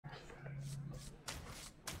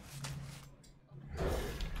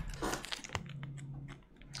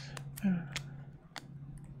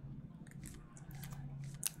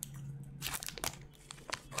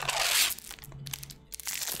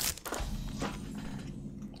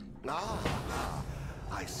Ah,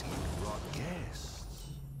 I see you brought guests.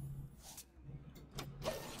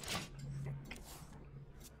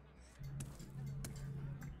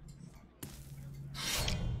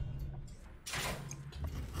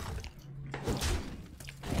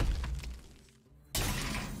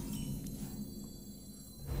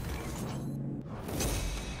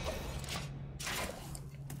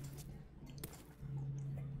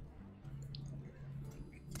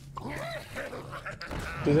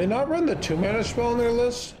 Do they not run the 2-mana spell on their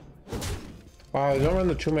list? Wow, they don't run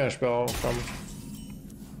the 2-mana spell from.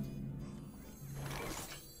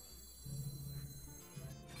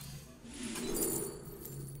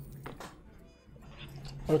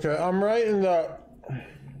 Okay, I'm right in the.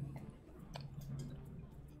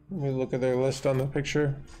 Let me look at their list on the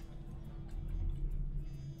picture.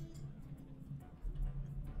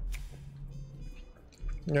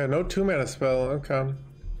 Yeah, no 2-mana spell. Okay.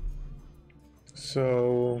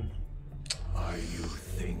 So, are you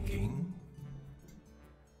thinking?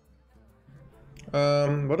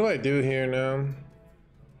 What do I do here now?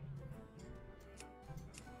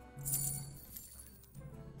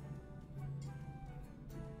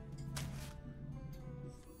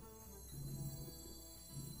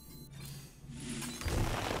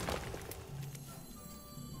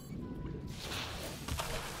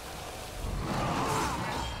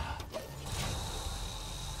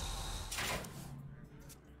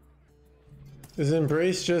 Is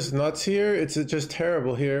Embrace just nuts here? It's just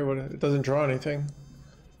terrible here. It doesn't draw anything.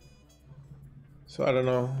 So I don't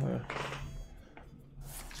know.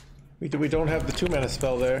 We don't have the 2-mana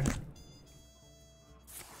spell there.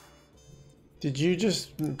 Did you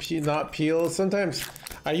just not peel? Sometimes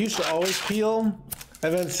I used to always peel,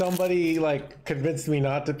 and then somebody like convinced me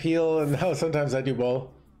not to peel, and now sometimes I do both.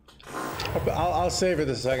 I'll savor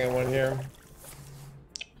the second one here.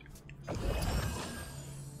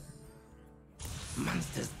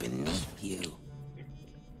 Monsters beneath you.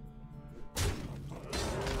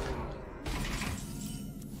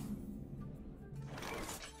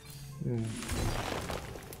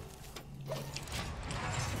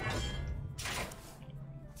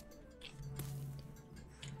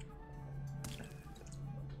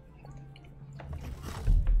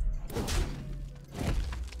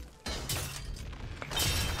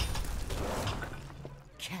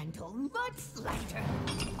 Candle mudslider.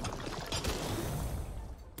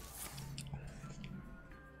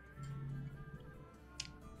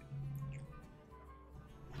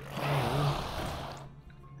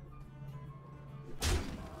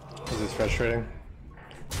 This is frustrating.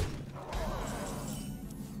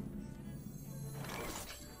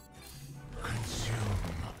 Consume.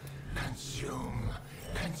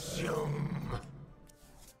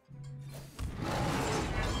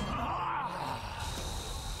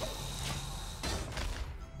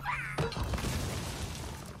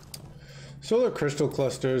 Solar crystal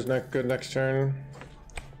clusters next turn.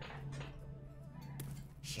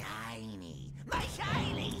 Shiny, my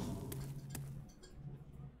shiny.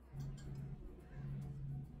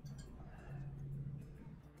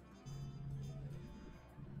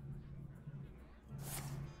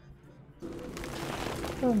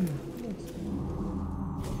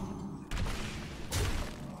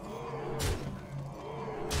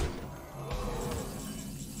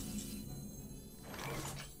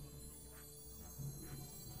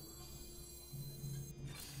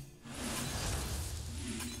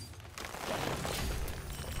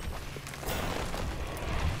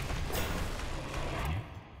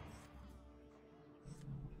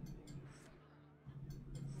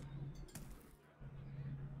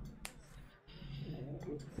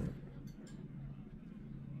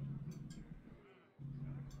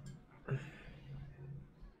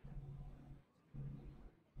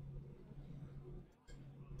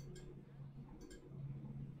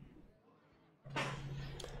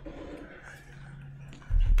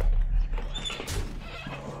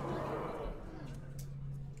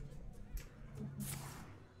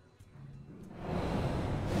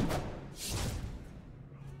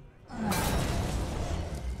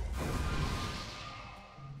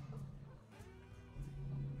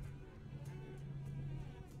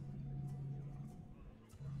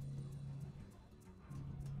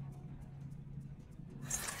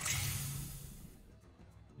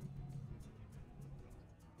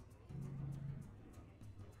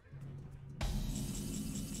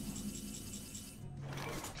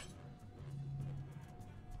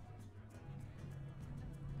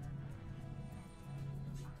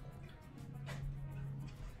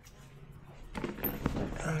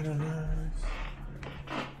 I don't know.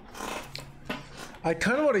 I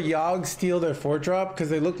kind of want to Yogg steal their 4-drop because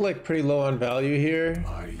they look like pretty low on value here.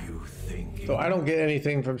 Are you thinking? So I don't get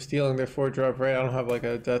anything from stealing their 4-drop, right? I don't have like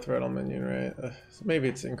a death rattle minion, right? So maybe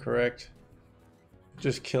it's incorrect.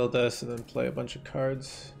 Just kill this and then play a bunch of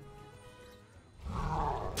cards.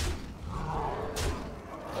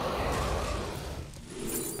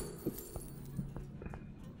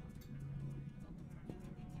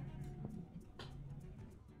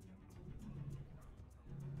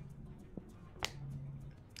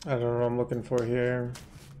 I don't know what I'm looking for here.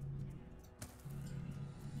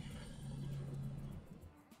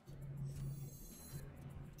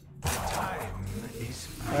 Time is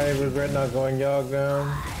I regret not going Yogg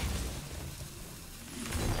down.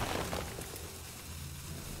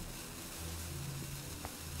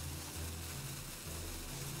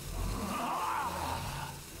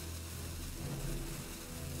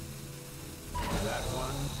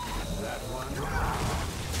 that one.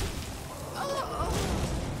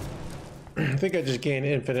 I think I just gain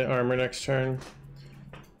infinite armor next turn.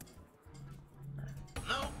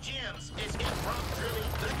 No gems escape from Druid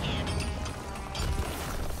again.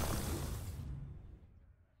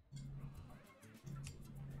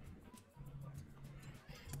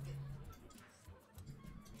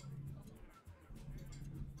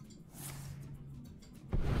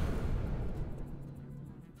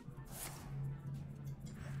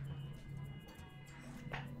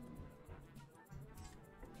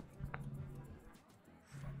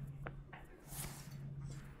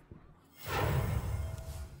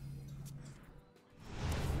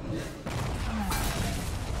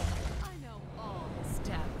 I know all the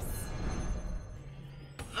steps.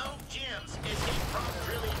 No gems escape from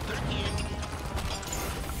Druid again.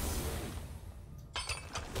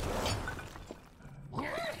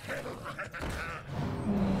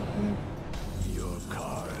 Your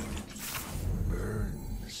card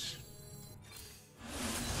burns.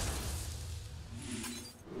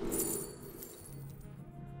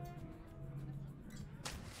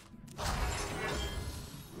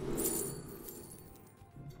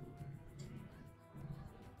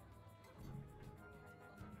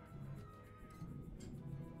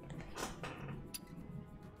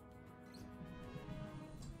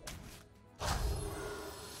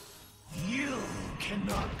 You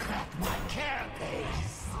cannot crack my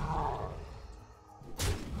carapace.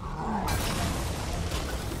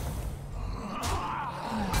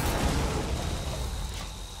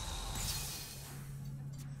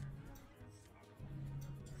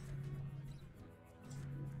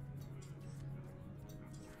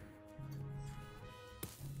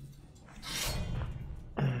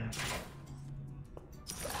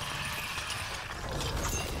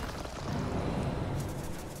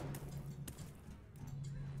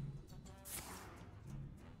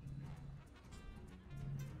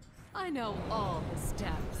 I know all the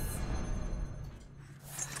steps.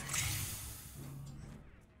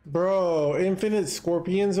 Bro, infinite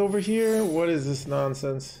scorpions over here? What is this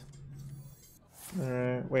nonsense?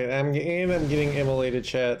 Alright, wait, I'm getting immolated,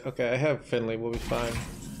 chat. Okay, I have Finley, we'll be fine.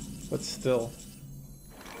 But still.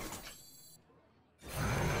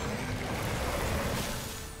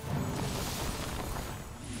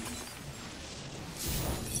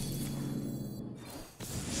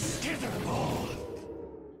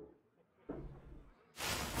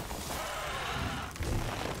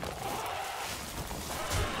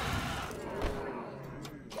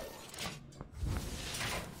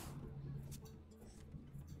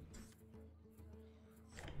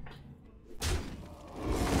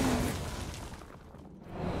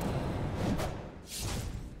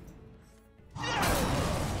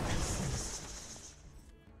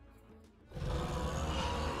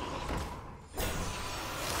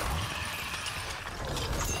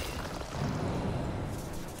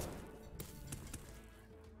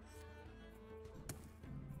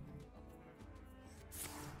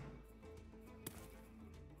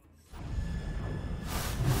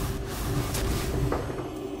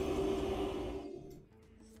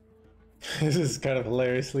 This is kind of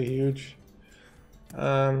hilariously huge.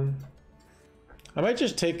 I might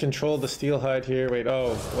just take control of the steel hide here. Wait,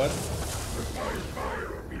 oh, what?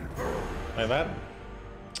 Like that?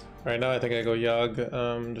 Alright, now I think I go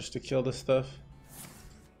Yogg, just to kill this stuff.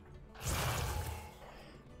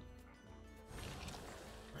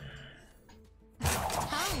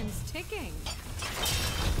 Time's ticking.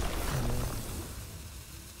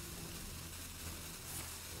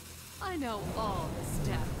 I know all the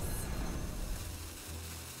steps.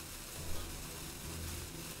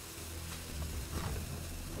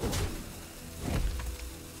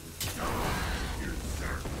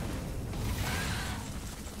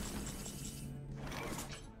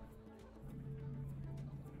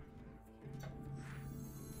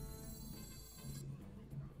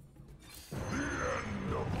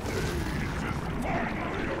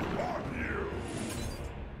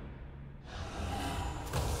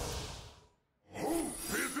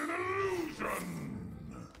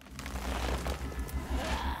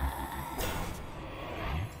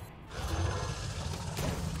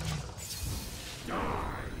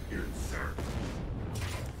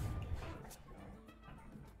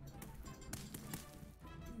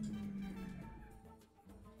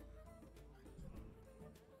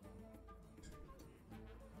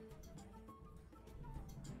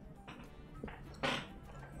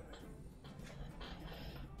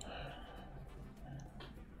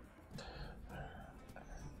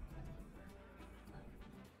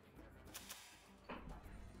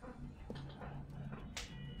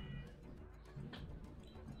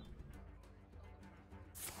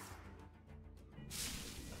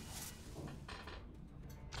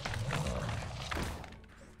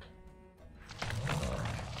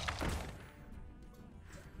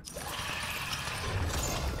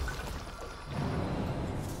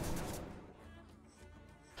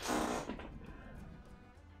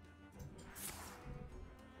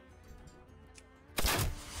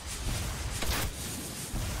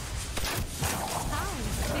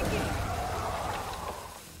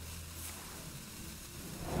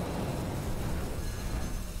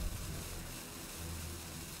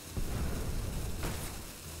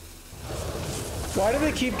 Why do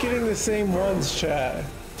they keep getting the same ones, chat?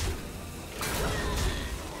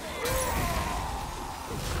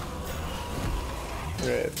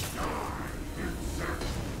 Great.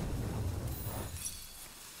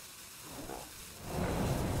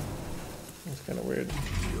 That's kind of weird.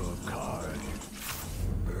 Your card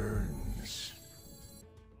burns.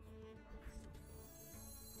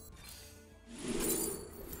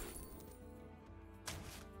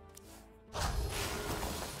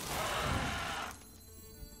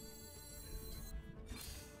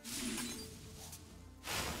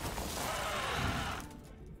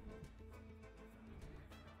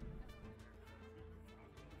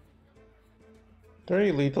 Are there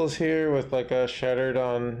any lethals here with like a shattered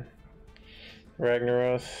on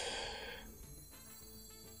Ragnaros?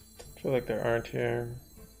 I feel like there aren't here.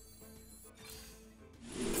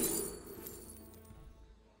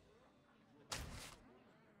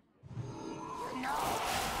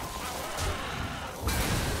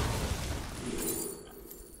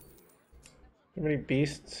 How many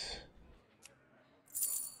beasts?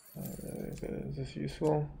 Is this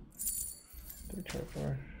useful? Try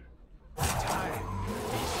for.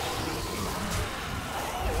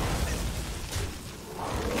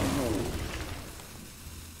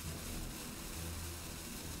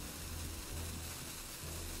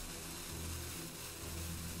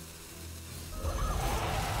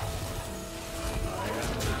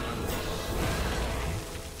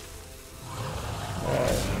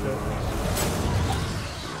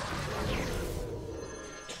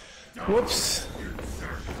 Whoops.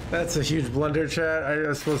 That's a huge blunder, chat. I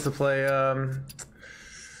was supposed to play,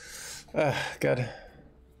 God.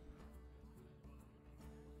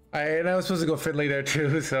 And I was supposed to go Finley there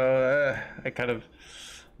too, so I kind of a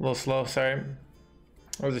little slow, sorry.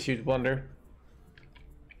 That was a huge blunder.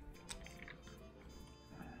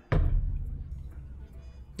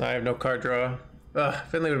 I have no card draw.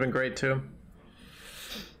 Finley would have been great too.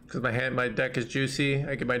 Because my deck is juicy.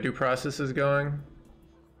 I get my due processes going.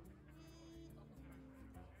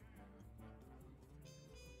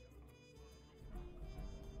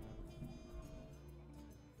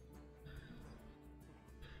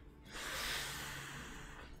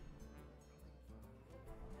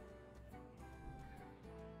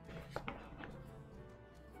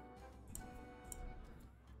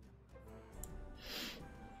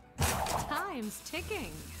 Time's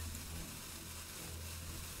ticking.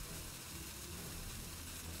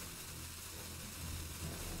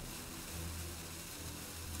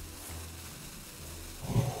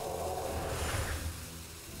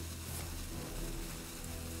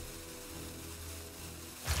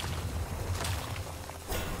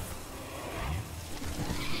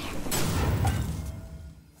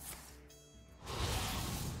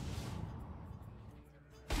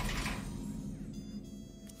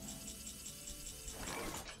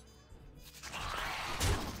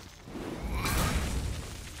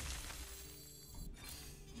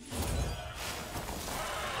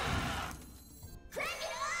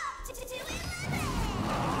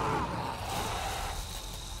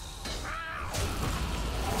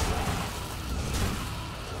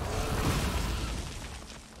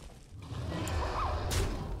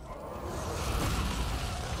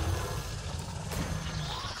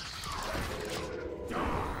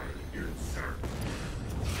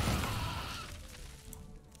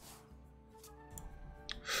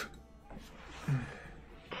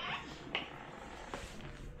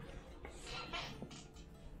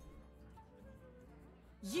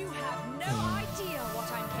 You have no idea what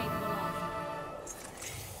I'm capable of.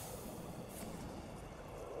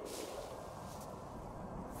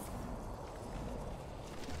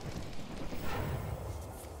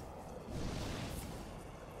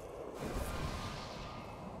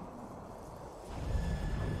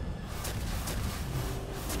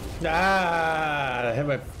 Ah, I hit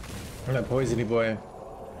my poisony boy.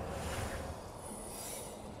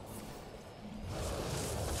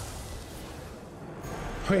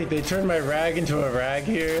 Wait, they turned my rag into a rag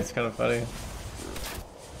here? It's kind of funny. At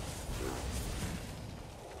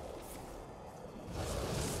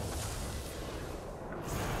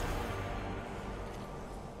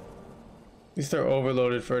least they're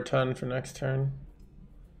overloaded for a ton for next turn.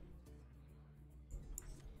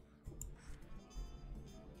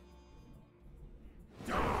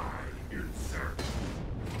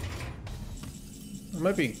 It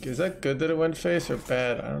might be, is that good that it went face or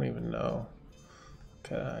bad? I don't even know.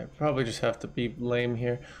 Okay, I probably just have to be lame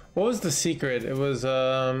here. What was the secret? It was,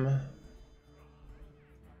 does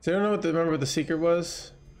anyone know what remember what the secret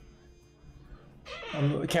was?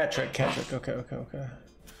 Cat trick, okay.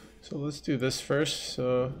 So let's do this first,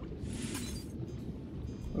 so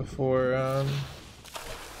before,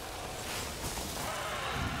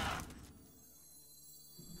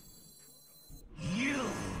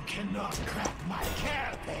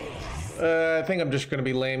 I think I'm just gonna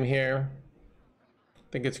be lame here. I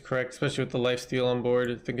think it's correct, especially with the lifesteal on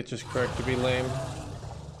board. I think it's just correct to be lame.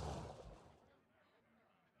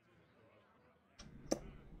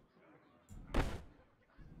 I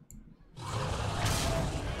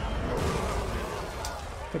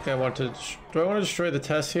think I want to. Do I want to destroy the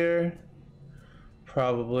test here?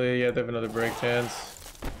 Probably. Yeah, they have another break dance.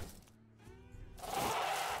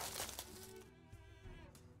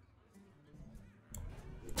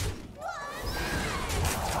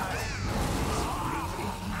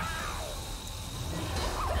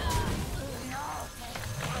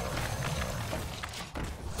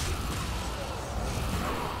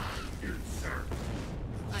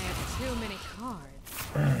 I have too many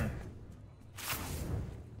cards.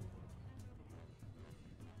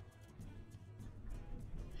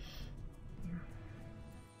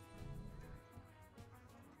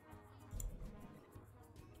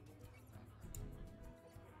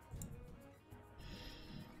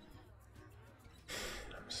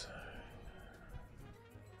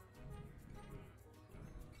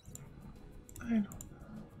 I know.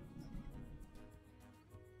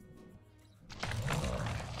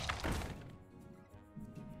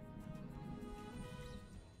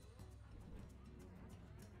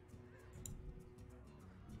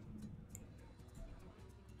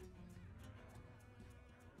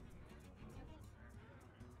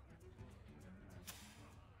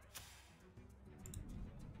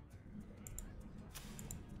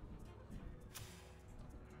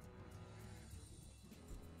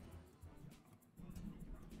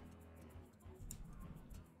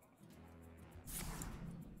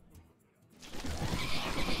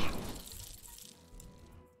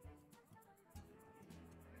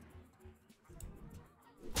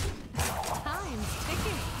 Time's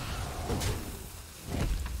ticking.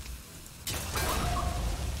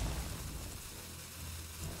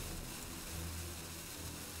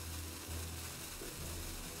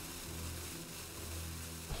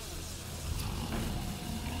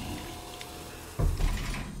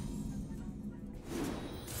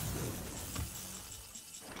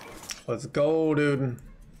 Let's go, dude.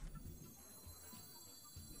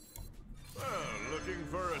 Looking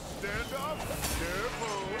for a standoff?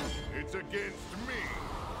 Careful, it's against me.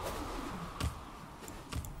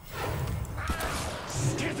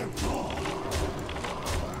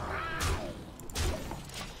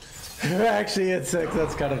 Actually, it's 6.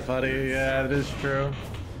 That's kind of funny. Yeah, it is true.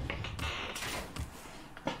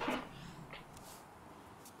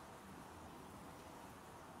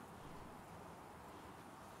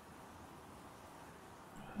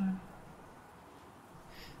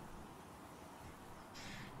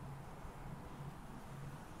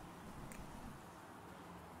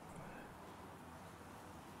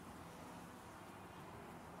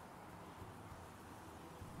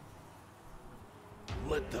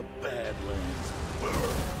 Let the Badlands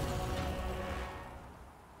burn.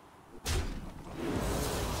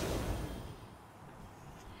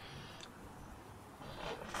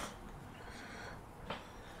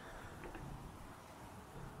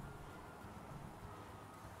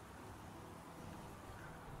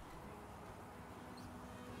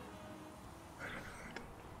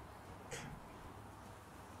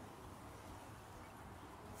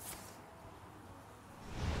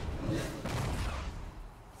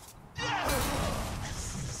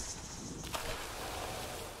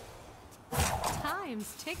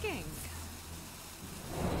 Time's ticking.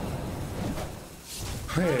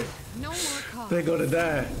 Wait, No more cards. they go to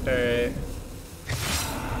that. Alright.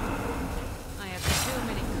 I have too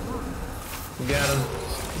many cards. Got him.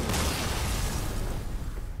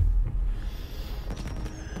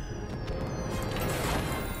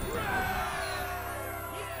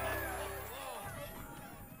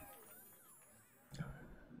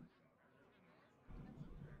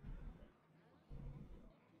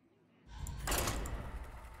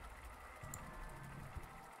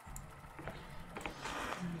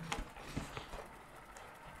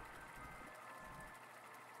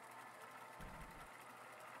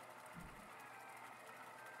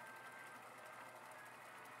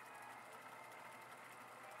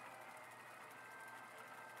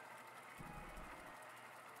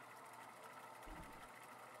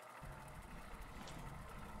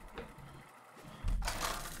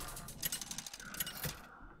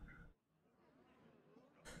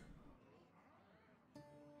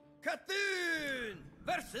 Cthulhu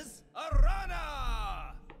versus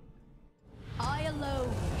Arana! I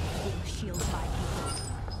alone will shield my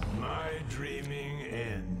people. My dreaming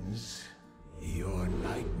ends. Your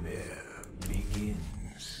nightmare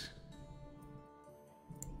begins.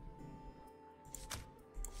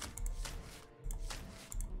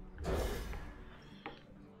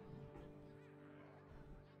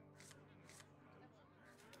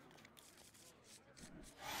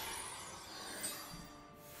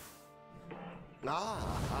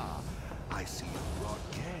 Ah, I see you brought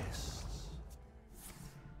guests.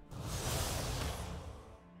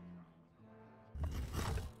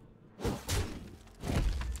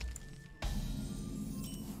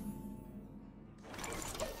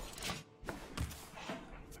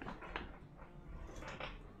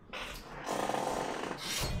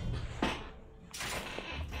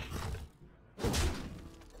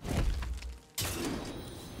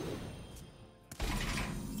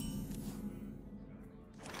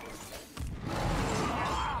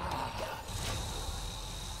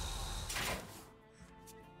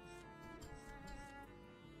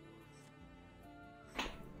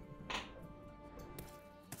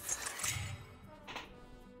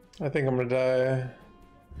 I think I'm gonna die.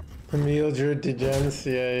 Camille, Druid, Degens.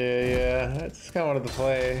 Yeah. I just kinda wanted to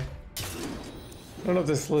play. I don't know if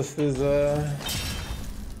this list is,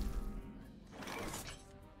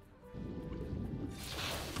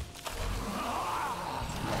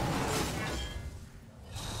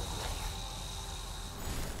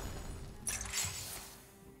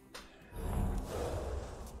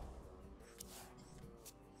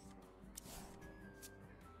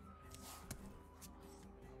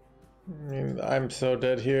 I mean, I'm so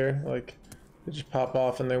dead here. Like, they just pop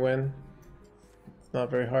off and they win. It's not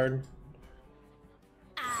very hard.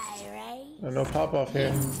 No pop off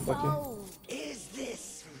here. Lucky. Is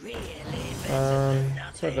this really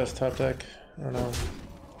What's my best top deck? I don't know.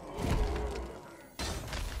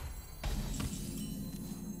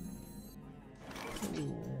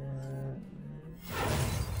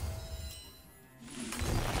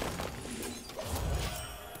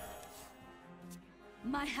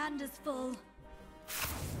 My hand is full.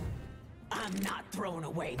 I'm not throwing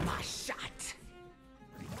away my shot.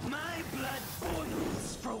 My blood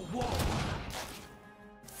boils for war.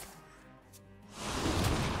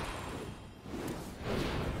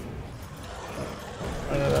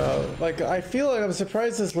 I don't know. Like, I feel like I'm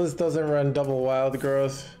surprised this list doesn't run double wild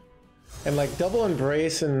growth. And like double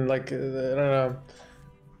embrace and like, I don't know.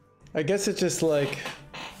 I guess it just like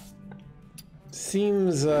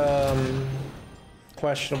seems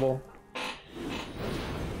questionable.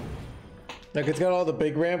 Like, it's got all the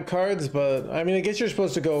big ramp cards, but I mean, I guess you're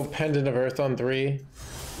supposed to go Pendant of Earth on 3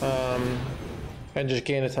 and just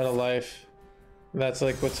gain a ton of life. That's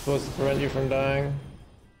like what's supposed to prevent you from dying.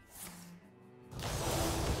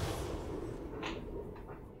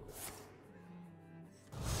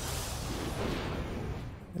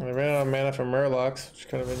 I ran out of mana for Murlocs, which is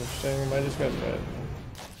kind of interesting. I just got red.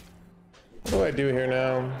 What do I do here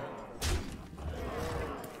now?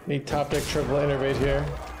 Need top deck triple innervate here.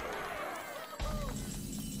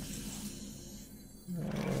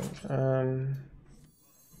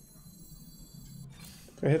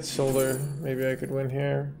 If I hit solar, maybe I could win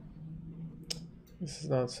here. This is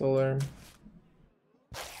not solar.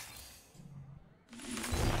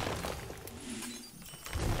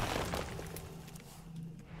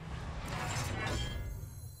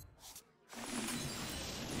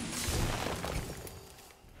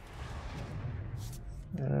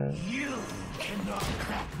 You cannot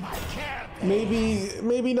crack my cap.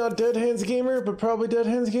 Maybe not Dead Hands Gamer, but probably Dead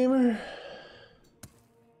Hands Gamer.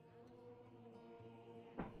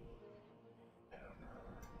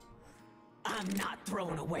 I'm not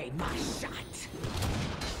throwing away my shot.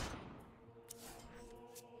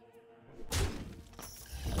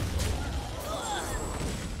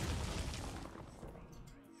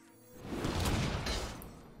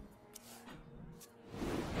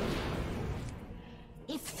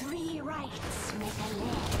 If 3 rights make a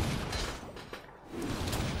left.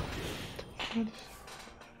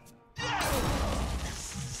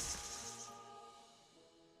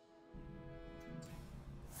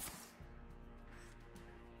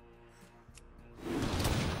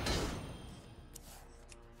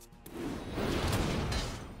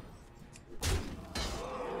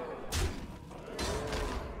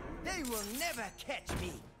 They will never catch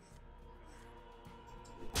me.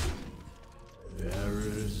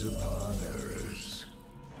 Errors upon errors.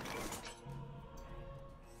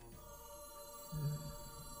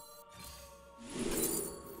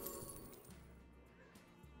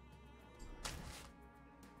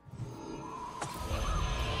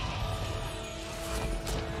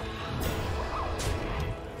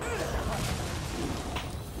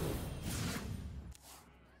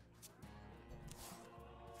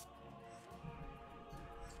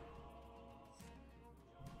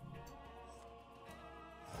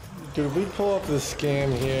 Dude, if we pull off the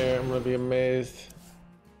scam here, I'm gonna be amazed.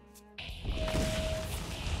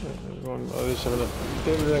 Oh, they just have enough.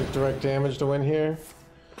 They have like direct damage to win here.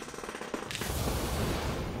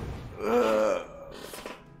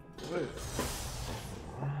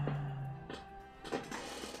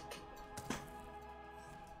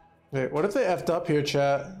 Wait, what if they effed up here,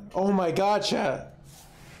 chat? Oh my god, chat.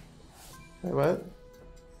 Wait, what?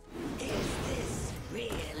 Is this really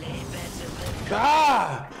better than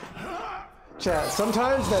Ah! Chat,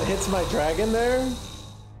 sometimes that hits my dragon there,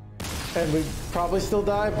 and we probably still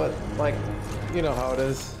die, but, like, you know how it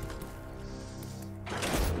is.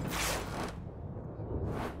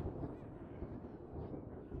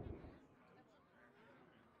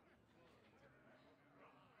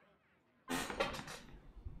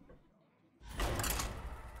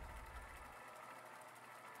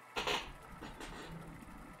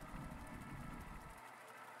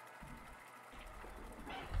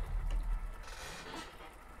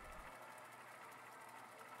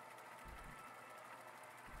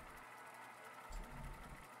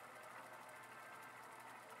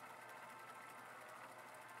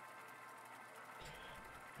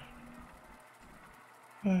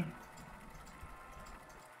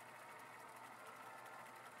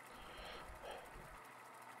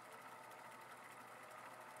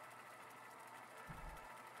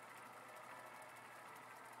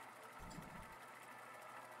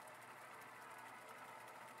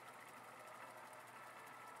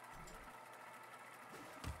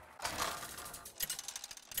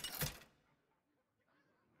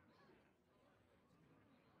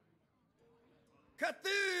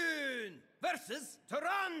 Cthulhu versus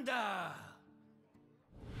Tyrande.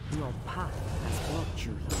 your path has brought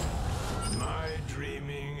you here? My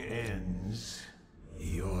dreaming ends.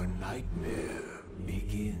 Your nightmare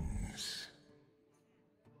begins.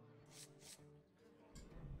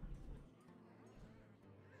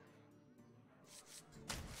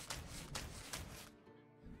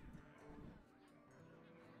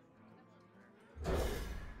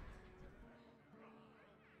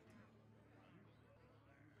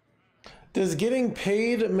 Does getting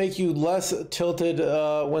paid make you less tilted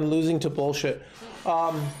when losing to bullshit?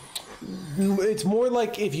 It's more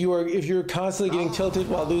like if you're constantly getting tilted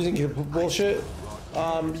while losing to bullshit,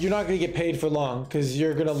 you're not going to get paid for long because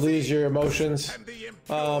you're going to lose your emotions,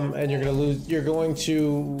 and you're going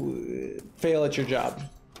to fail at your job.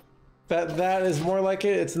 That is more like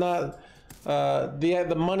it. It's not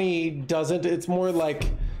the money doesn't. It's more like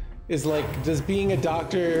does being a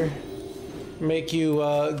doctor make you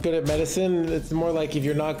good at medicine? It's more like if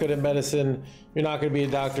you're not good at medicine, you're not going to be a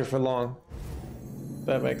doctor for long.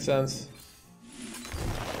 That makes sense.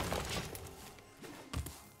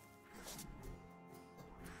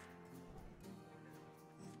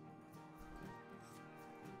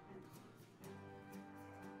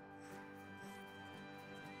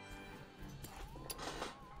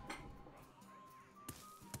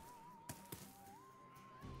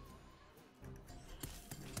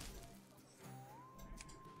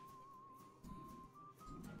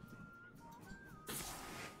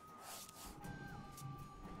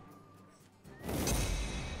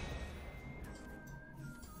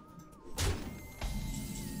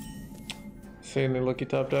 Seeing the lucky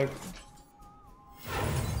top deck.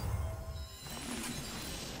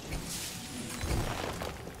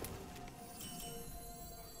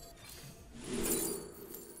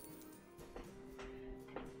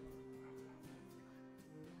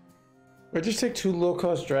 I just take 2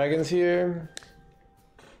 low-cost dragons here.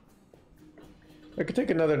 I could take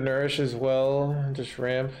another nourish as well and just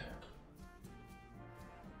ramp.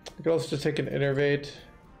 I could also just take an innervate.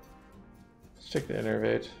 Let's take the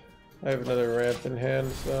innervate. I have another ramp in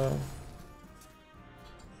hand, so...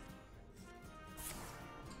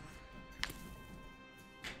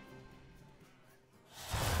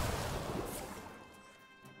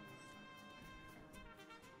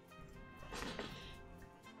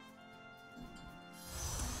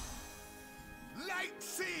 Light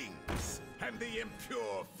sings, and the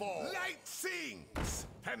impure fall. Light sings,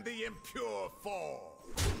 and the impure fall.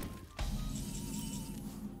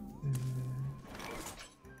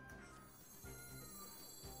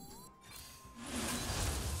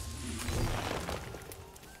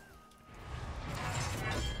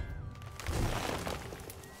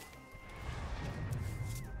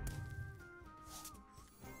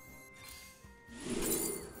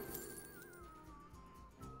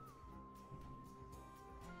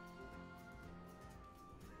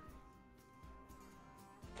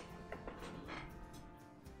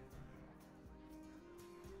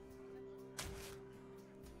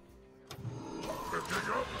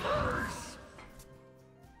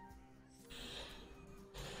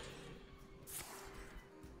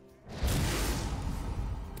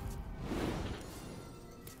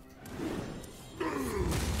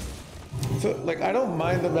 So, like, I don't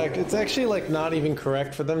mind the mech. It's actually, like, not even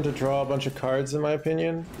correct for them to draw a bunch of cards, in my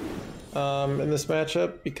opinion, in this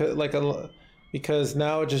matchup, because, like, because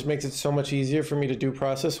now it just makes it so much easier for me to do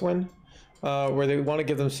process win, where they want to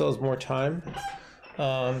give themselves more time.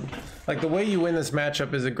 Like the way you win this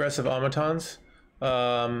matchup is aggressive automatons.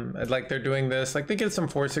 And like they're doing this, like they get some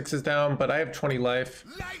 4/6s down, but I have 20 life,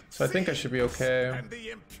 so I think I should be okay. And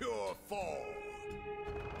the impure fall.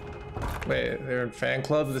 Wait, they're in fan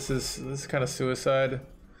club? This is kind of suicide.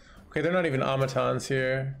 Okay, they're not even automatons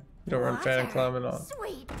here. They don't run fan club and all.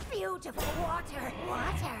 Sweet, beautiful water.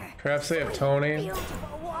 Water. Perhaps they have Tony.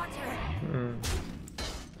 Beautiful water.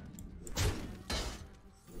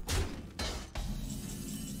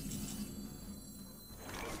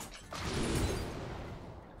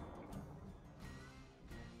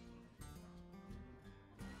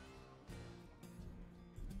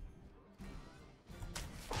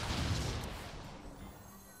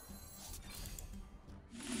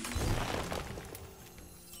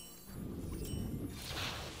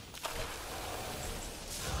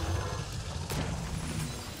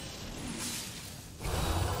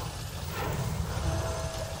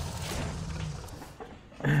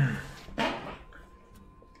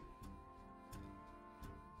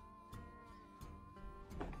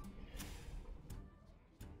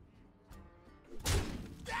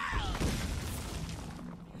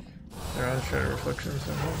 They're on shadow reflections.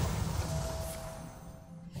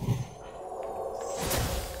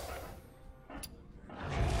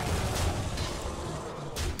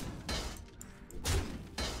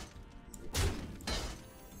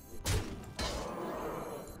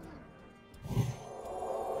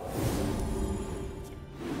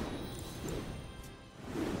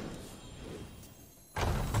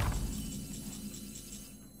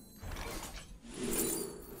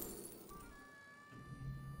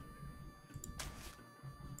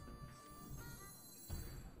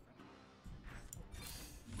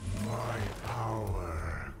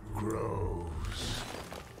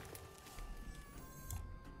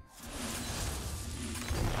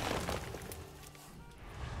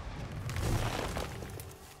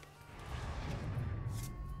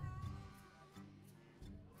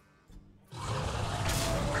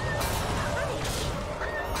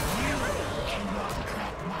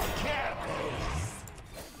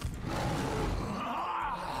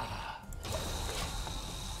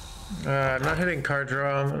 I'm not hitting card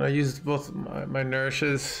draw, and I used both my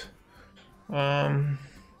nourishes. I don't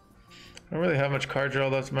really have much card draw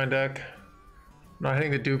left in my deck. I'm not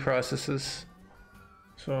hitting the due processes,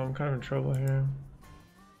 so I'm kind of in trouble here.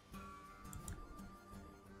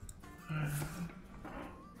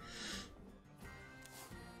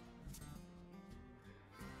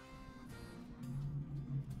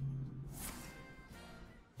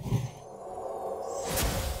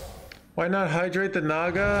 Why not hydrate the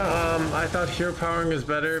Naga? I thought hero powering is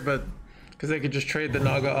better, but because they could just trade the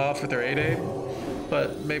Naga off with their 8/8,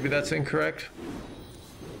 but maybe that's incorrect.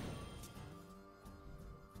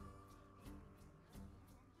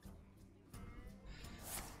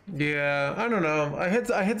 Yeah, I don't know. I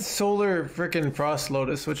hit Solar frickin' Frost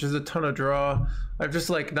Lotus, which is a ton of draw. I've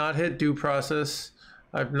just like not hit Due Process.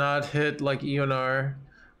 I've not hit like EONR.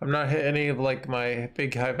 I've not hit any of like my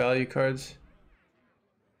big high value cards.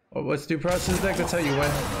 Oh, what's Due Process deck? That's how you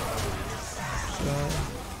win. So.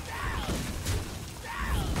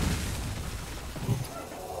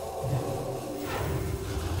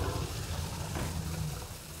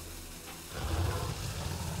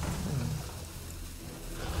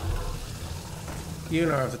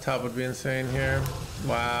 EONR off the top would be insane here.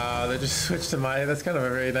 Wow, they just switched to Maya. That's kind of a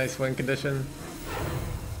very nice win condition.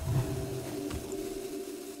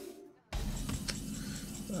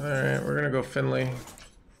 Alright, we're gonna go Finley.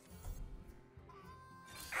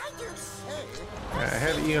 Yeah, I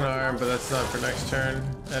have EONR, but that's not for next turn.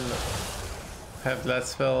 And I have that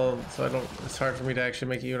spell, so I don't. It's hard for me to actually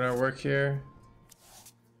make EONR work here.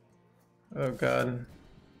 Oh god.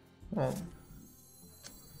 Well,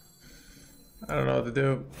 I don't know what to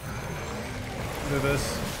do. Do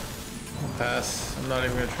this. I'll pass. I'm not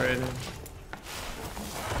even gonna trade.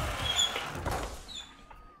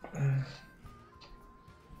 I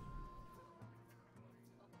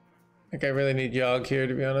think I really need Yogg here,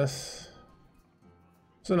 to be honest.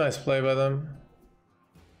 It's a nice play by them.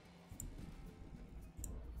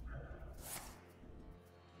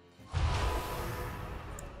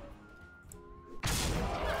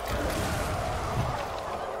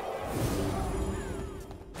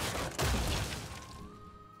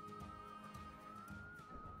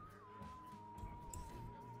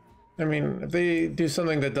 I mean, if they do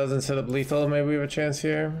something that doesn't set up lethal, maybe we have a chance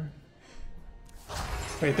here.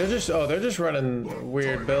 Wait, they're just running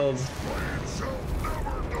weird builds.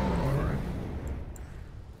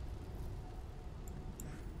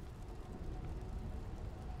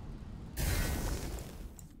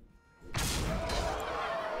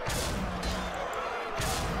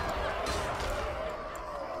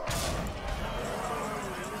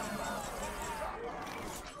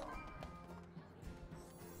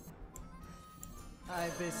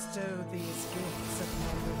 bestow these gifts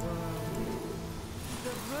upon the world.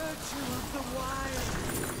 The virtue of the wild.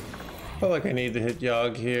 I feel like I need to hit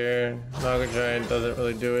Yogg here. Naga Giant doesn't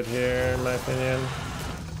really do it here, in my opinion.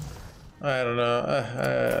 I don't know.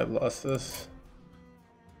 I lost this.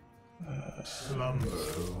 Slumber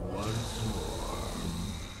once more.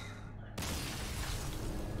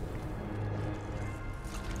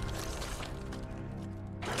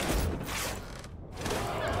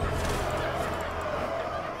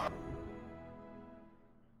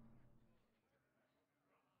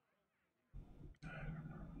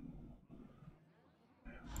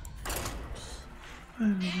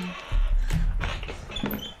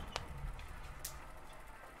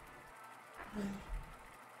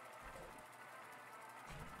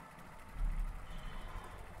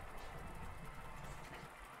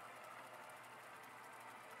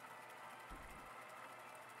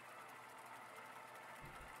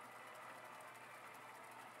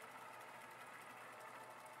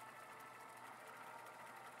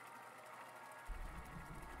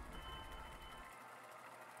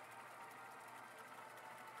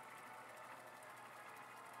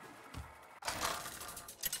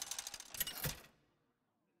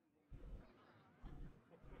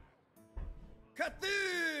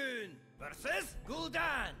 Cthulhu versus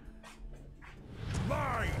Gul'dan.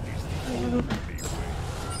 Mine is the only way.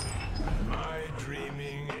 My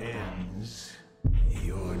dreaming ends.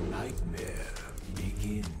 Your nightmare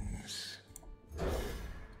begins.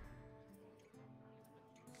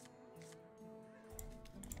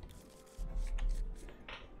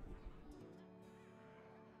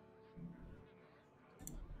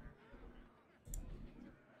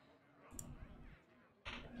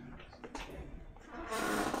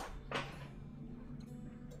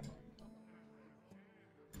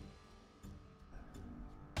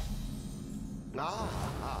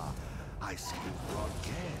 Ah, I see you brought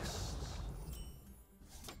guests.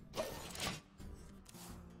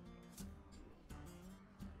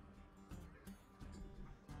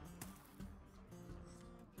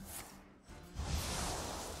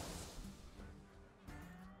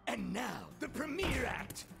 And now, the premiere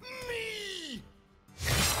act. Me!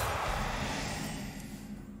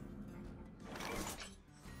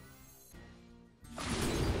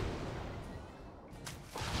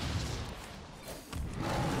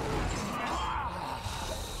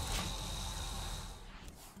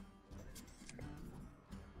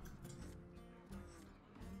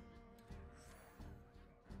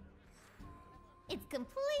 It's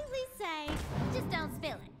completely safe. Just don't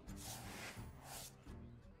spill it.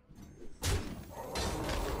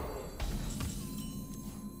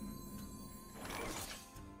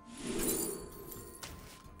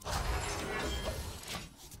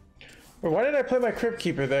 Well, why did I play my Crypt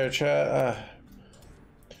Keeper there, chat?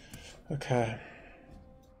 Okay.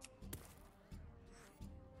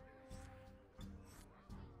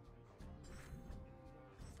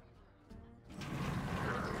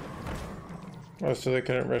 Oh, so they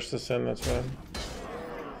couldn't rush this in, that's why.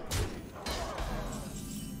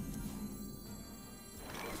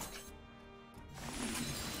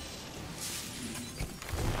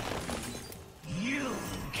 You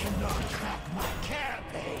cannot crack my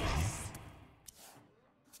carapace.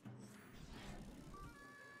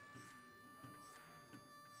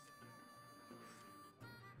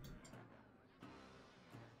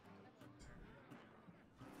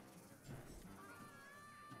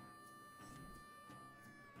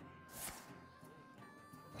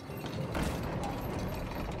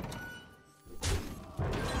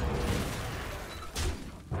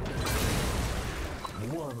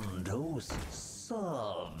 One dose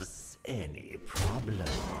solves any problem.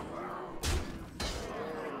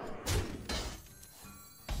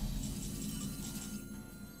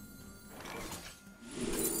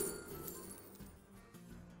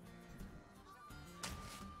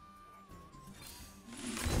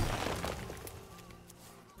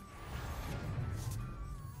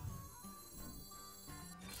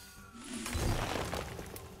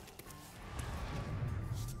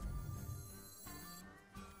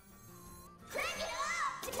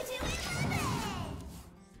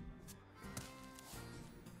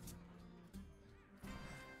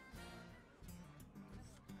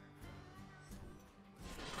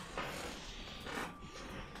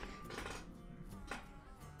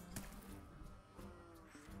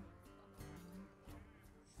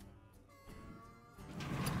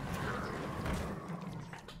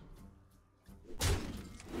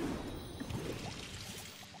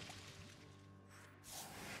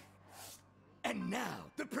 And now,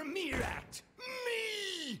 the premiere act.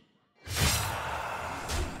 Me!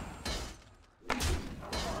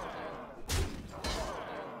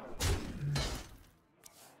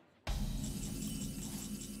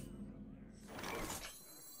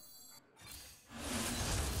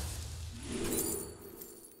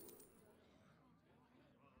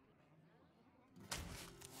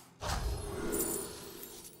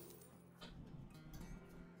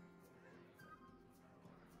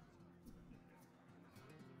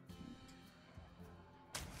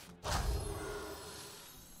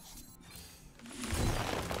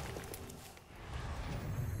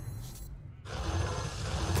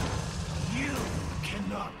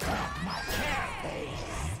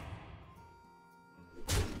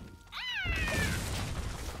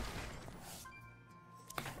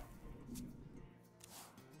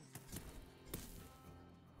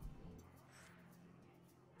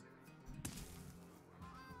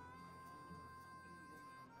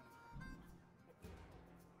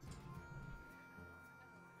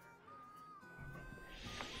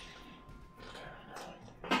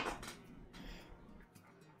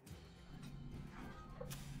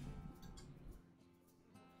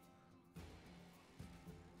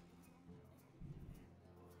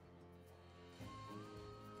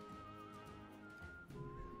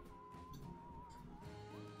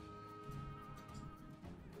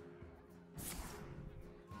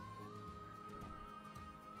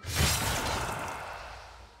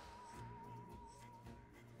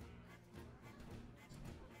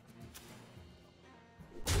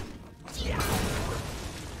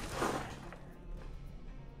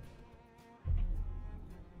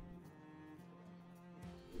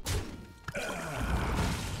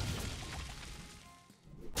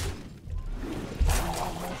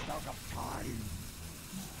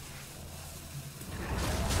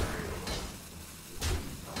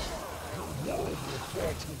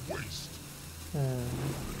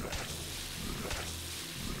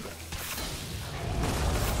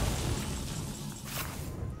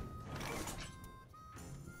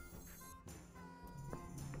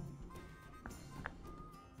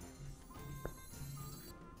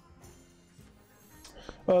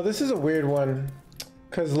 Oh, this is a weird one,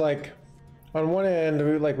 cause like, on one end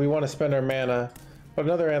we want to spend our mana, but on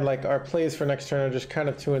the other end like our plays for next turn are just kind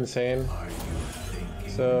of too insane.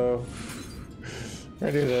 So,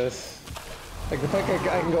 I do this. Like if I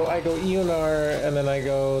go Eonar and then I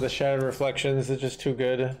go the Shattered Reflections. It's just too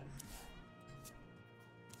good.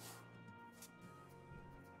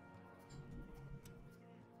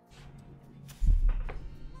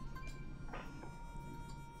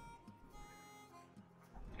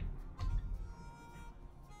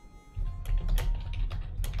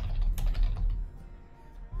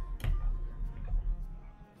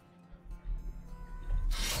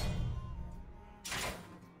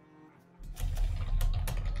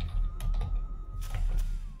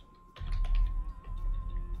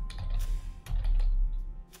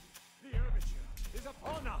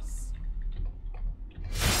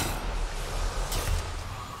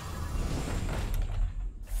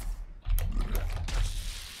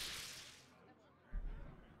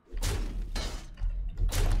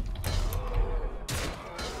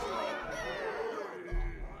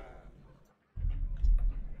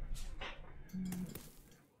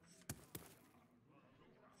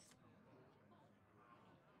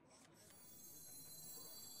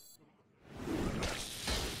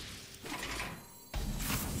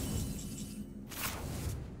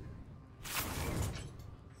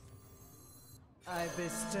 I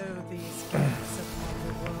bestow these gifts upon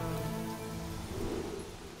the world.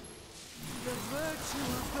 The virtue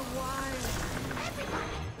of the wild.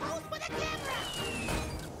 Everybody, pose for the camera!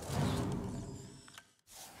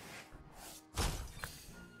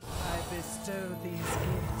 I bestow these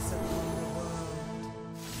gifts upon the world.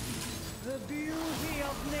 The beauty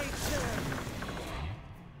of nature.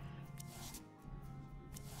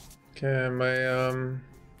 Okay,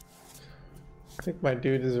 I think my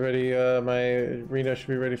dude is ready. My Reno should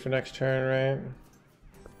be ready for next turn, right?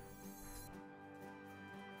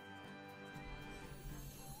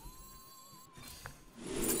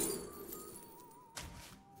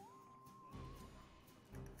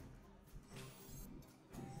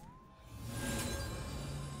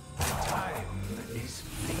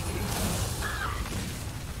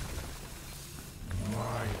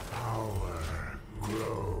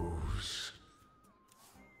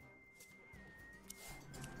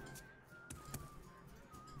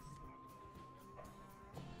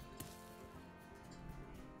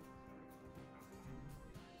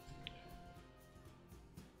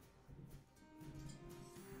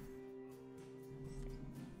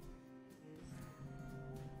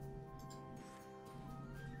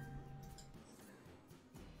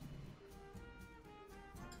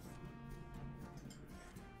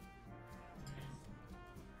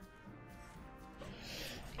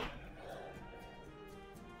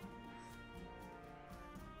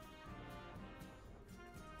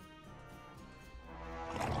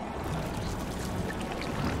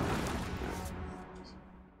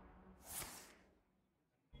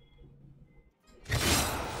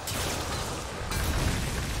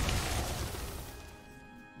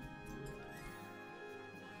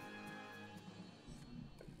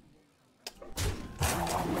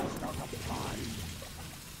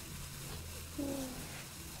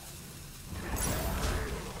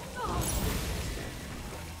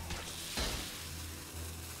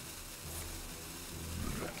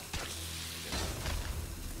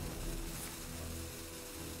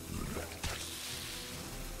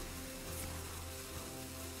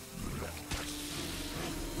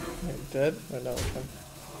 Dead? I know.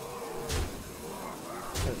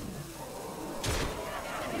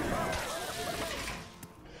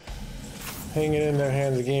 Hanging in their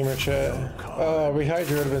hands, gamer chat. Oh, Rehydrate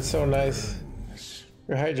would have been so nice.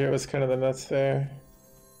 Rehydrate was kind of the nuts there.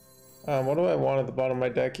 What do I want at the bottom of my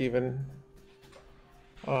deck even?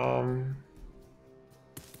 Am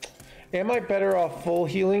I better off full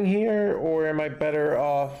healing here, or am I better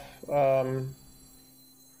off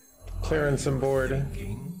clearing some board?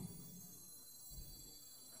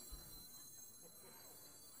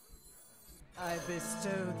 I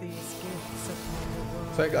bestow these gifts upon the world.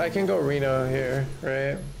 It's like I can go Reno here,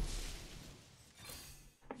 right?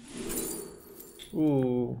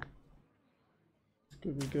 Ooh.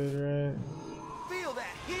 Could be good, right? Feel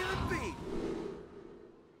that healing beat.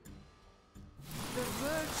 The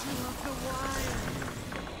virtue of the wild.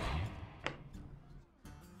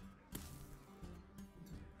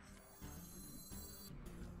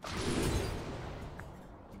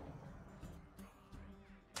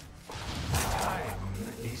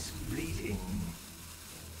 Is bleeding.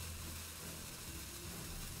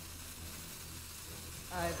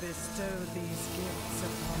 I bestow these gifts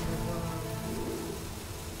upon the world.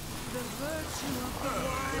 The virtue of the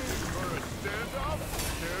wild. For a standoff?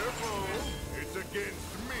 Careful! It's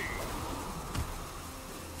against me!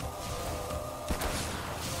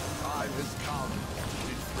 Time has come to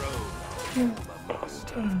dethrone the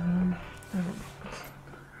master.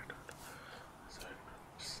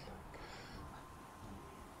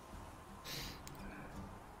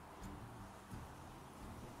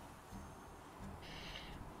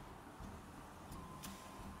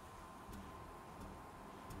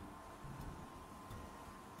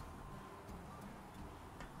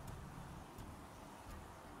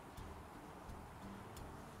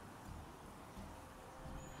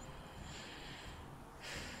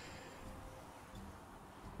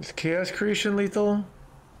 Is Chaos Creation lethal?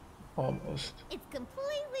 Almost. It's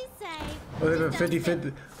completely safe. Oh, they have a Just don't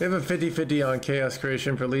 50-50. They have a 50-50 on Chaos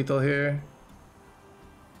Creation for lethal here.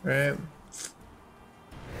 Right?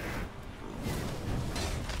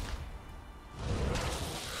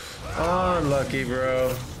 Unlucky,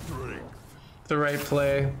 bro. The right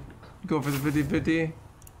play. Go for the 50-50.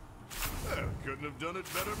 Couldn't have done it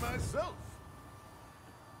better myself.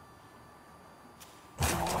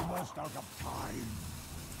 Almost out of time.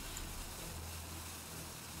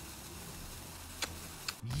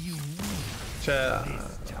 Chat,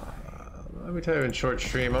 let me tell you in short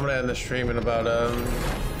stream. I'm gonna end the stream in about hour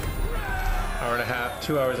and a half,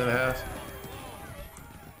 2 hours and a half.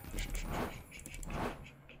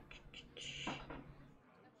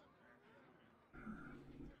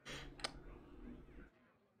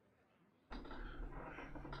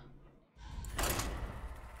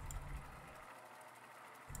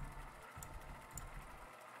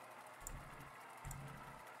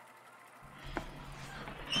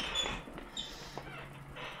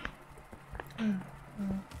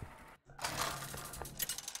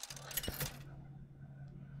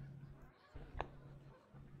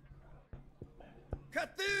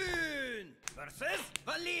 Cthulhu versus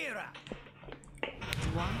Valera.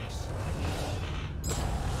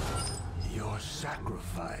 Your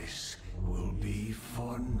sacrifice will be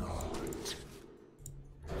for naught.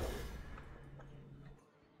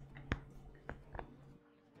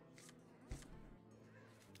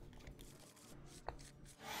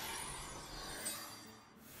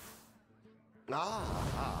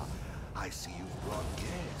 Ah, I see you've brought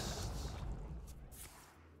guests.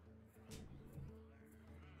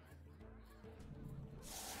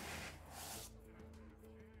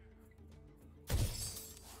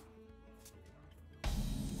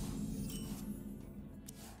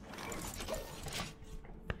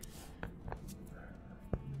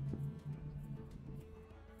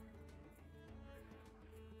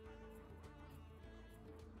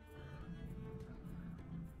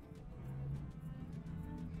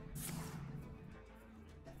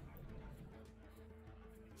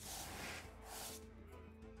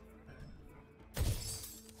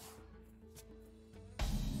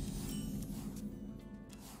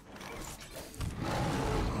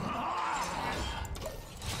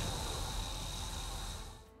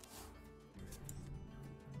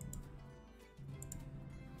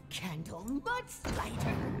 Candle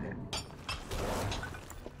Mudslider.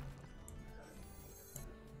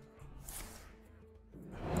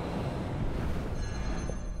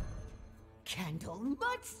 Candle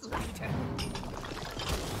Mudslider.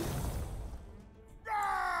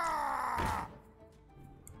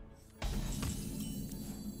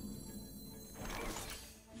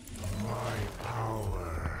 My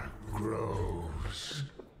power grows.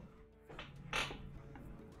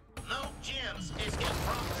 No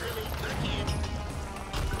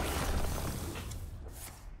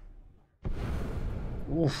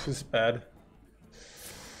Oof, this is bad.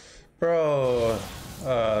 Bro,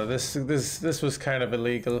 this was kind of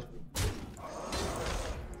illegal.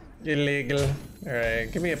 Illegal.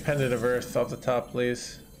 Alright, give me a Pendant of Earth off the top,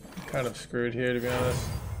 please. I'm kind of screwed here, to be honest.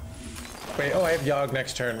 Wait, oh, I have Yogg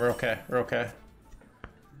next turn. We're okay. We're okay.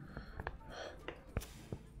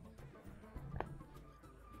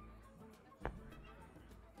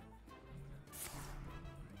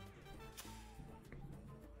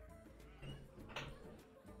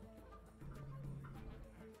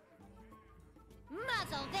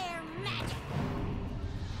 Muzzle their magic.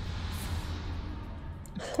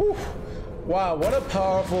 Whew. Wow, what a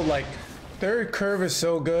powerful, like, third curve is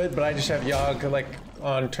so good, but I just have Yogg, like,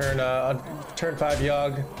 on turn 5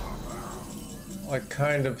 Yogg. Like,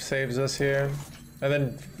 kind of saves us here. And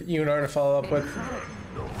then Unar to follow up with.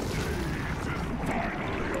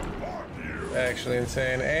 Actually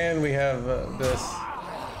insane. And we have this.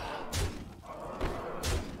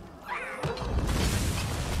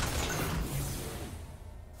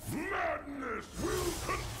 Madness will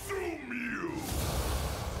consume you!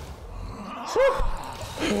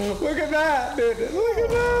 Look at that, dude. Look at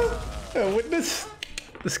that. Witness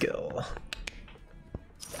the skill.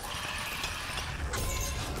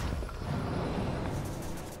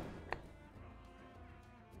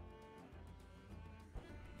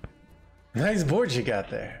 Nice board you got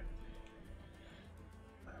there.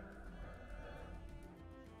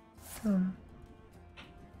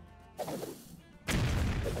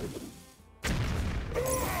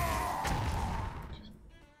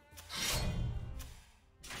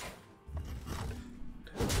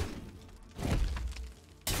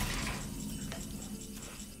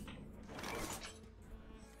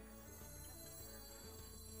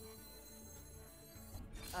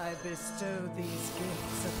 I bestow these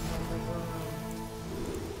gifts upon the world.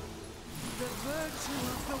 The virtue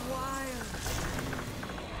of the wild.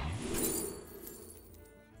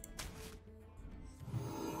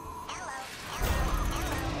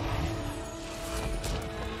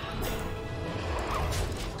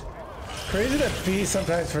 Crazy that Fee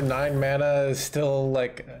sometimes for 9 mana is still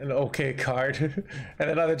like an okay card, and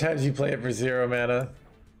then other times you play it for 0 mana.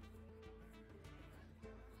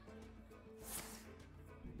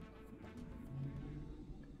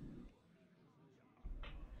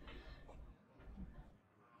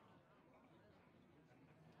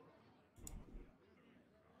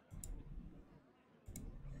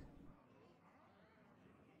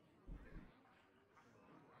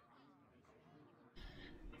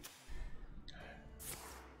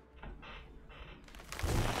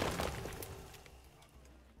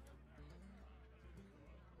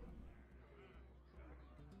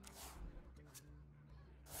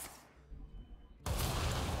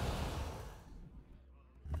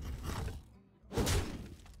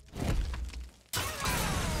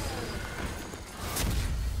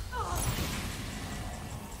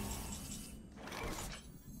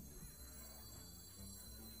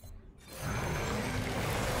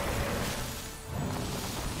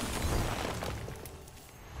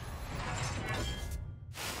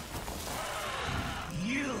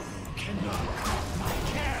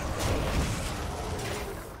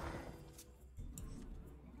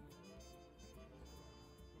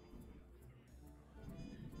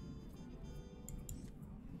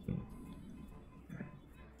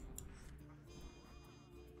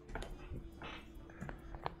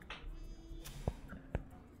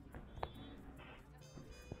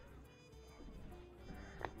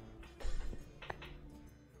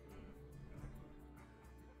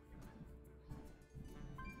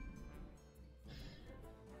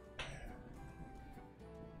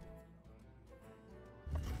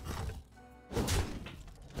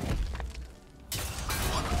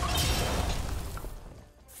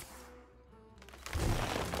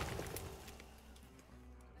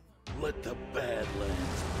 Let the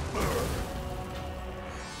Badlands burn.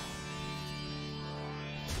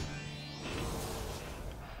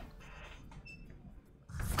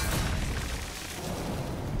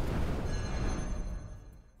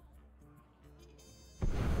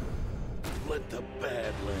 Let the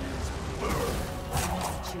Badlands burn.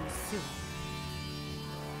 Too soon.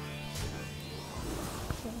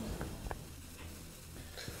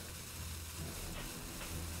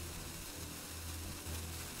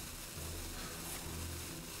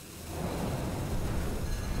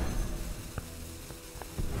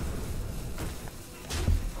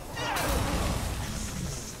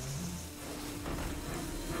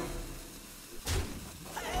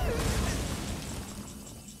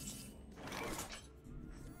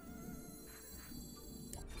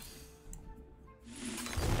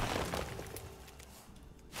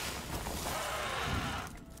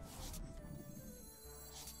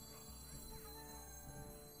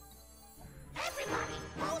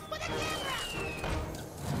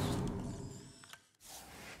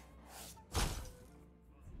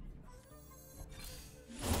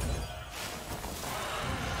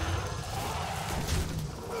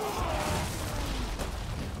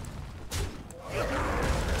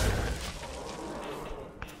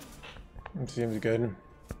 It seems good.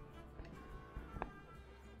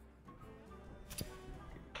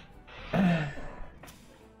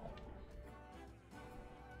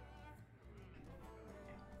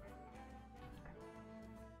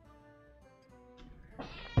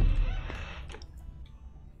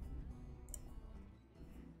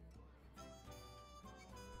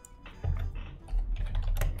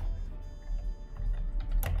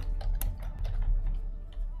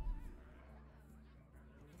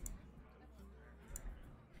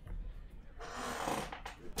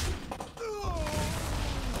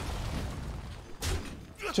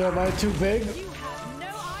 So am I too big? You have no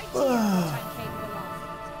idea what I'm capable of.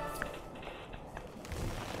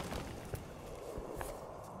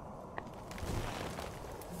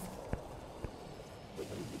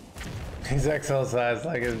 He's XL size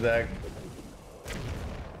like his deck.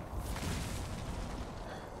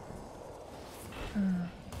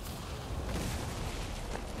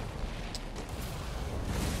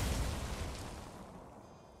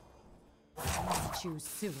 Choose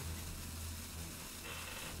soon.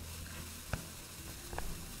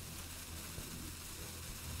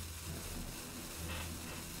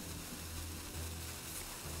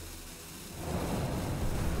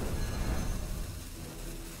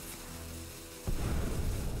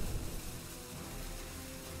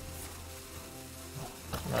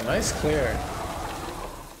 Oh, nice clear.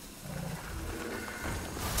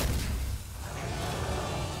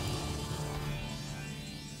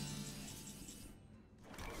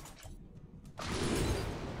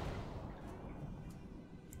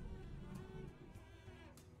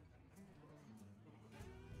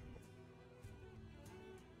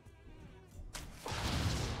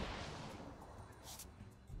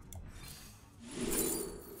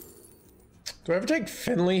 Do I ever take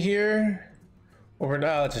Finley here? Over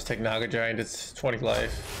now, let's just take Naga Giant. It's 20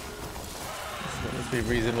 life. Let's be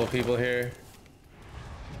reasonable people here.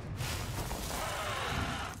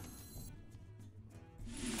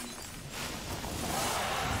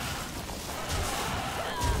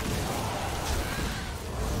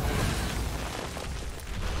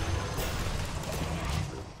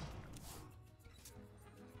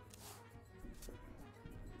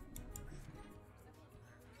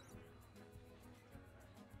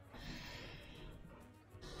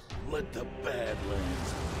 Let the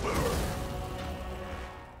Badlands burn.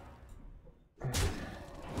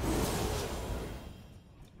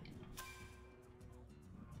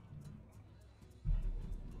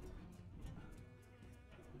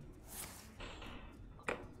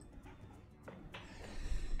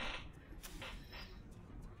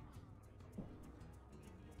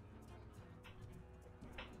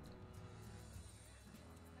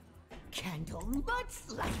 Candle much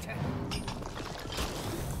lighter.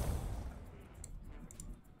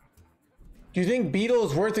 Do you think Beetle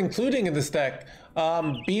is worth including in this deck?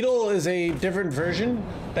 Beetle is a different version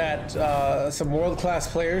that some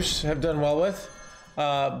world-class players have done well with,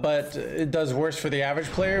 but it does worse for the average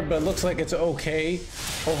player, but it looks like it's okay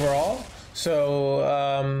overall.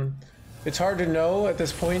 So it's hard to know at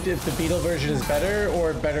this point if the Beetle version is better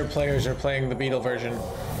or better players are playing the Beetle version.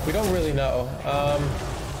 We don't really know.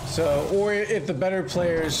 Or if the better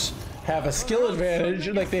players have a skill advantage,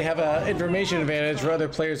 like they have an information advantage where other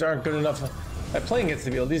players aren't good enough at playing against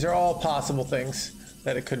the Beetle. These are all possible things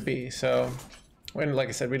that it could be. So, and like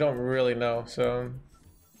I said, we don't really know. So.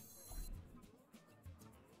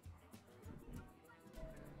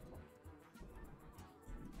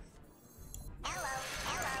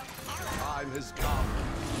 Time has come.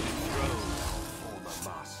 Roll for the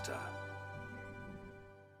master.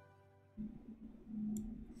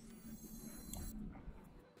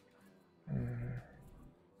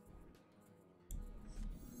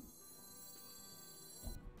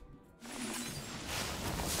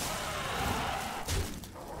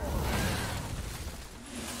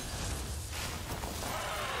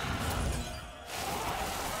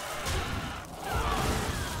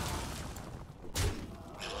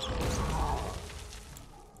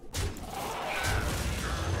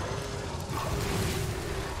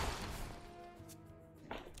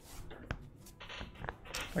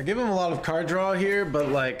 I give him a lot of card draw here, but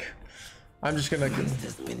like, I'm just gonna get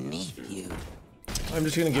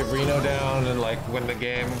Reno down and like win the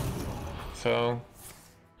game. So.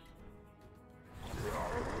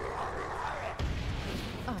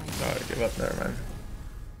 Oh, give up there, man.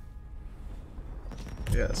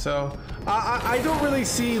 Yeah, so I don't really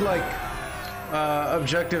see like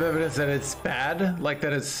objective evidence that it's bad, like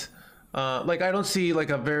that it's like I don't see like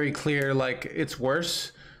a very clear like it's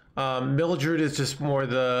worse. Mildred is just more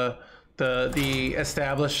the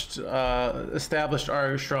established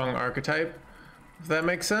strong archetype, if that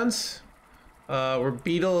makes sense. where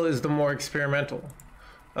Beetle is the more experimental.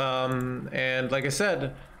 And like I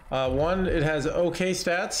said, one, it has okay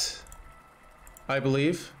stats, I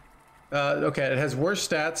believe. Okay, it has worse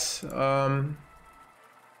stats,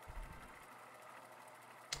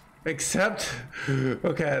 except,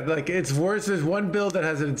 okay, like it's worse. There's one build that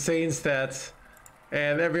has insane stats,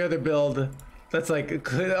 and every other build that's like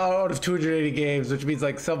out of 280 games, which means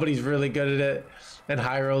like somebody's really good at it and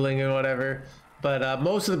high rolling and whatever. But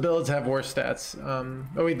most of the builds have worse stats.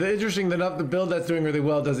 Oh wait, the interesting, the build that's doing really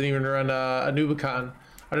well doesn't even run a Nubicon.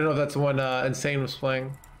 I don't know if that's the one Insane was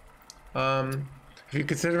playing. If you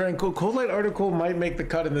consider it, Cold Light Article might make the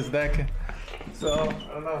cut in this deck. So,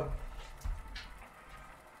 I don't know.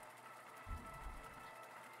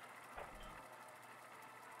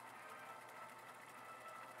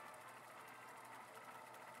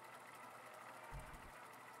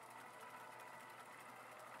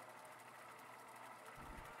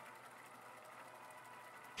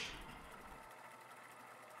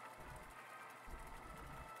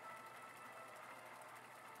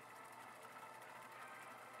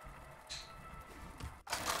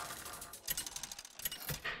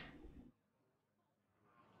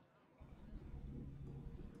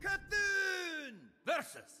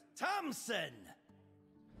 Versus Thompson.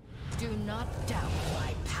 Do not doubt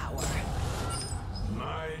my power.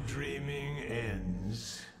 My dreaming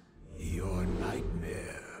ends. Your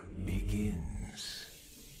nightmare begins.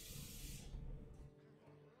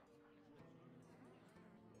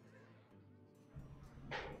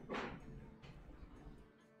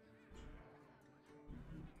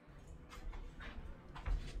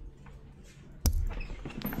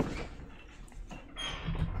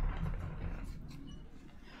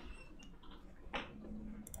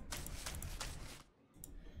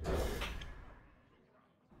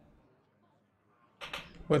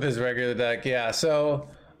 With his regular deck, yeah. So,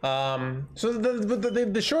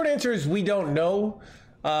 the short answer is we don't know.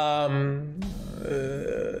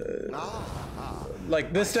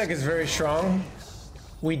 Like this deck is very strong.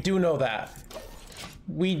 We do know that.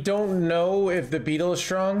 We don't know if the Beetle is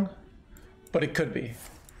strong, but it could be.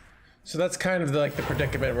 So that's kind of like the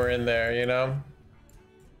predicament we're in there, you know.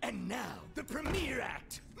 And now the premiere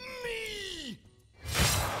act. Me.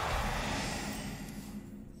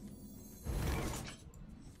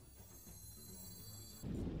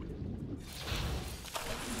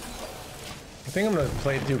 I think I'm gonna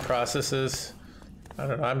play Due Processes. I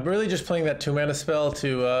don't know. I'm really just playing that 2-mana spell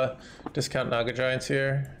to discount Naga Giants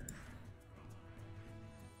here.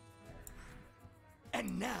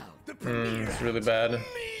 And now the premiere It's really bad.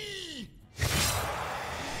 Me.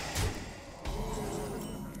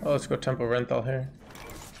 Oh, let's go Tempo Renthal here.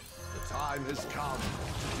 The time has come to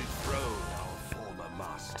dethrone our former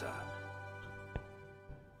master.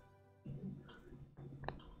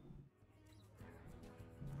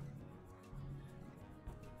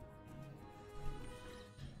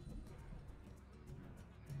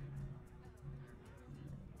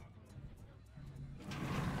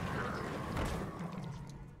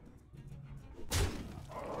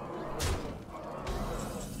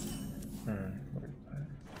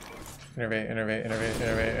 Innervate, innervate, innervate,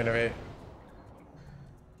 innervate, innervate.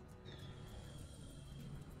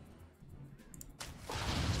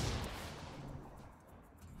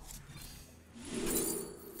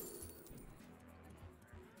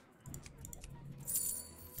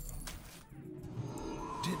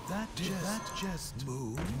 Did that just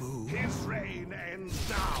move? His reign ends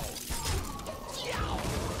now.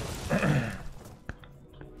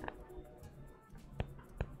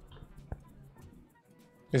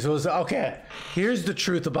 This was okay. Here's the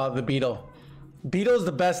truth about the Beetle. Beetle's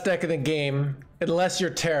the best deck in the game, unless you're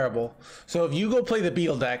terrible. So if you go play the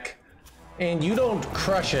Beetle deck and you don't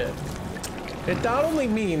crush it, it not only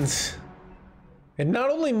means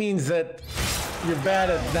that you're bad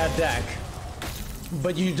at that deck,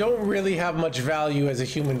 but you don't really have much value as a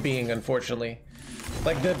human being, unfortunately.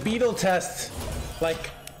 Like the Beetle test,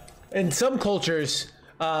 like in some cultures,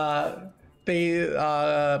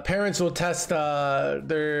 parents will test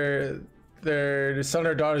their son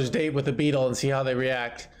or daughter's date with a Beetle and see how they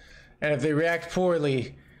react. And if they react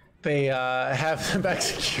poorly, they have them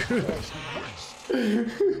executed.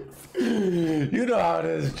 You know how it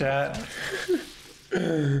is, chat.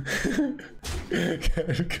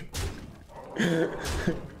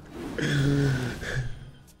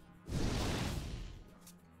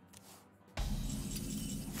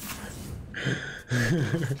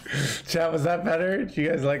 Chat, was that better? Do you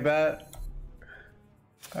guys like that?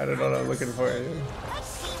 I don't know what I'm looking for. I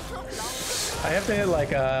have to hit like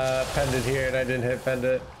Pendant here, and I didn't hit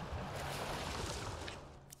Pendant.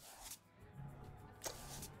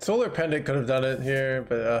 It's Solar Pendant could have done it here,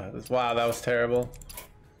 but wow, that was terrible.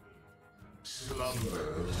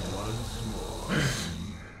 Slumber once more.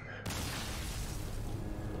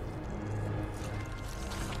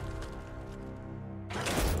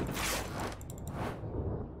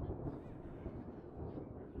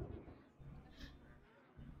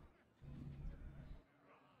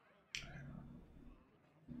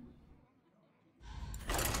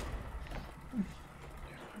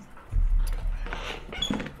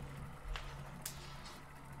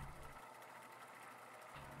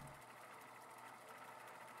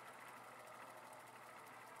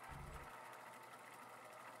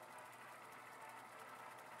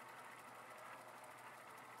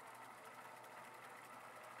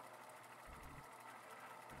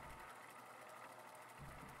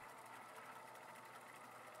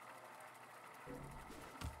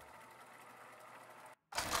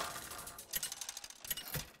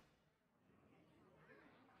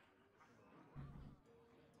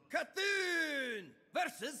 Cthulhu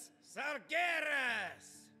versus Sargeras.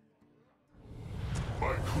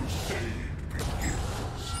 My crusade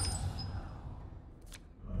begins.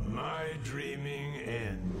 My dreaming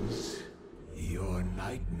ends. Your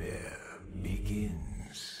nightmare begins.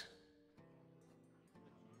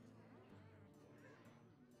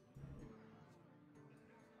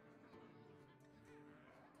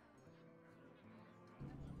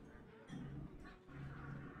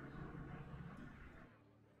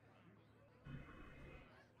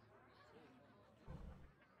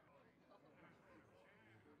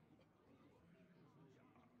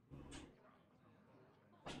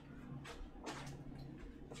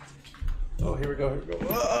 Oh, here we go. Here we go.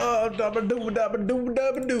 Oh, dabba doo, dabba doo,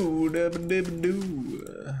 dabba doo, dabba dabba doo.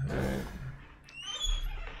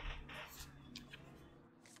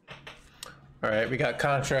 All right, we got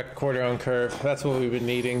contract quarter on curve. That's what we've been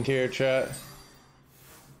needing here, chat.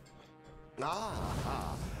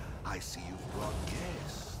 Ah, I see you've brought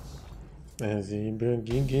guests. As he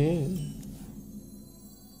begins.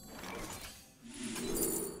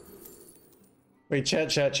 Wait,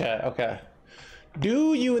 chat. Okay.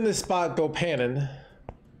 Do you in this spot go Pannon?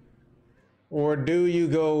 Or do you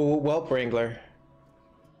go Whelp Wrangler?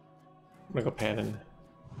 I'm gonna go Pannon.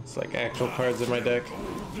 It's like actual cards in my deck.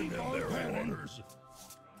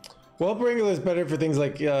 Whelp Wrangler is better for things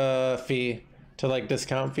like fee, to like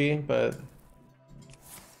discount fee, but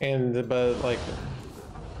like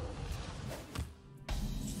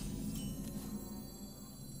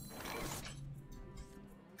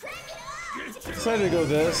decided to go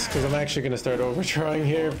this because I'm actually going to start overdrawing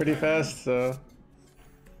here pretty fast, so.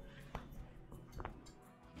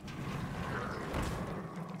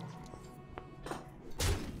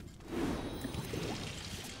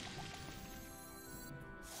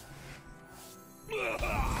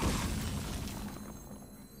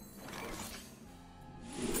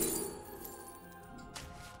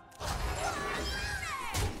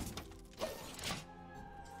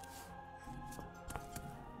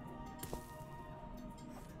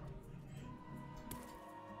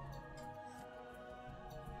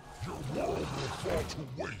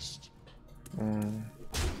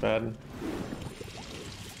 Bad.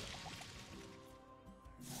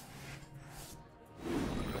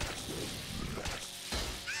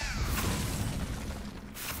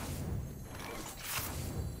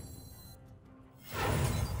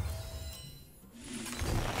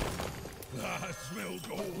 I smell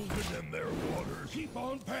gold in their waters. Keep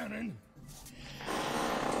on panning.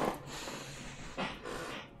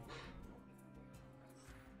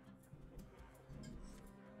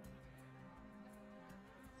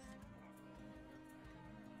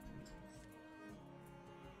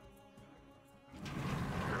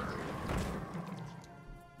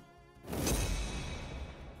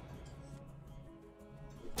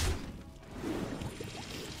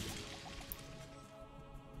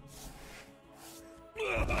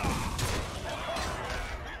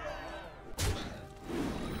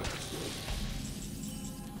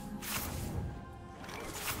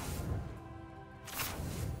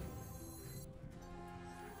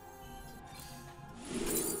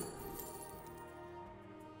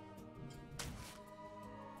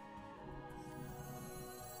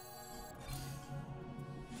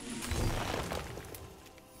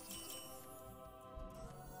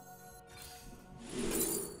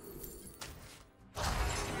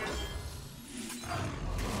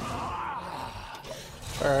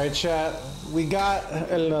 All right, chat. We got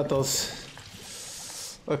El Natos.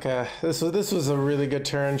 Okay, this was a really good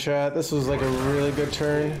turn, chat. This was like a really good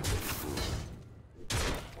turn.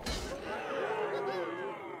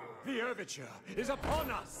 The overture is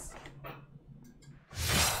upon us.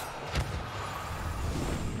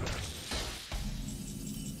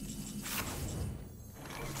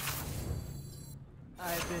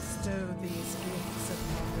 I bestow these gifts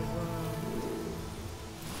upon the world.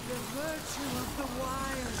 The virtue of the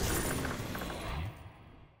wild.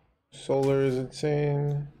 Solar is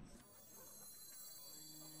insane.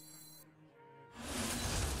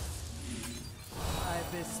 I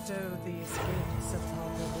bestow these gifts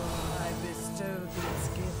upon the world. I bestow these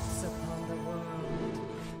gifts upon the world.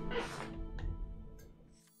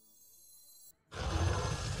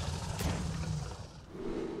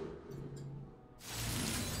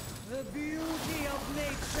 The beauty of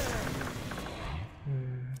nature.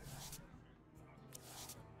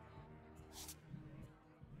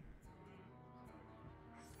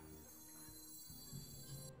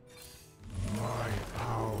 My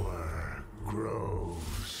power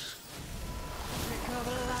grows.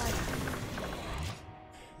 Recover life.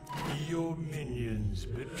 Your minions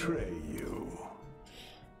betray you.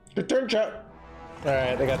 Good turn, chat. All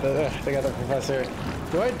right, they got the professor.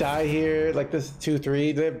 Do I die here? Like this 2-3?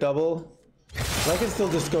 Do they have double? I can still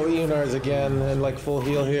just go Eonars again and like full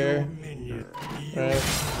heal here. All right.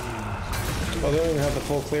 Oh, they don't even have the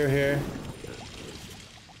full clear here.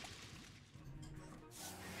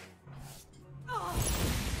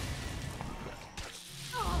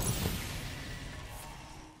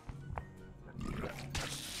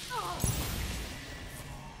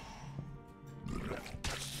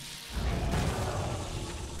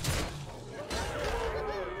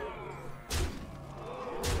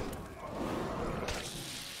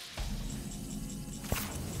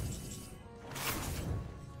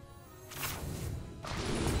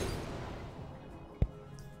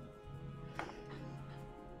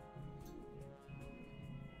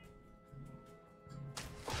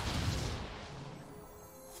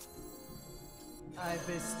 I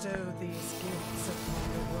bestow these gifts upon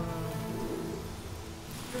the world.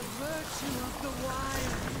 The virtue of the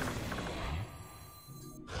wild.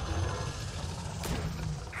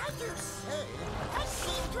 As you say, I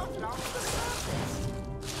seem to have lost the surface.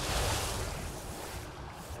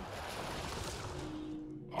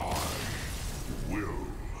 Will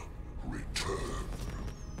return.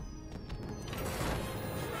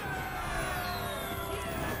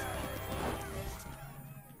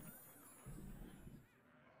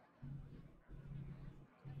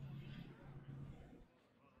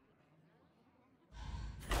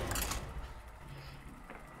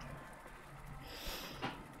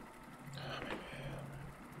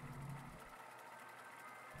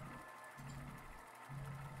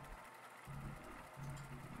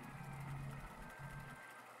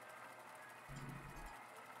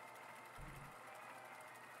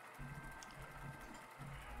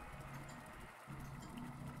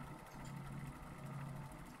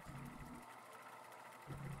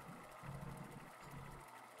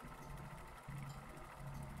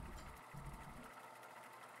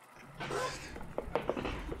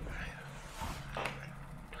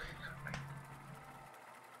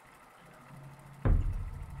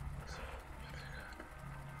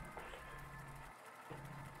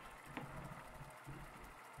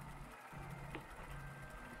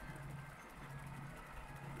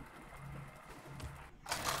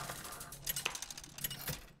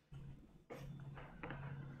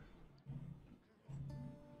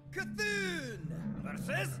 Cthulhu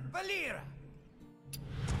versus Valera.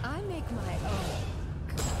 I make my own.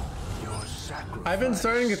 Your sacrifice. I've been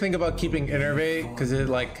starting to think about keeping Innervate because it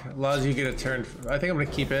like allows you to get a turn. I think I'm gonna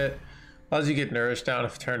keep it. Allows you to get Nourish down a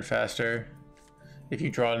turn faster if you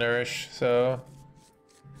draw Nourish. So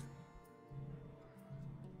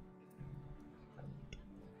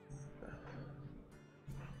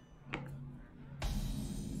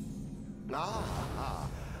Ah,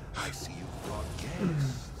 I see you've brought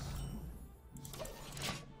guests.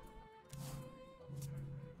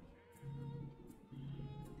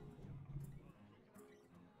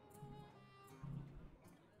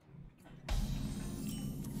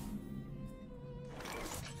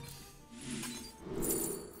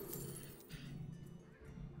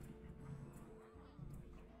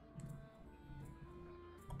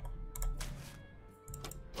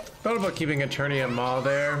 thought about keeping Attorney at Maw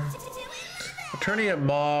there. Attorney at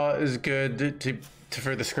Maw is good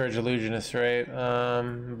for the Scourge Illusionist, right?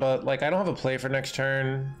 But like I don't have a play for next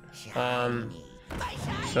turn,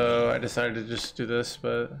 so I decided to just do this,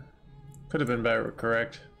 but could have been better,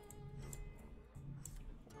 correct?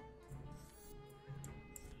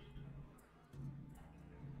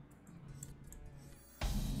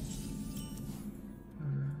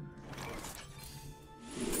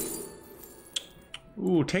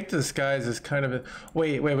 Ooh, Take to the Skies is kind of a...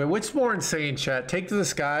 Wait. What's more insane, chat? Take to the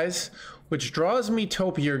Skies, which draws me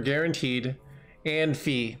Topiary guaranteed, and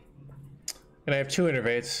Fee. And I have 2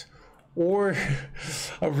 Innervates. or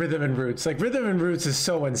a Rhythm and Roots. Like Rhythm and Roots is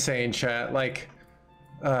so insane, chat. Like,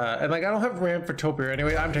 and like I don't have ramp for Topiary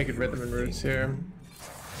anyway. I'm taking Rhythm and Roots here.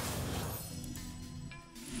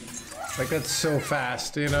 Like that's so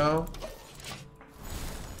fast, you know.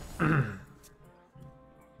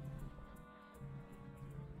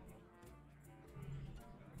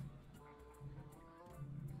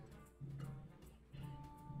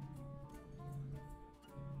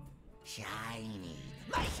 Shiny.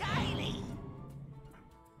 My shiny!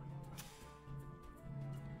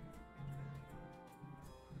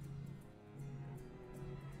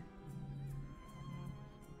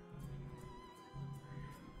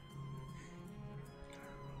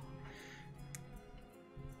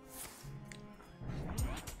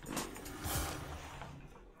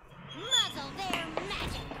 Muzzle their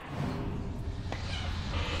magic.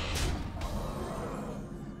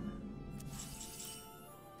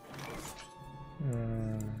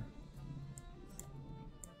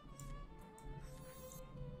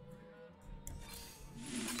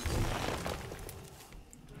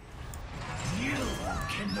 You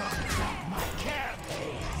cannot crack my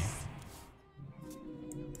carapace!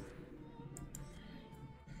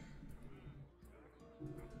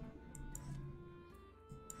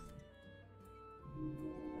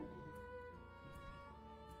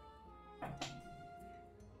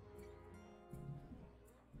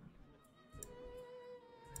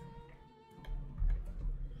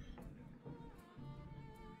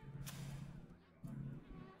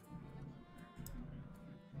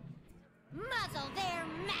 Muzzle their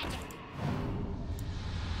magic.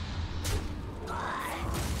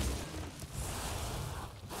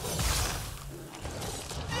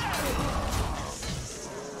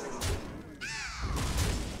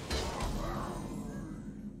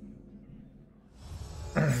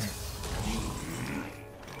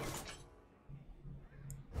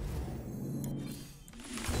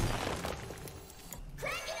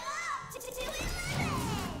 Crank it up to 11.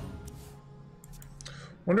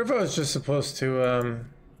 Wonder if I was just supposed to, I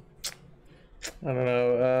don't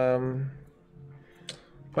know,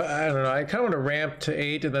 but I don't know, I kind of want to ramp to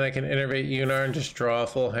 8 and then I can innervate Yunar and just draw a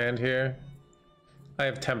full hand here. I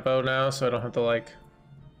have tempo now, so I don't have to like...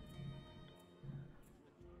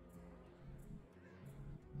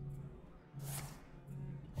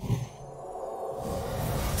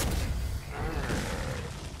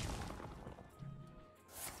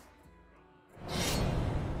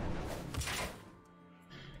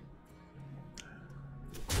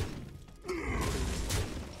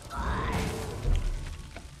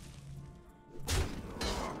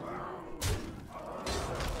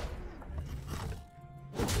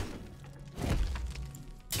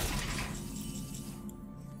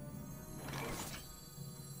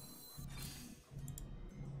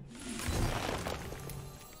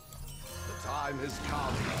 Has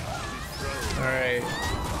come. Alright.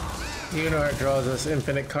 Yunar draws us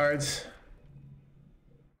infinite cards.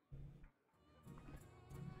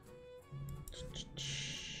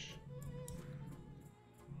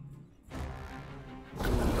 But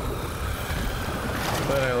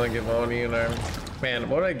I only give one Yunar. Man,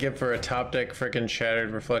 what would I give for a top deck freaking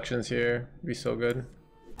Shattered Reflections here? It'd be so good.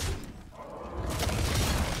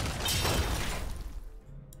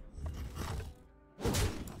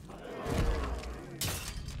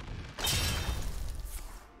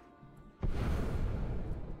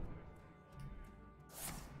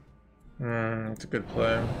 It's a good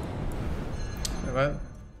play. What?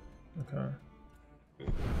 Okay.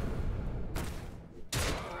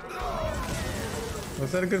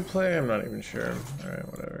 Was that a good play? I'm not even sure. Alright,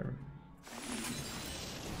 whatever.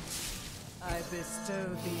 I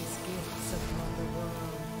bestow these gifts upon the world.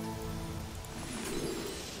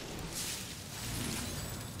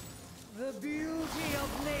 The beauty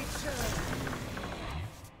of nature.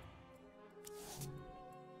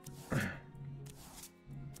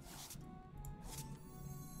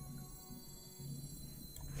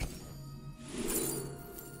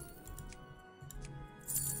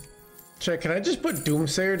 Check, can I just put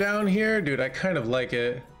Doomsayer down here? Dude, I kind of like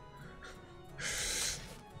it. The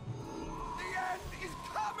end is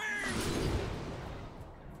coming!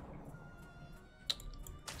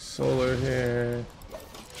 Solar here.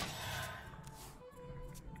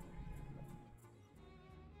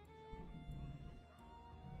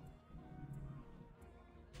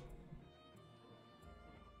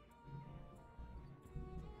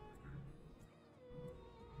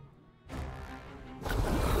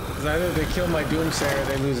 Either they kill my Doomsayer,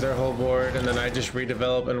 they lose their whole board, and then I just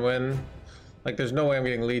redevelop and win. Like, there's no way I'm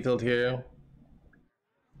getting lethaled here.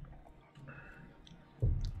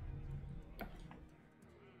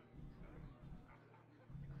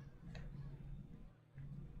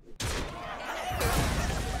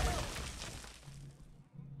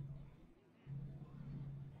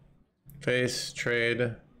 Face,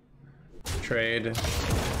 trade, trade,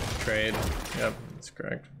 trade. Yep, that's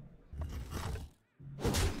correct.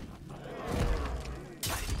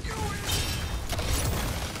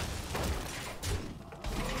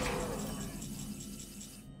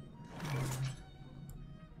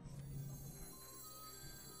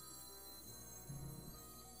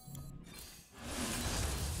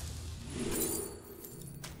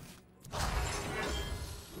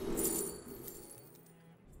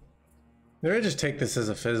 Maybe I just take this as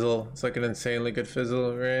a fizzle. It's like an insanely good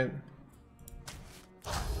fizzle, right?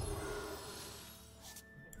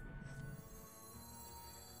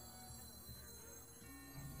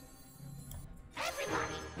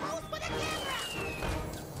 Everybody, pose for the camera!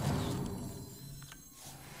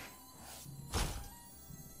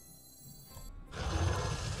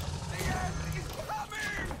 The end is coming!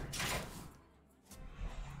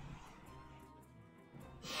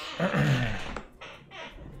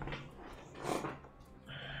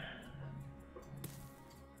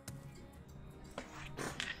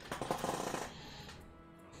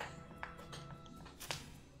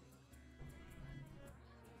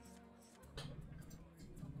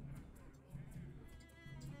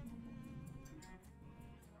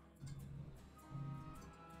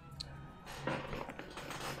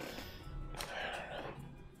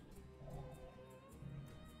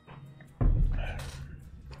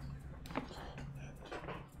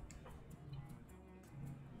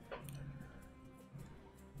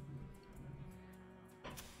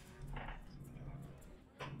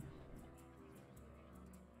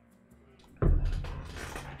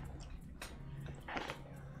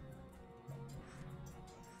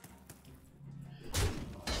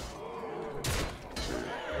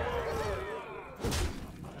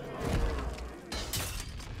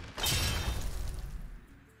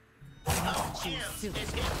 Gems,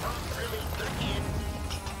 escape from Druid again.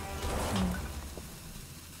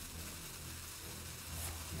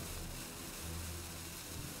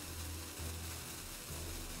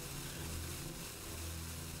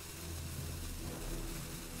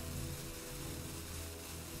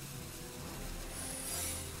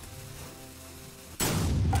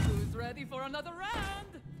 Who's ready for another round?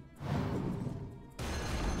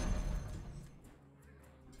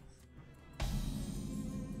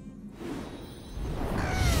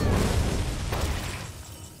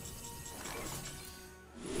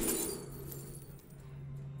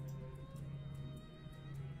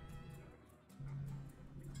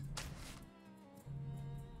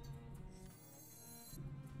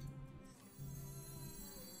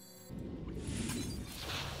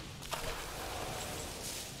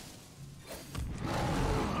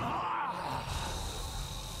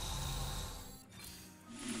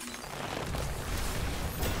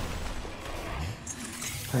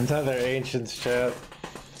 Another ancients chat.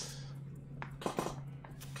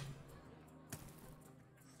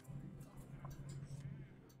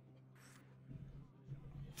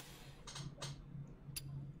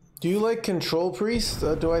 Do you like Control Priest?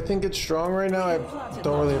 Do I think it's strong right now? I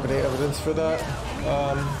don't really have any evidence for that.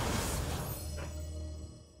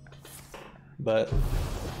 But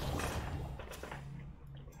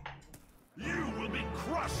You will be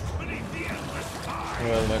crushed beneath the endless tide.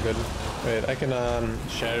 well, not good. Wait, I can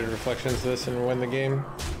Shattered Reflections this and win the game.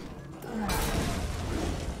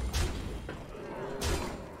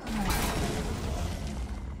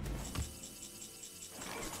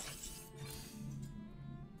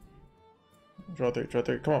 Draw three, draw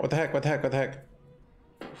three. Come on, what the heck, what the heck, what the heck?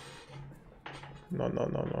 No, no,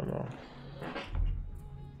 no, no, no.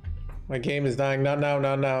 My game is dying. Not now,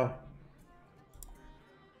 not now.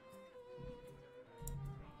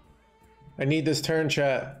 I need this turn,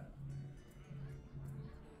 chat.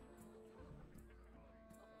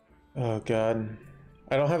 Oh god.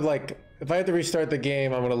 I don't have like, if I have to restart the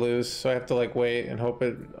game, I'm gonna lose. So I have to like wait and hope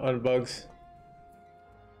it unbugs.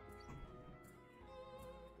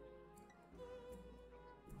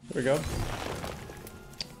 There we go.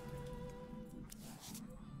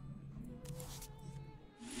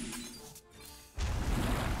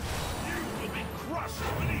 You will be crushed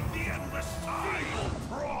beneath the endless tide.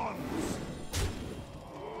 Bronze.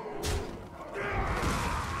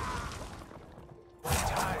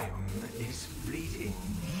 Time is fleeting.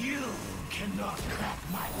 You cannot crack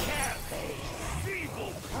my carapace.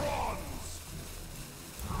 Feeble bronze.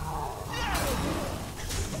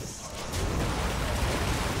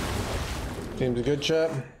 Seems a good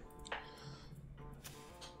chat.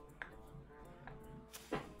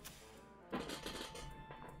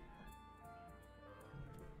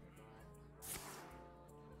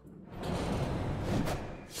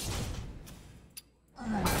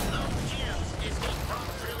 Gems, escape from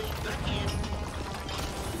Druid again.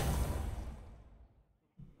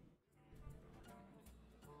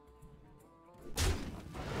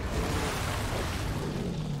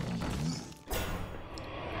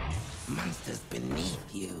 monsters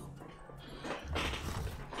beneath you.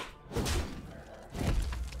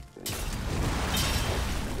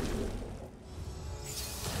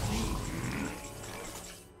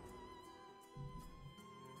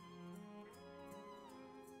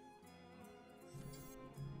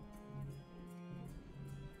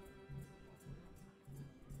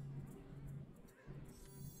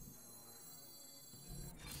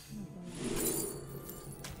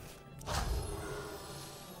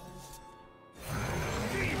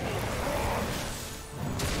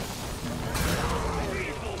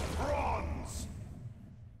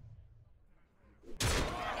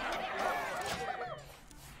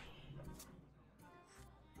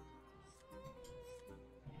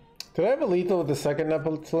 Did I have a lethal with the second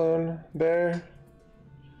Neptune there?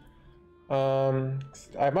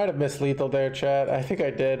 I might have missed lethal there, chat. I think I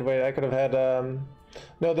did. Wait, I could have had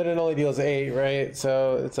no, then it only deals 8, right?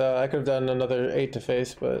 So it's I could have done another 8 to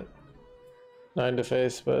face, but 9 to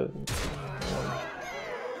face, but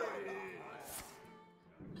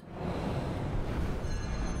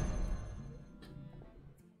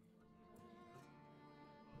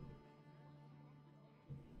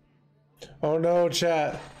oh no,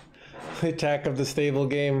 chat. The attack of the stable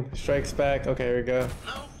game strikes back. Okay, here we go.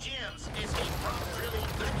 No gems escape from drilling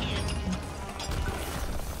back in.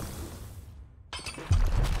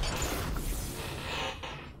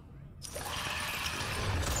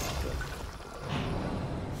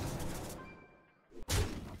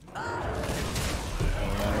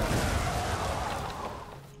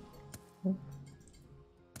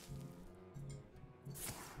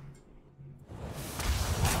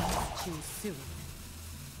 Too soon.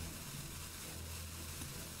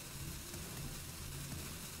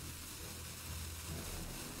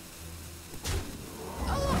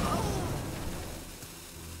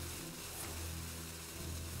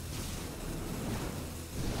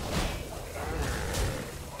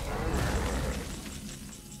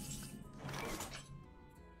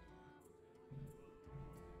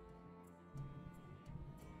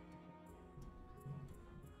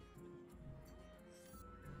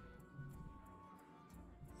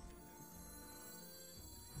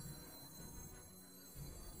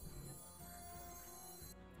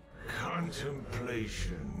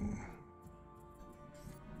 Contemplation.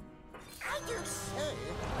 I do say,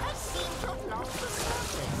 I seem to have lost the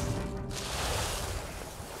surface.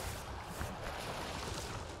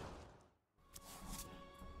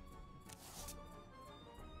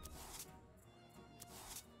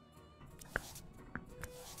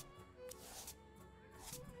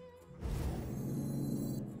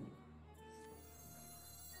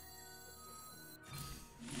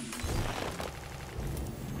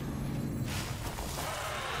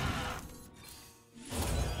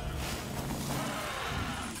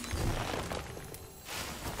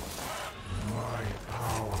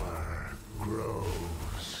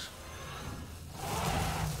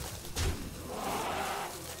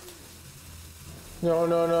 No,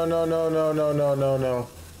 no, no, no, no, no, no, no, no, no.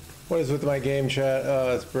 What is with my game, chat?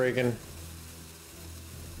 Oh, it's breaking.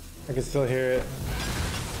 I can still hear it.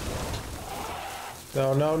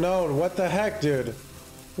 No, no, no. What the heck, dude?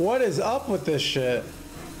 What is up with this shit?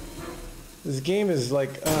 This game is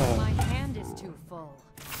like, My hand is too full.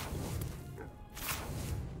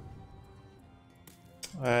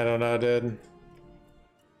 I don't know, dude.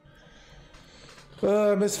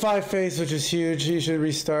 Missed 5 face, which is huge. You should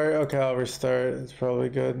restart. Okay, I'll restart. It's probably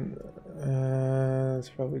good. It's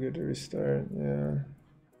probably good to restart. Yeah.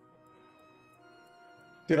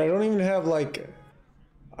 Dude, I don't even have like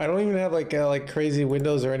crazy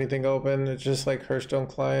windows or anything open. It's just like Hearthstone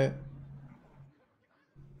client.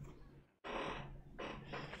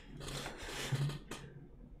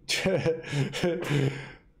 Chat,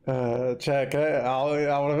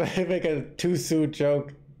 I want to make a too soon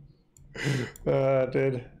joke.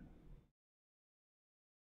 Dude.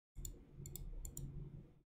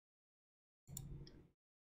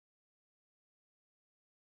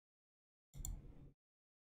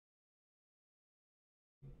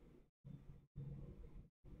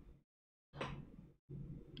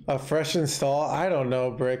 A fresh install? I don't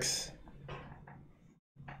know, Bricks.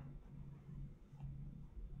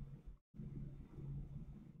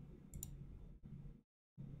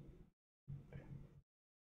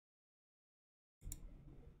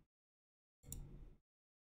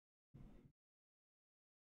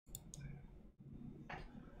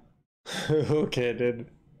 Okay, dude.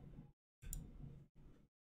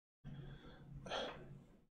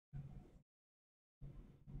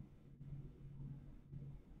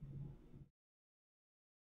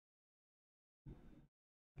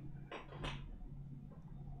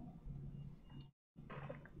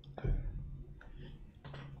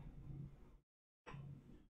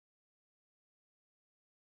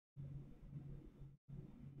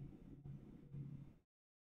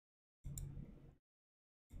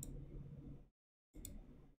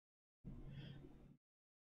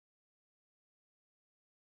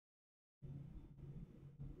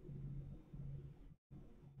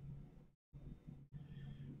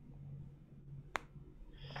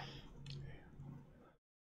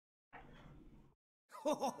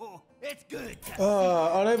 It's good.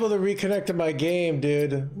 Unable to reconnect to my game,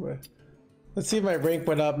 dude. Let's see if my rank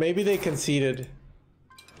went up. Maybe they conceded.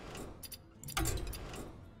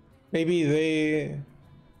 Maybe they...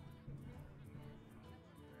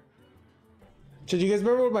 Did you guys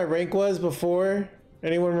remember what my rank was before?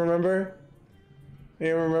 Anyone remember?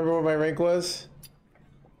 Anyone remember what my rank was?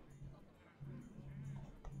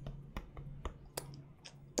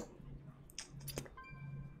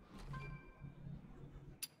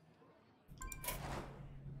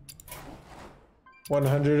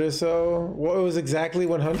 $100 or so. What was exactly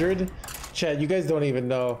 100? Chat, you guys don't even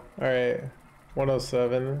know. All right,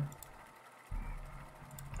 107.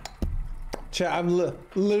 Chat, I'm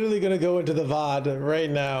literally gonna go into the VOD right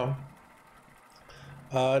now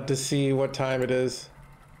to see what time it is.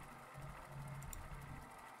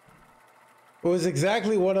 It was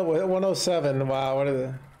exactly 107. Wow, what is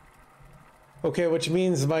it? Okay, which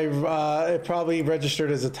means my it probably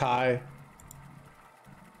registered as a tie.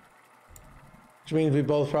 Which means we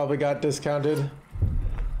both probably got discounted.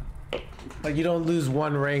 Like, you don't lose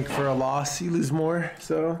one rank for a loss, you lose more,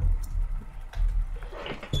 so.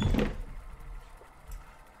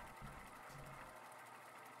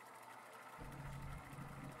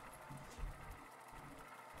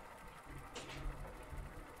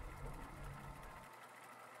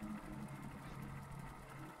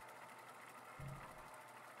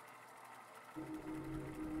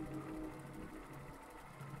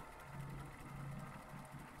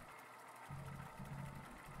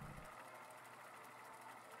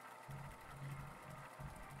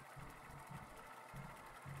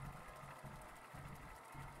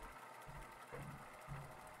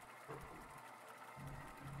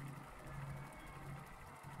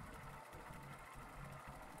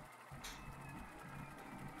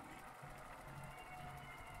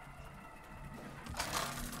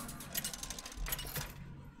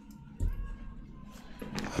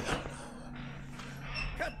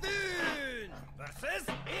 Versus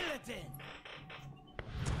Illidan.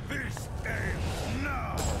 This ends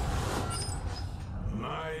now.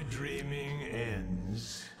 My dreaming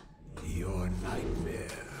ends. Your nightmare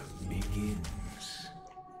begins.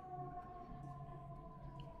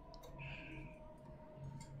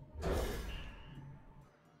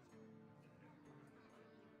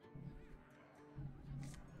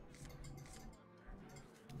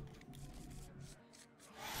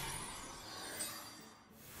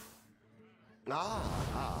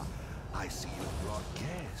 I see you brought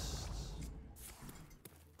guests.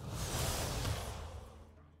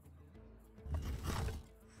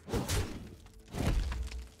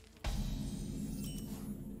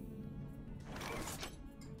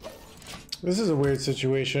 This is a weird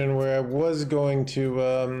situation where I was going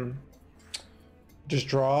to just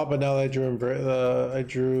draw, but now that I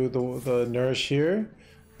drew the nourish here,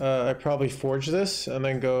 I probably forge this and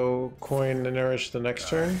then go coin the nourish the next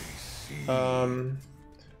turn.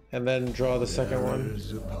 And then draw the second one.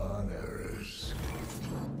 Upon errors.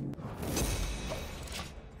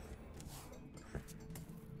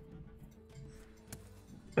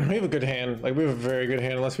 We have a good hand. Like, we have a very good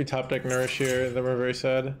hand. Unless we top deck nourish here, then we're very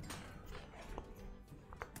sad.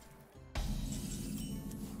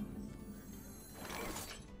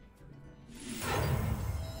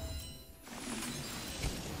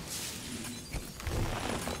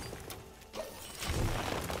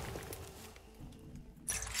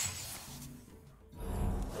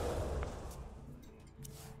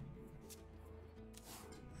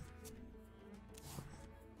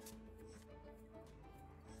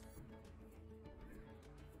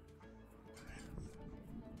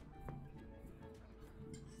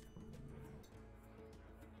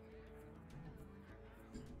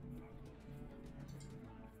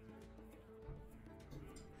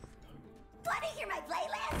 Want to hear my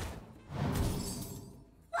playlist?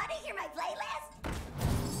 Want to hear my playlist?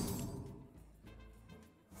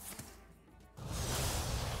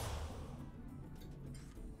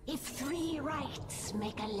 If 3 rights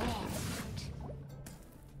make a left.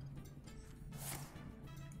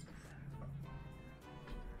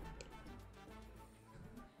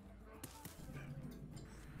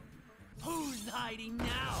 Who's hiding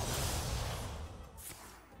now?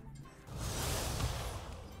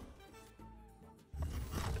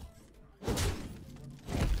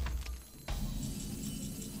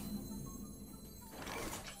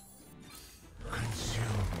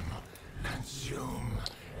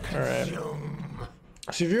 Alright.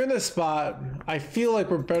 So if you're in this spot, I feel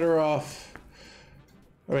like we're better off.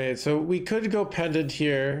 Wait, so we could go pendant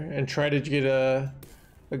here and try to get a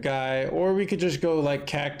guy, or we could just go like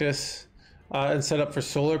cactus and set up for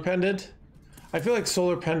solar pendant. I feel like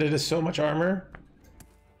solar pendant is so much armor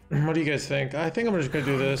What do you guys think? I think I'm just gonna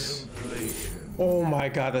do this. Oh my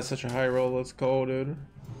god, that's such a high roll. Let's go, dude.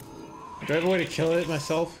 Do I have a way to kill it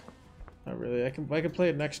myself? Not really. I can play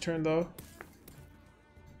it next turn though.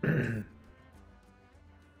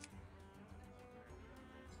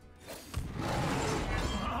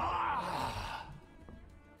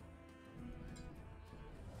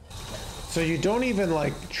 So you don't even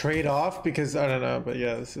like trade off because I don't know, but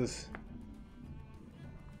yeah, this is.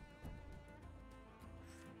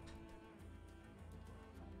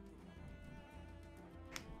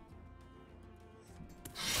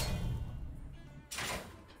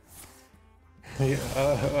 Yeah,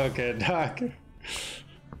 okay, Doc.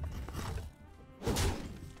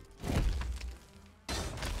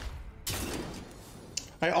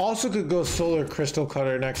 I also could go Solar Crystal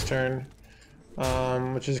Cutter next turn,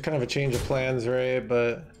 which is kind of a change of plans, right?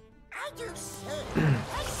 But I do so.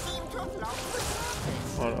 I seem to have lost the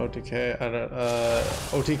surface. on OTK, I don't.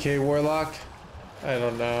 OTK Warlock, I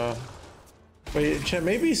don't know. Wait, Chet,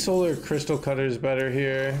 maybe Solar Crystal Cutter is better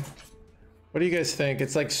here. What do you guys think?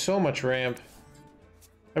 It's like so much ramp.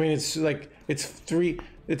 I mean, it's like it's 3,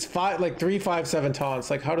 5, 7 taunts.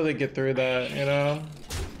 Like, how do they get through that? You know,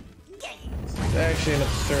 it's actually an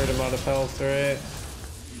absurd amount of health, right?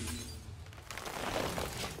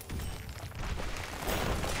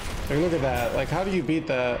 Like, look at that. Like, how do you beat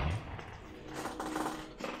that?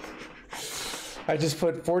 I just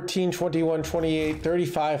put 14, 21, 28,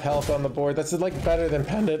 35 health on the board. That's like better than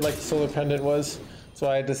Pendant, like the Solar Pendant was. So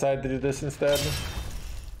I decided to do this instead.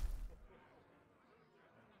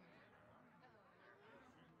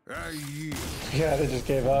 Yeah, they just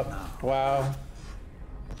gave up. Wow.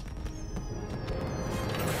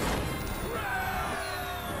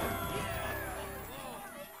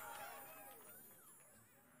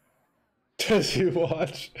 Does you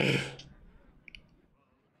watch?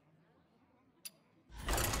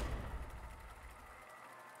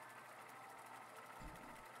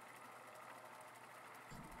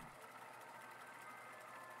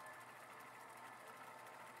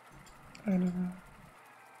 I don't know.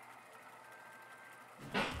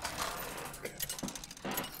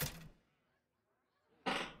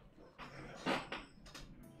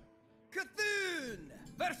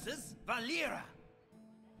 Versus Valera.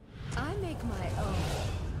 I make my own.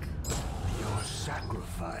 Your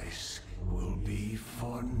sacrifice will be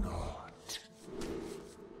for naught.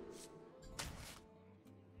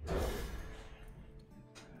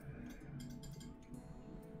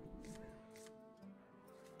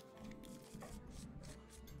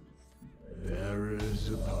 Errors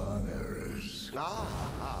upon errors.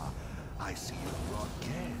 Ah, I see you brought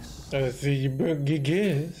guests. I see you brought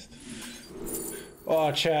guests.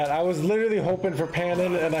 Oh, chat, I was literally hoping for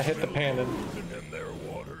Pannon and I hit the Pannon.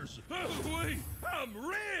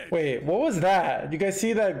 Wait, what was that? You guys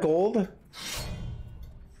see that gold?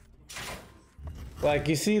 Like,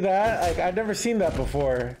 you see that? Like, I've never seen that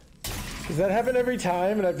before. Does that happen every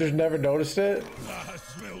time and I've just never noticed it? I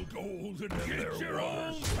smell gold and then get your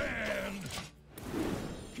own pan.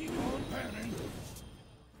 Keep on panning.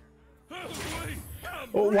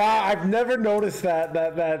 Oh, wow, I've never noticed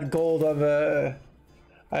that gold on the.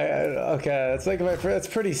 Okay, it's like it's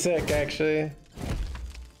pretty sick actually.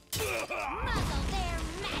 The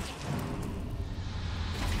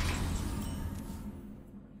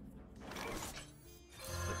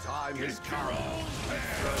time has come.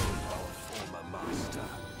 Throne our former master.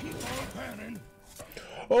 Keep on panning.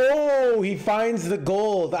 Oh, he finds the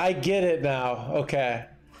gold. I get it now. Okay,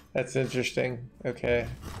 that's interesting. Okay.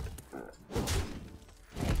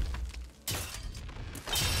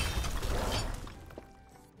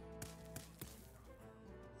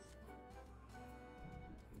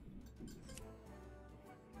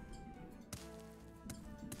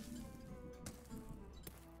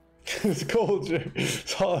 It's gold,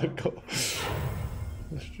 solid gold.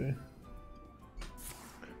 That's true.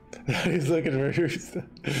 He's looking for Hearthstone.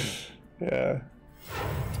 Yeah.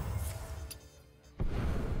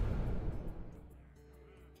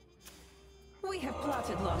 We have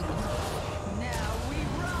plotted long enough. Now we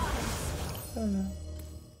rise. Oh no.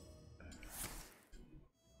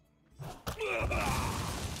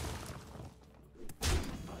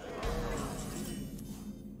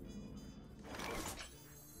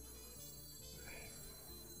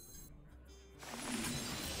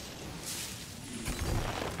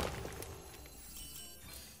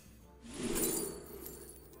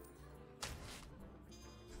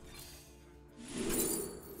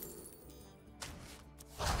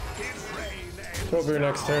 Hope your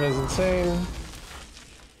next turn is insane.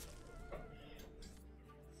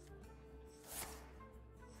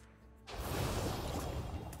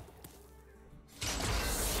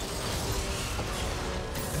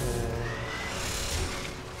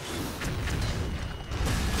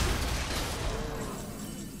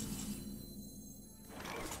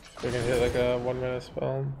 we can hit like a 1 minute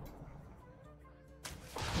spell.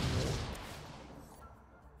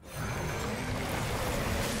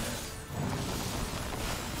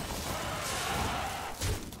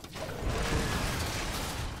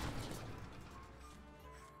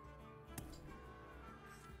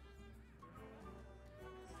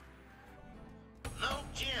 No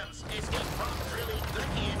gems escape from Druid the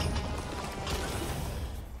King.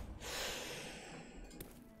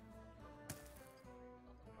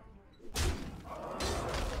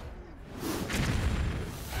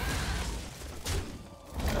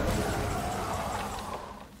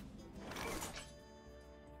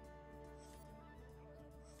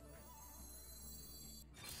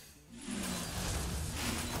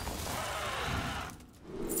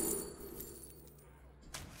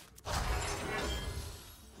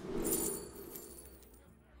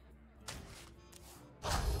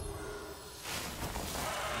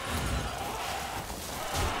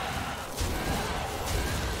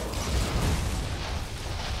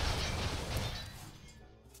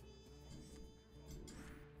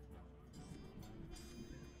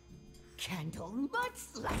 Candle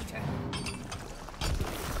much lighter.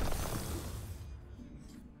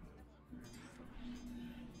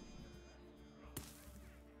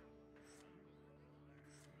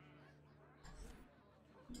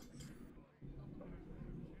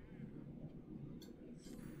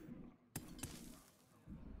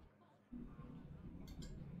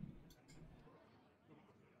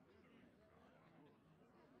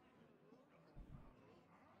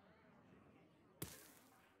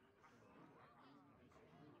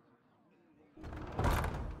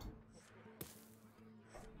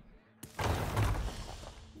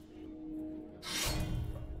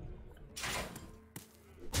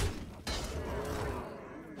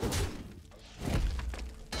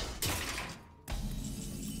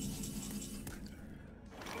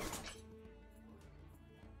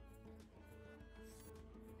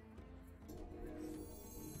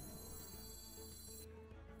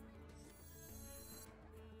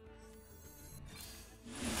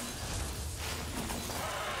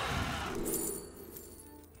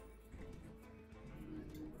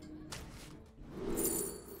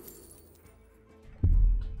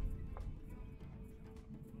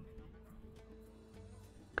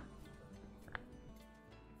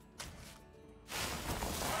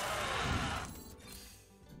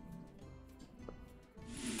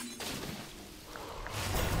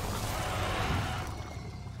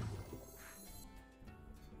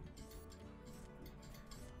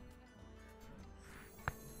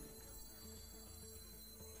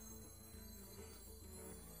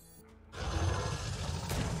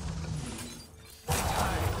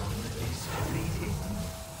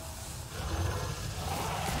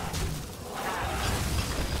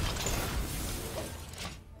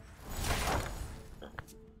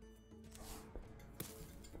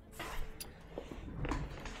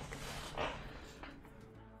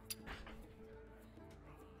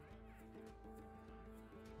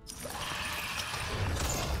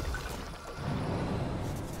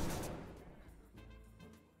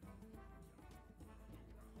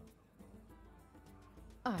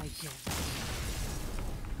 I get it.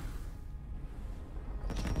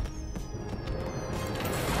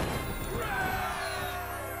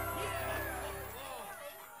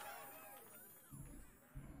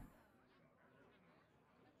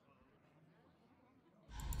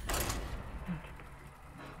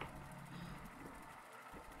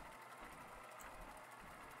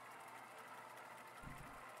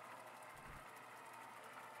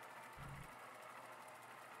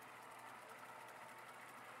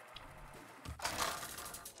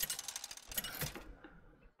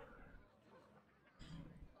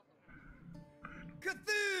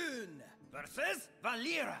 Cthulhu versus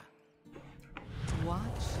Valera. Watch.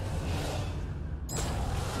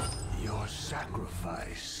 Your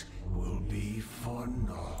sacrifice will be for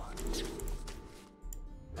naught.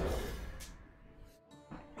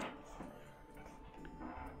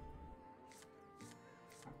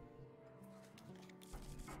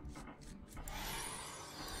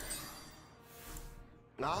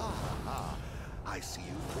 Ah, I see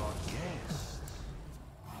you brought guests.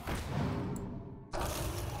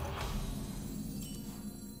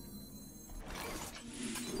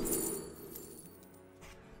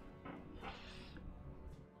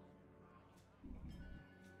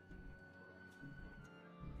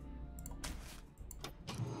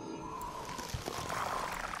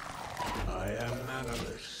 I am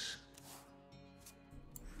mannerless.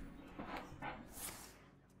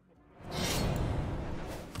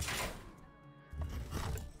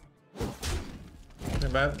 Hey,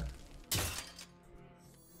 man.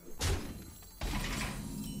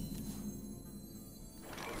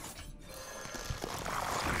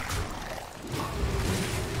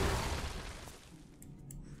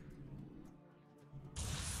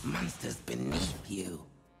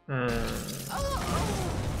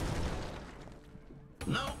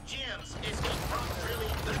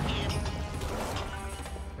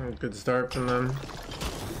 Good start from them.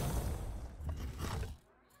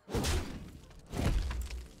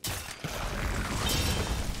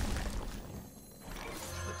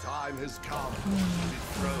 The time has come to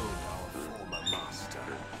dethrone our former master.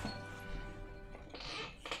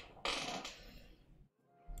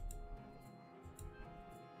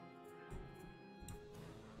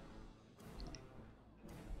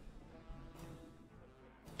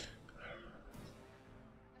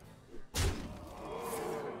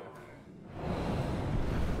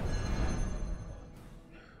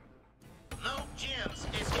 No gems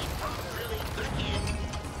escape from really good end.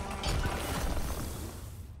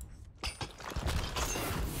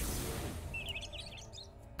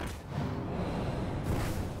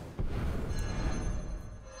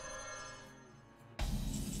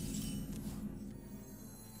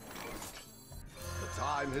 The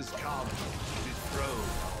time has come to dethrone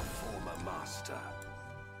our former master.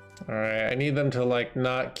 Alright, I need them to like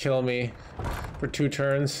not kill me for 2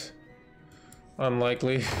 turns.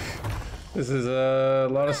 Unlikely. This is a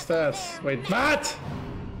lot of stats. Wait, what?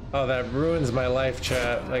 Oh, that ruins my life,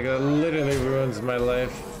 chat. Like, it literally ruins my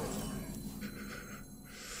life.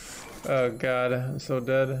 Oh god, I'm so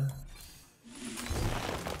dead.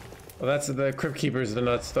 Well, that's the Crypt Keeper's the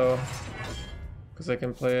nuts though. Because I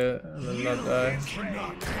can play it and then not die.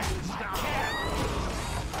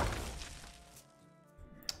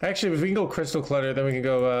 Actually, if we can go Crystal Clutter, then we can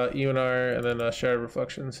go EUNR and then Shared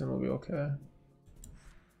Reflections and we'll be okay.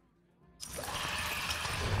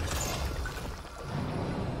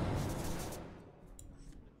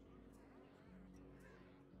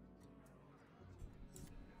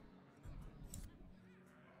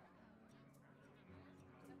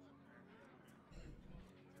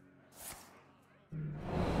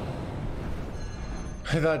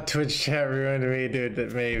 I thought Twitch chat ruined me, dude,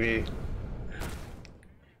 that maybe.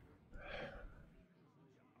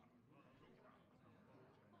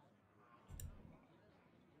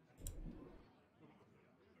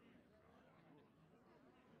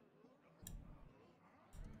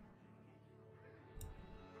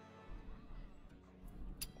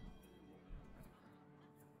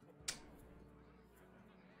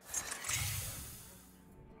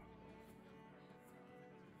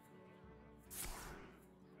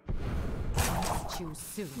 You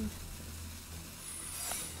soon.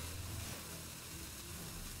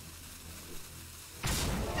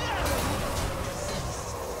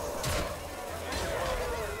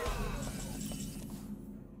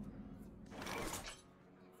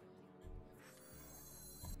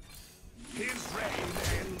 His reign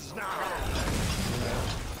ends now.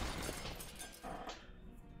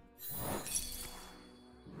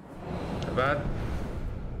 Bad.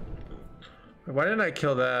 Why didn't I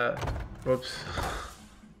kill that? Whoops.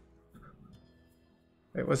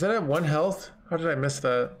 Wait, was that at 1 health? How did I miss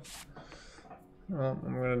that? Well,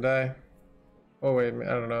 I'm gonna die. Oh wait, I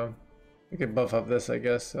don't know. I could buff up this, I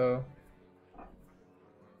guess, so.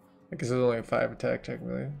 I guess it was only a 5 attack,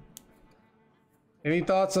 technically. Any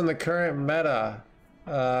thoughts on the current meta?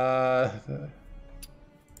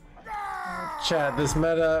 Chat, this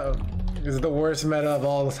meta is the worst meta of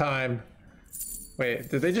all the time. Wait,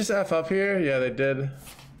 did they just F up here? Yeah, they did.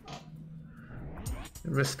 I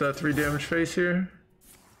missed the 3 damage face here.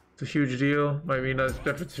 It's a huge deal. Might mean a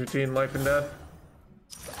difference between life and death.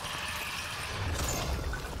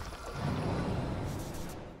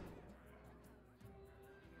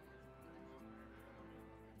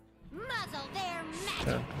 Muzzle their magic.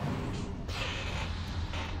 Yeah.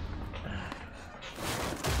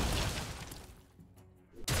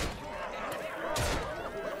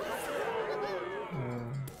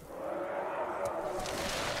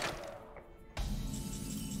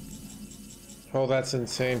 Oh, that's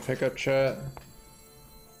insane. Pickup chat.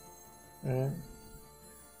 I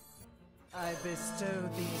bestow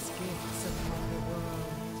these gifts upon the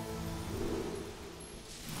world.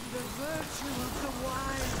 The virtue of the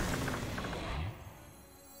wild.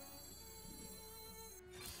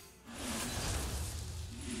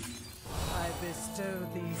 I bestow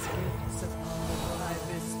these gifts upon the world. I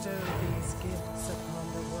bestow these gifts upon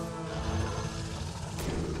the world.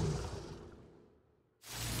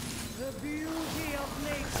 The beauty of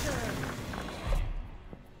nature.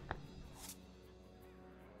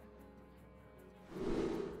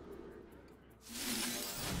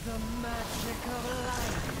 The magic of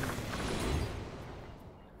life.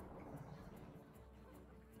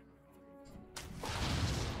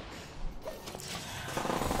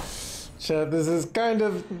 Chat, this is kind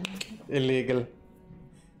of illegal.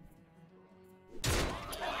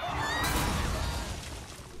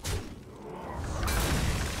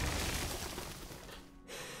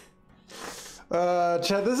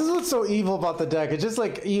 Chad, this is what's so evil about the deck. It's just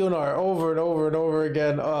like EONR over and over and over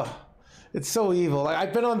again. Ugh. It's so evil. Like,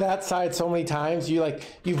 I've been on that side so many times.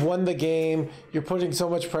 You've won the game. You're putting so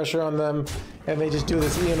much pressure on them, and they just do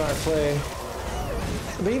this EONR play.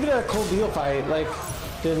 They even had a cold deal fight. Like,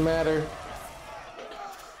 didn't matter.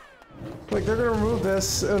 Like, they're gonna remove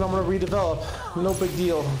this, and I'm gonna redevelop. No big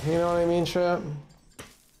deal. You know what I mean, chat?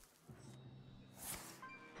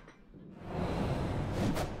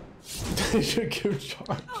 They should give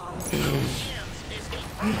charge.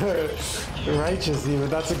 Righteous, even.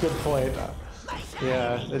 That's a good point.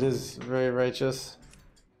 Yeah, it is very righteous.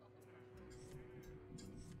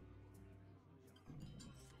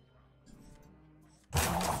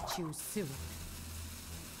 Choose soon.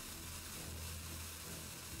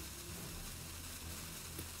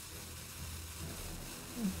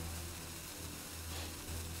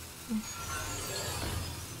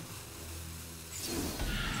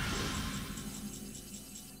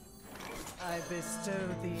 I bestow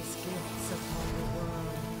these gifts upon the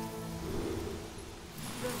world.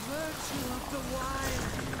 The virtue of the wild.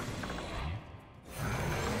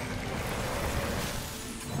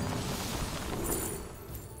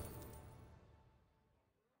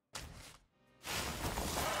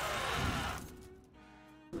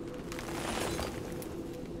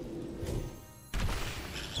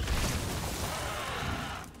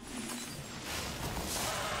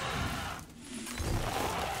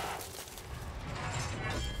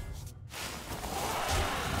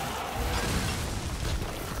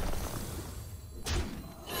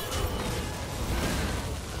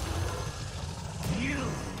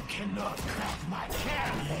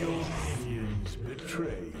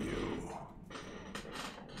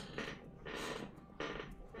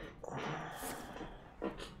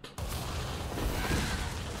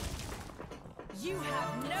 You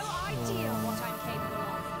have no idea what I'm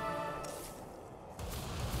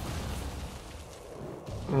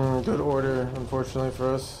capable of. Good order, unfortunately for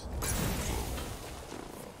us.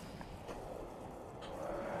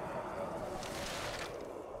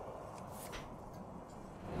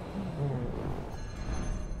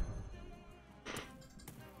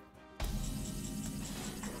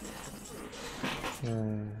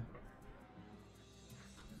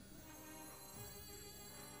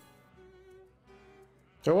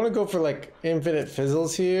 Do I want to go for like infinite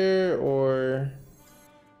fizzles here, or?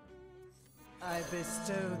 I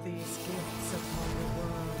bestow these gifts upon the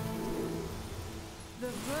world.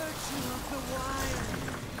 The virtue of the wild.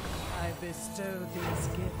 I bestow these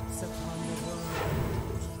gifts upon the world.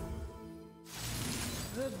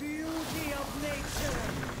 The beauty of nature.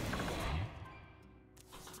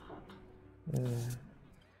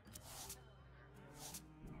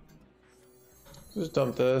 Just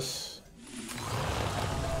dump this.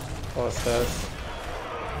 What's this?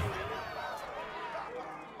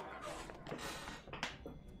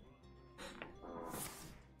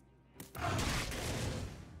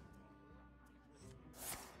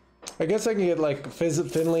 I guess I can get like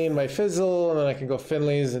Finley in my fizzle, and then I can go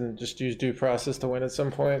Finley's and just use due process to win at some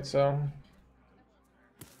point, so.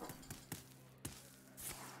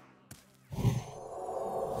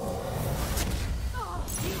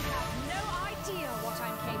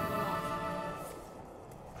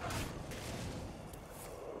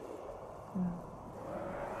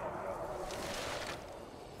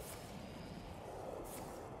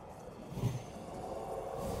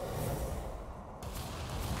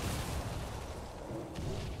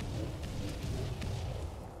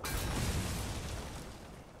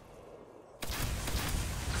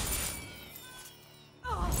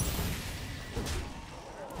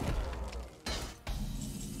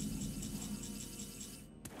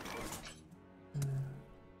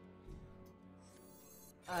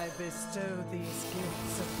 I bestow these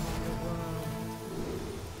gifts upon the world.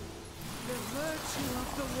 The virtue of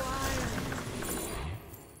the wild.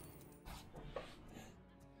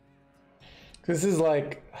 This is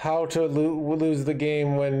like how to lose the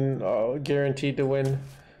game when guaranteed to win.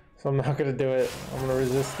 So I'm not gonna do it. I'm gonna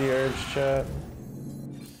resist the urge, chat.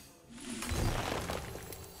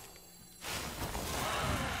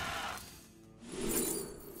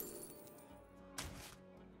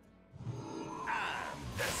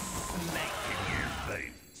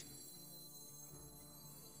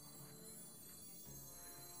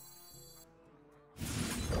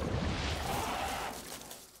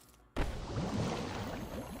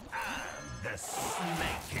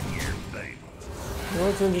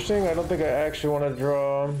 Interesting. I don't think I actually want to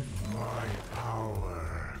draw. My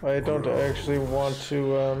power. I don't actually want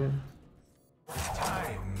to.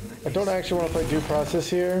 I don't actually want to play due process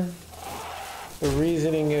here. The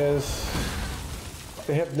reasoning is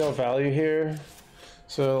they have no value here.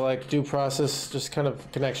 So like due process just kind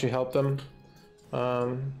of can actually help them.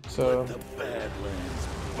 So. Let the Badlands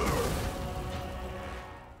burn.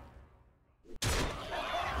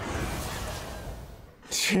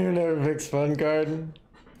 You never picks fun card.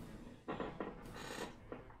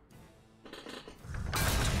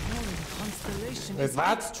 Wait,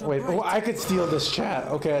 that? Wait, oh, I could steal this chat.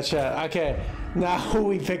 Okay, chat. Okay, now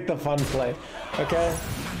we pick the fun play. Okay.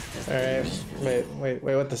 All right. Wait.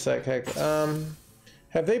 What the heck?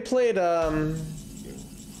 Have they played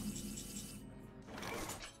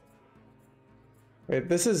Wait,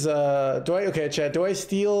 this is okay, chat. Do I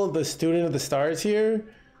steal the Student of the Stars here,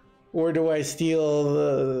 or do I steal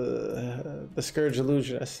the Scourge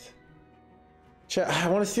Illusionist? Chat, I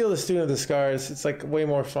want to steal the Student of the Scars. It's like way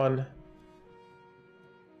more fun.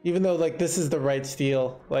 Even though like this is the right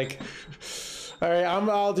steal. Like, all right,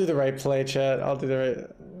 I'll do the right play, chat. I'll do the right.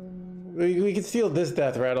 We can steal this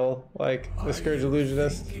Death Rattle, like the Scourge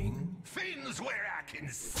Illusionist. Fins where I can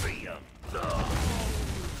see them.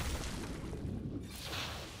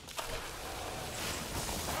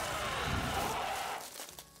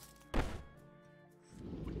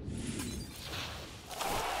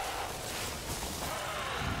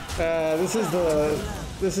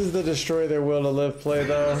 This is the Destroy Their Will to Live play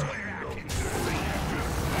though.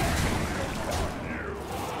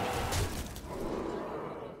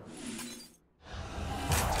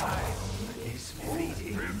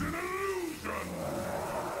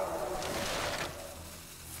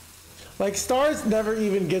 Like Stars never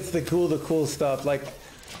even gets the cool stuff. Like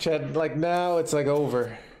Chad, like now it's like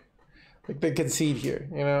over. Like they concede here,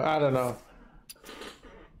 you know? I don't know.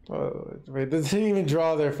 Oh, wait, they didn't even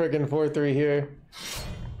draw their freaking 4-3 here.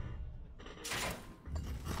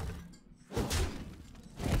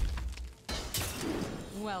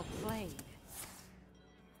 Well played.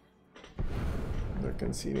 They're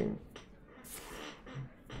conceding.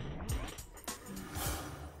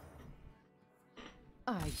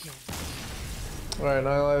 Alright,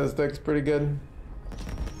 Nihilize deck's pretty good.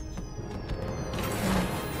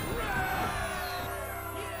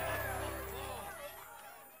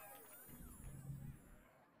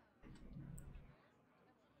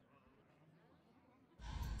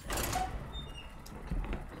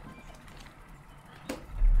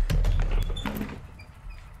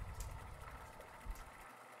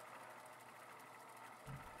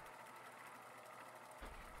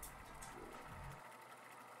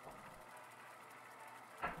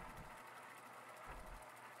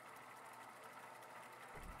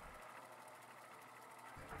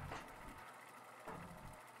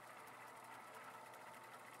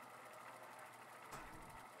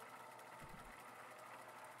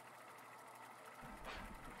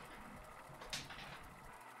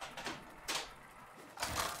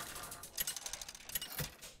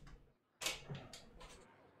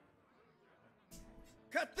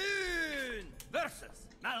 Cthulhu versus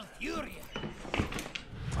Malfurion.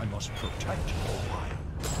 I must protect the wild.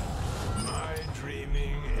 My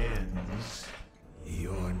dreaming ends.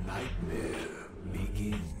 Your nightmare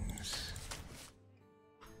begins.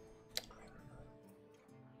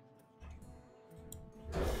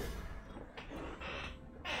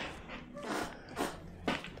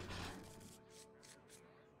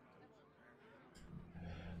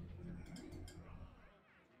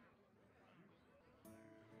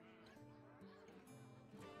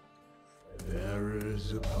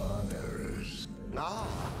 Errors upon errors.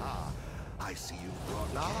 I see you've brought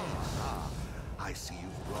I see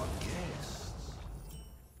you've brought guests.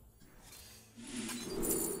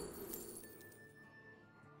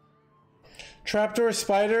 Trapdoor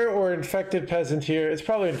Spider or Infected Peasant here? It's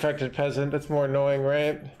probably Infected Peasant. That's more annoying,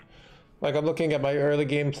 right? Like I'm looking at my early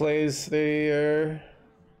game plays. They are,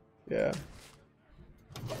 yeah.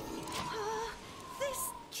 This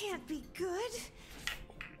can't be good.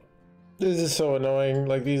 This is so annoying,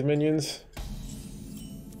 like these minions.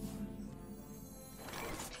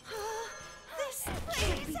 This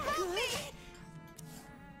can't be good.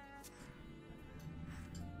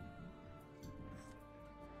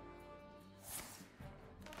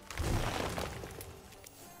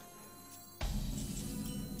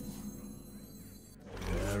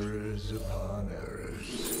 Errors upon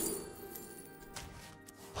errors.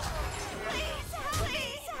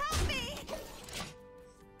 Please help me.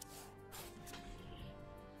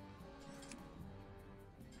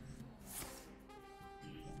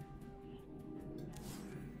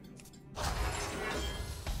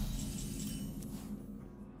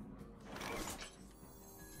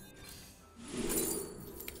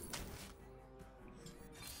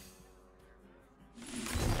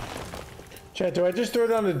 Chat, do I just throw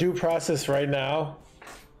down the due process right now?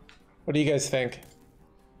 What do you guys think?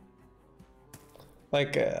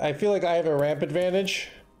 Like, I feel like I have a ramp advantage.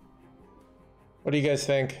 What do you guys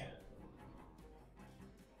think?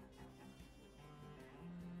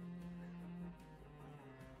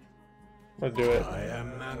 I'll do it. I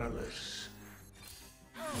am mannerless.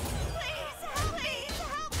 Please help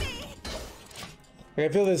me! Like, I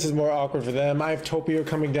feel this is more awkward for them. I have Topiary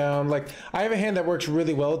coming down. Like, I have a hand that works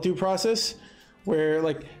really well with due process, where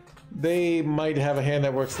like they might have a hand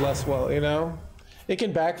that works less well. You know, it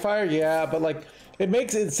can backfire, yeah, but like it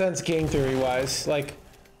makes sense game theory wise. Like,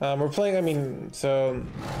 we're playing. I mean, so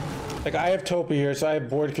like I have Topiary here, so I have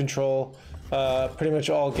board control pretty much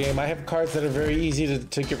all game. I have cards that are very easy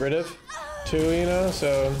to get rid of, too. You know,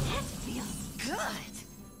 so. That feels good.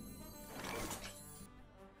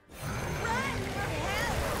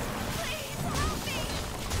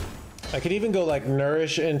 I could even go like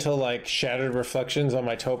Nourish into like Shattered Reflections on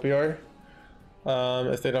my Topiary.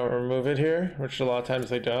 If they don't remove it here, which a lot of times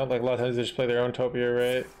they don't. Like a lot of times they just play their own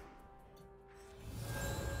Topiary, right?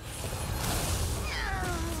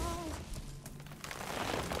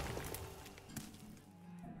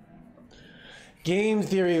 Game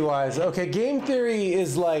theory wise, okay, game theory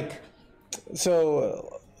is like,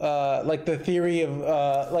 so like the theory of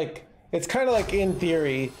like, it's kind of like in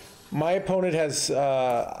theory, my opponent has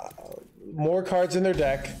more cards in their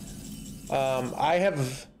deck. I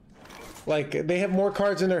have, like, they have more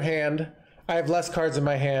cards in their hand. I have less cards in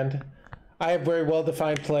my hand. I have very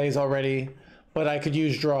well-defined plays already, but I could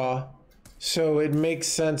use draw. So it makes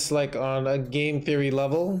sense, like, on a game theory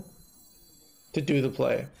level to do the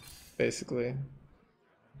play, basically.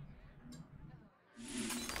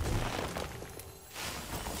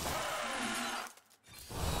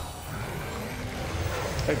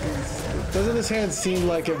 Like, doesn't this hand seem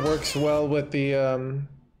like it works well with the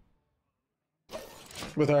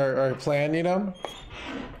with our plan, you know?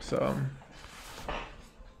 So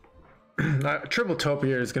triple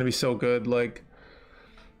Topiary is gonna be so good. Like,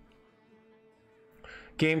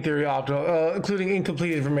 game theory optimal, including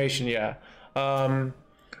incomplete information, yeah.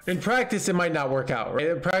 In practice, it might not work out, right?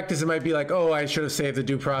 In practice, it might be like, oh, I should have saved the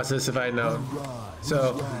due process if I had known.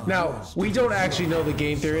 So now we don't actually know the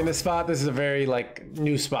game theory in this spot. This is a very like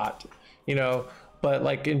new spot, you know, but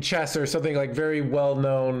like in chess or something like very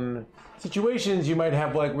well-known situations, you might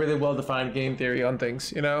have like really well-defined game theory on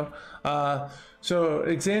things, you know? So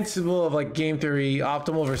example of like game theory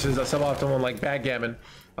optimal versus a suboptimal, like backgammon.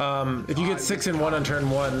 If you get 6 and 1 on turn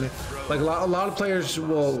 1, like a lot of players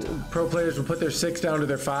pro players will put their 6 down to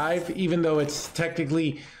their 5, even though it's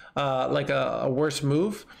technically like a worse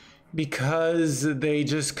move, because they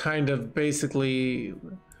just kind of basically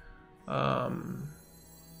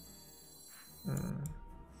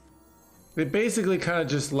they basically kind of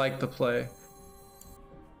just like the play.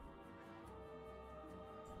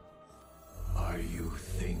 Are you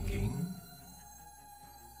thinking?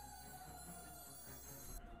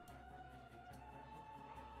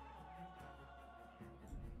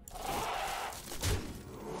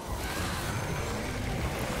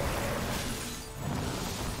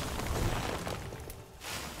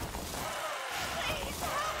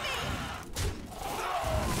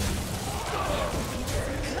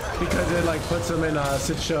 Because it like puts them in a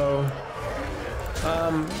sit show.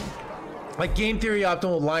 Like game theory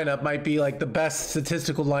optimal lineup might be like the best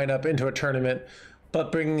statistical lineup into a tournament,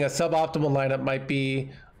 but bringing a suboptimal lineup might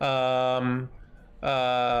be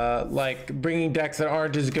like bringing decks that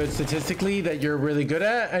aren't as good statistically that you're really good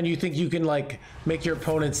at, and you think you can like make your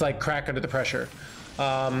opponents like crack under the pressure.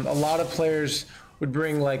 A lot of players would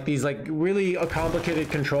bring like these like really complicated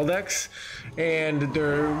control decks, and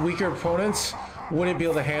their weaker opponents wouldn't be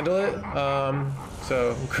able to handle it.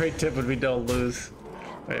 So great tip would be don't lose.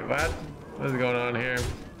 Wait, what? What is going on here?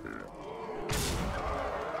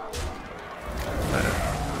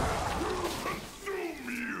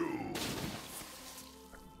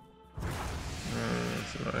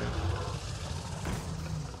 That's annoying.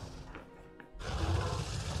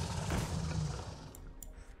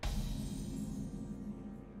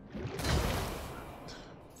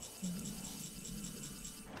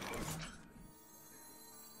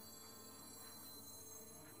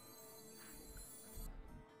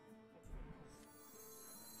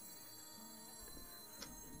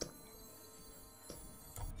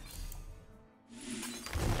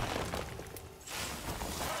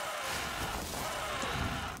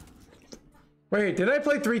 Wait, did I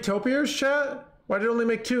play 3 Topiaries, chat? Why did it only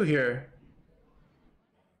make 2 here?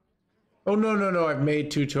 Oh, no, I've made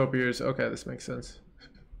 2 Topiaries. Okay, this makes sense.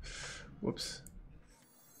 Whoops.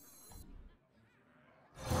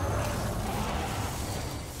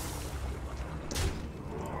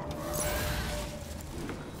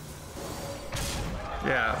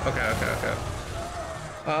 Yeah, okay.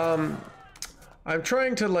 I'm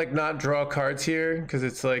trying to like not draw cards here because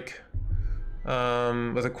it's like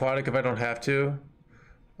with aquatic if I don't have to.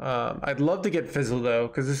 I'd love to get Fizzle though,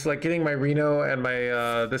 because it's like getting my Reno and my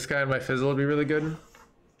this guy and my Fizzle would be really good.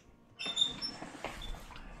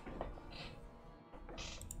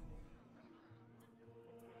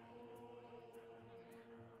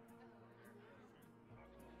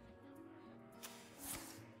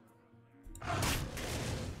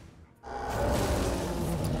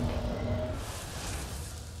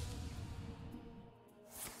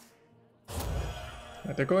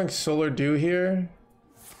 They're going Solar Dew here.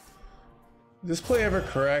 Is this play ever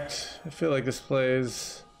correct? I feel like this play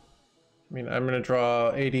is... I mean, I'm gonna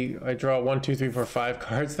draw 80... I draw 1, 2, 3, 4, 5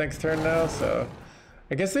 cards next turn now, so...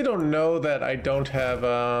 I guess they don't know that I don't have,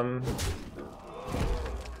 I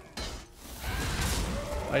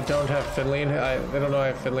don't have Finley in hand. They don't know I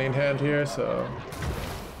have Finley in hand here, so...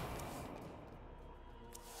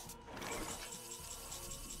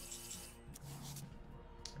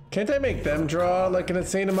 Can't I make them draw like an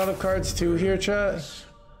insane amount of cards too here, chat?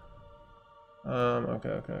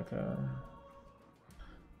 Okay.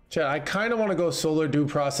 Chat, I kind of want to go Solar Dew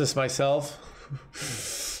process myself.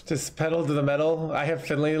 Just pedal to the metal. I have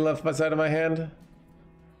Finley left by side of my hand.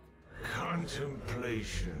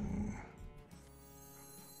 Contemplation.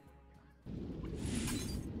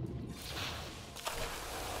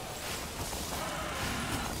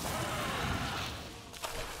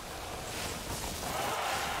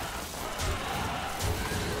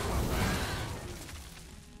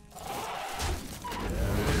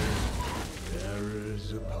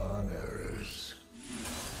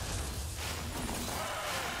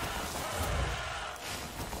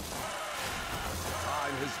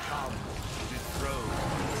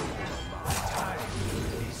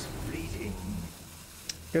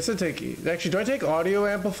 Guess I take... Actually, do I take audio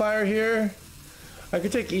amplifier here? I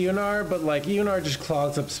could take ENR, but like ENR just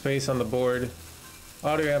clogs up space on the board.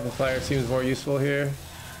 Audio amplifier seems more useful here.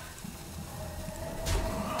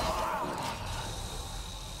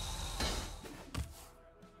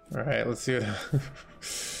 Alright, let's see what...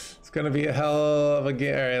 It's gonna be a hell of a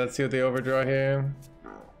game. Alright, let's see what they overdraw here.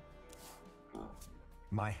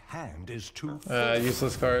 My hand is too full.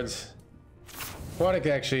 Useless cards. Aquatic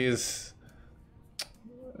actually is...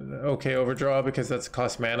 okay overdraw because that's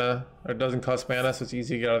cost mana, or it doesn't cost mana, so it's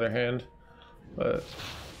easy to get out of their hand. But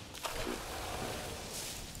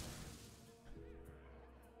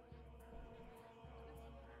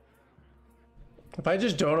if I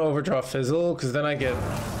just don't overdraw Fizzle, because then I get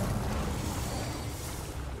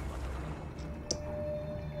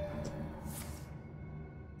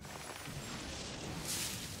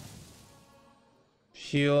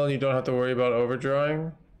heal and you don't have to worry about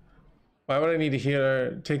overdrawing. Why would I need to heal?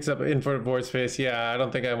 It takes up infinite void space. Yeah, I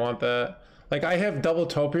don't think I want that. Like, I have double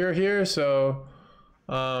Topiary here, so...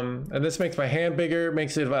 and this makes my hand bigger,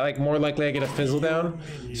 makes it like more likely I get a Fizzle down.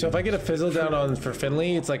 So if I get a Fizzle down on for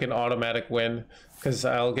Finley, it's like an automatic win. Because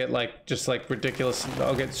I'll get like, just like ridiculous,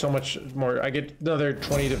 I'll get so much more. I get another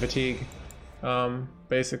 20 to fatigue,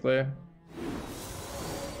 basically.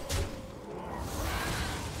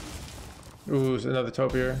 Ooh, another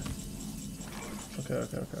Topiary. Okay.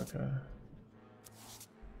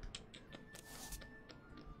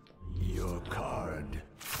 Your card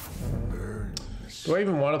burns. Do I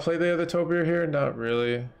even want to play the other Topiary here? Not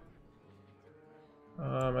really.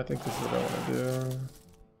 I think this is what I want to do.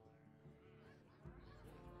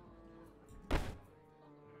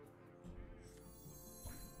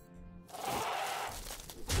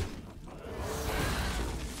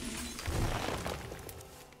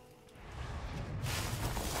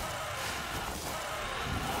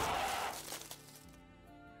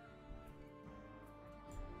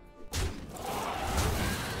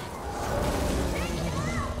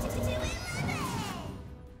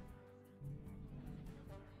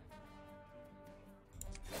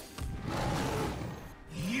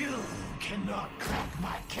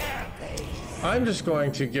 I'm just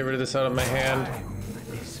going to get rid of this out of my hand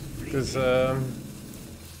because I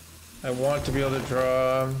want to be able to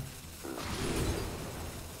draw.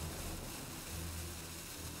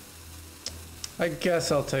 I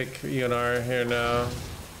guess I'll take ENR here now.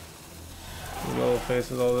 Little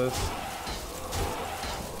face with all this.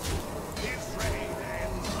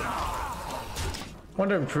 I want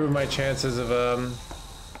to improve my chances of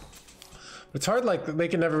it's hard, like they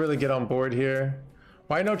can never really get on board here.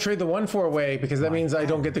 Why no trade the 1/4 away? Because that means I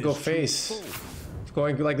don't get to go face.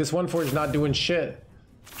 Going like this 1/4 is not doing shit.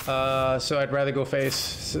 So I'd rather go face.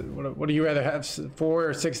 So what do you rather have? 4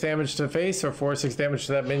 or 6 damage to face, or 4 or 6 damage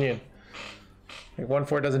to that minion? Like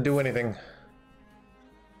 1/4 doesn't do anything.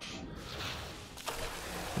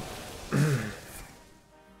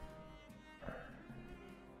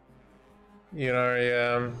 You know,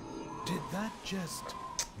 yeah. Did that just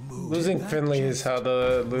move? Losing Finley is how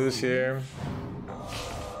to lose here.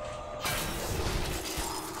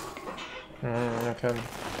 Okay.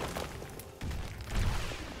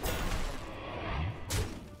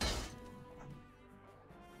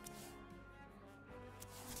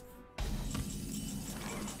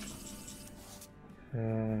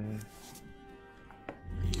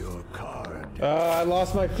 Your card. I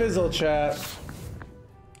lost my fizzle, chat.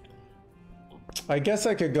 I guess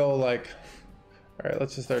I could go like... Alright,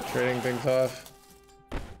 let's just start trading things off.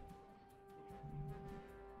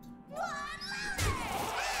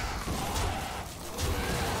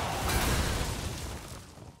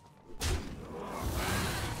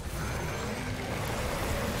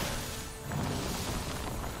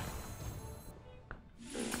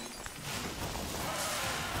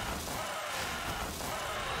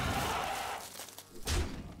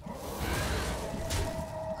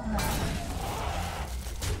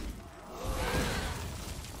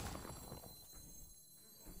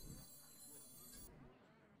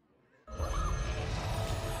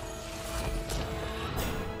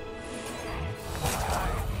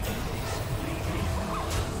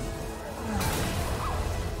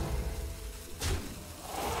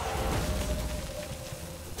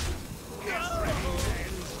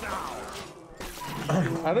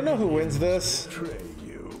 I don't know who wins this.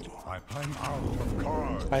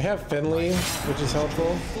 I have Finley, which is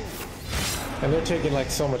helpful. And they're taking like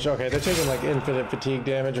so much. Okay, they're taking like infinite fatigue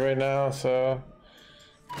damage right now, so.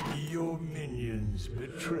 Your minions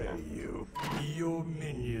betray you. Your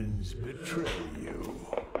minions betray you.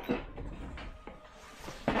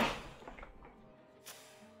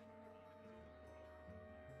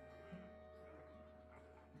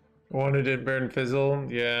 One who did burn Fizzle,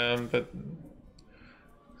 yeah, but.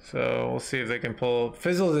 So we'll see if they can pull.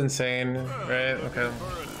 Fizzle's insane, right? Okay.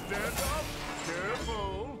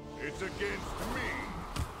 Careful, it's against me.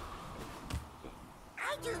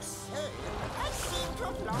 I do say, I seem to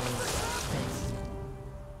have lost the surface.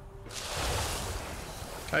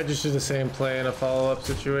 I just do the same play in a follow-up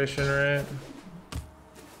situation, right?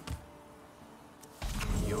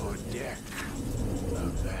 Your deck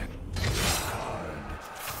of that card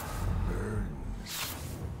burns.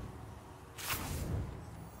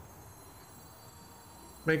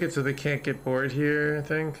 Make it so they can't get bored here, I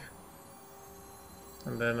think.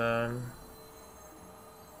 And then,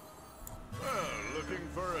 Looking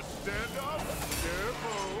for a stand-up?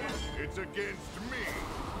 Careful, it's against me.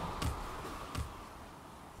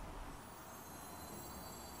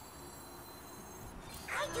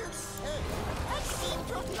 I do say, I seem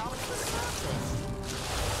to have lost the surface.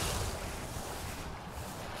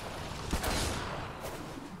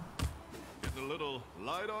 Getting a little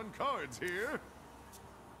light on cards here.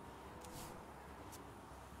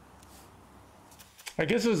 I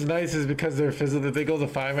guess what's nice is because they're Fizzle, if they go the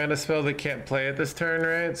 5-mana spell, they can't play it this turn,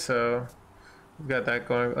 right? So we've got that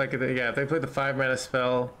going. Like, yeah, if they play the 5-mana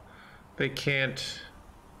spell, they can't.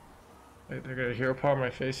 Wait, they're gonna hero power my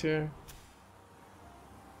face here.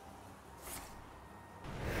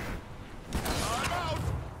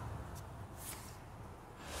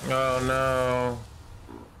 Oh no.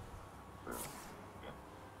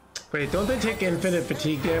 Wait, don't they take infinite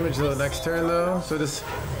fatigue damage the next turn though? So this,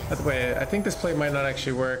 wait, I think this play might not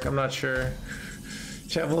actually work. I'm not sure.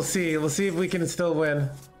 Chat, we'll see. We'll see if we can still win.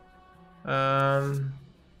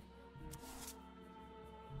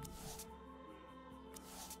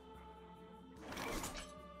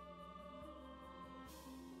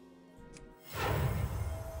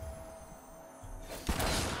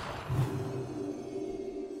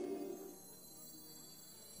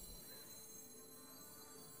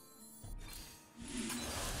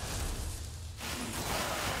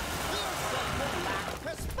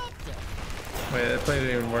 Wait, that play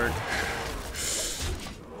didn't even work.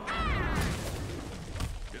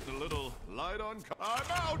 Getting a little light on. I'm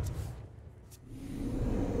out.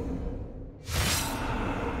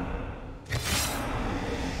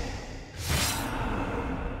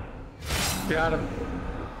 Got him.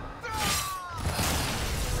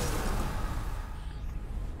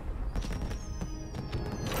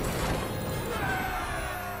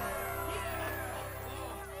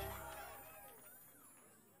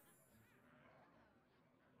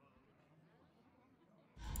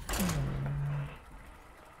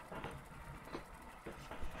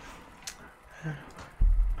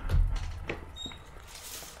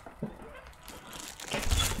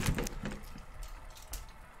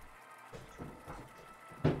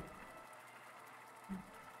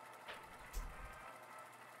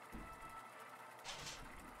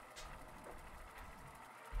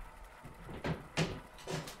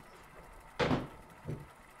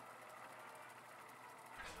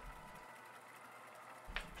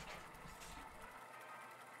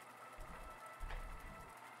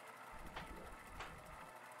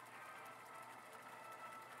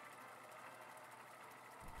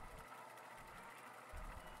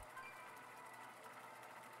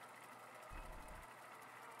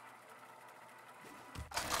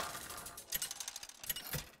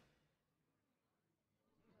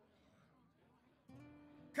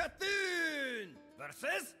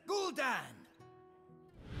 versus Gul'dan.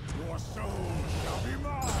 Your soul shall be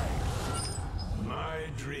mine! My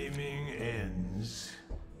dreaming ends.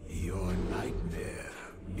 Your nightmare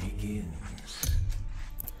begins.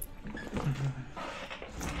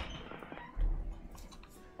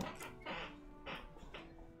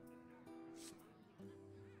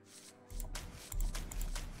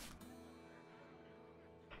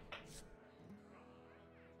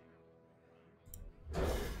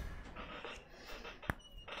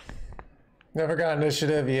 Never got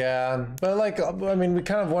initiative, yeah. But like, I mean, we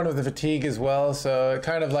kind of won with the fatigue as well, so it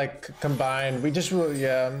kind of like combined. We just really,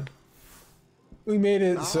 yeah. We made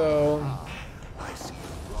it so. I see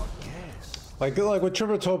you brought guests. Like with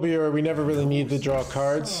Tripletopia, we never really needed to draw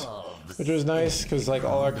cards, which was nice because like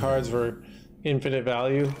all our cards were infinite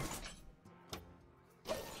value.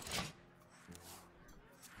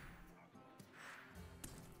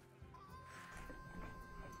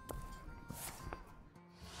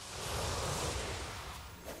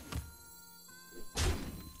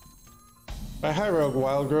 By High Rogue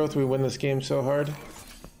Wild Growth, we win this game so hard.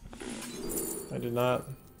 I did not.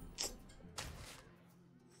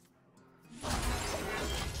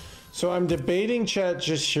 So I'm debating chat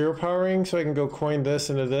just hero powering so I can go coin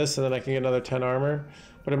this into this and then I can get another 10 armor.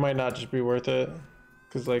 But it might not just be worth it.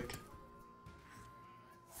 Cause like...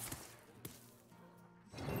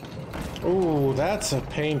 Ooh, that's a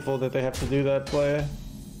painful that they have to do that play.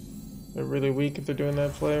 They're really weak if they're doing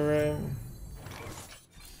that play, right?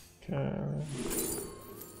 Okay.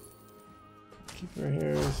 Keep her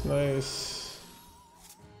here is nice.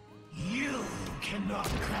 You cannot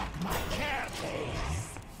crack my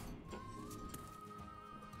carapace.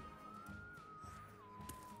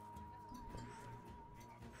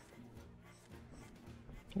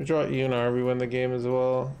 We draw Eonar, we win the game as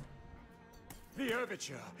well. The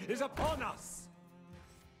overture is upon us.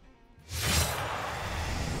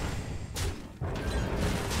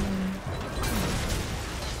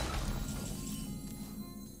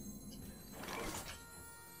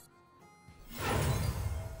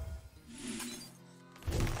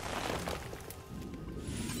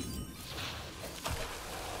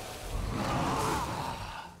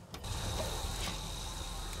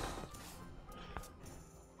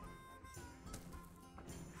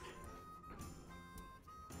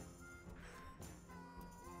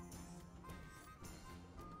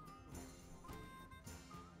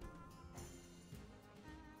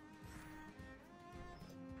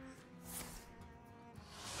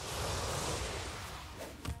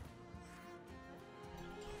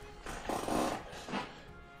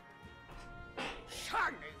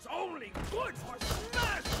 Shining's only good for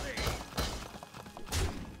smashing!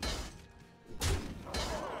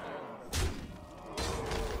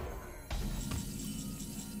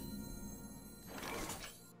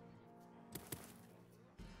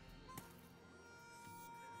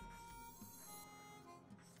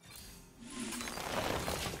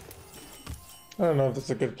 I don't know if this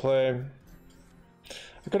is a good play.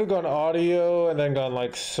 I could have gone audio and then gone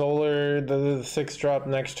like solar, the 6 drop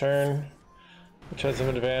next turn, which has some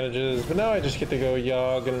advantages. But now I just get to go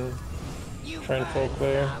Yogg and try and full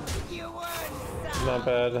clear. Not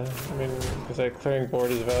bad. I mean, because like clearing board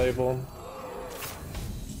is valuable.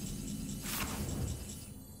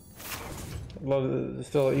 Love it.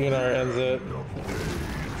 Still Eonar ends it.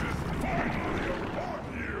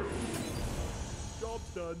 Job's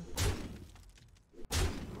done.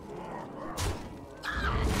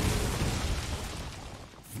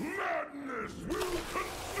 Madness will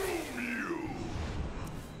consume you!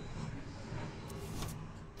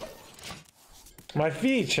 My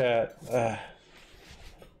fee, chat. Hey,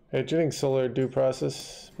 do you think solar due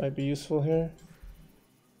process might be useful here?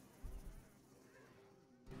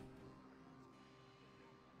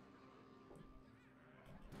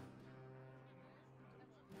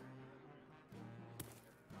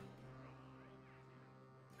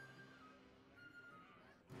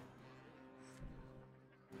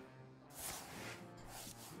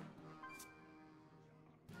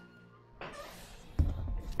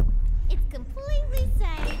 It's completely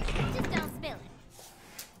safe, just don't spill it.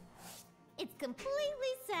 It's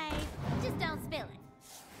completely safe, just don't spill it.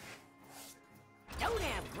 Don't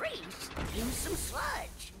have grease? Use some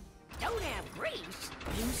sludge. Don't have grease?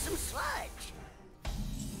 Use some sludge.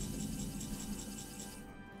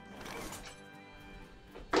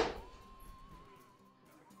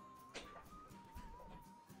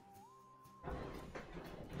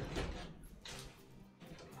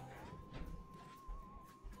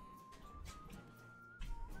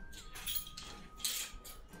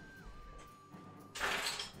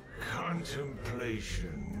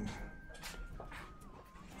 Contemplation.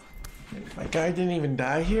 My guy didn't even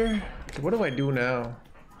die here? What do I do now?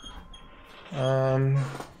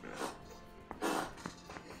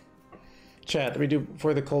 Chat, we do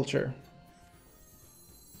for the culture.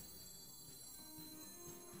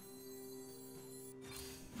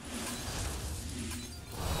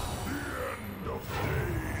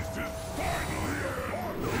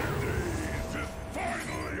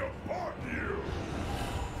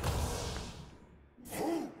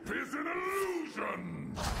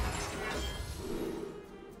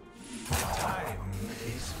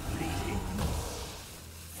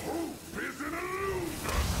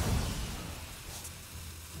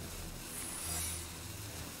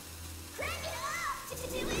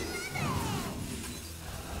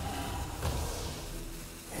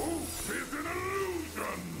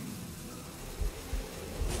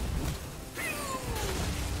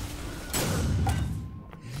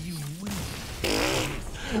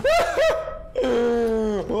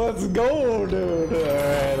 Let's go, dude.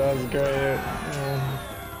 Alright, that was great.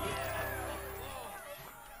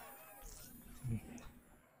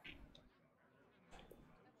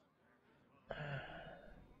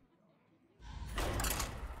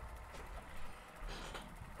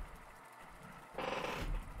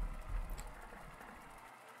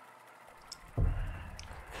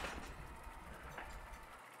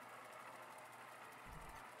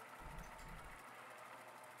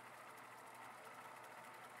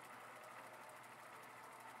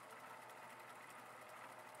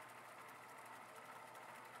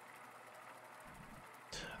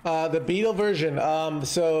 The beetle version.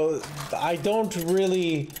 So I don't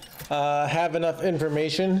really have enough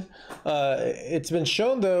information. It's been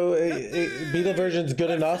shown though, beetle version's good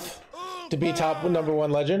enough to be top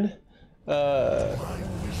 #1 legend.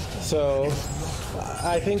 So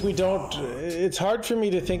I think we don't. It's hard for me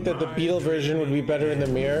to think that the beetle version would be better in the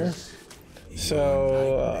mirror.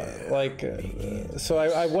 So so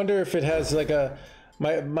I wonder if it has like a.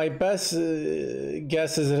 My best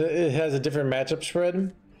guess is that it has a different matchup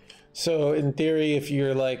spread. So in theory, if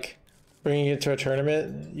you're like bringing it to a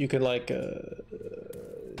tournament, you can like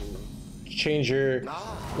change your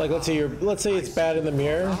let's say it's bad in the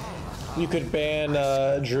mirror, you could ban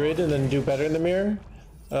Druid and then do better in the mirror,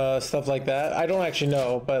 stuff like that. I don't actually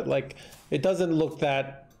know, but like it doesn't look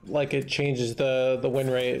that like it changes the win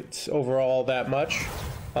rates overall that much.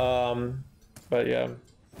 But yeah.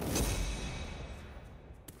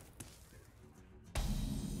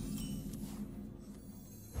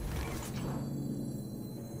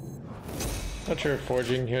 Not sure if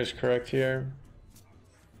forging here is correct here.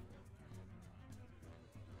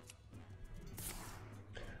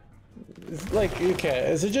 Like,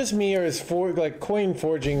 okay, is it just me or is coin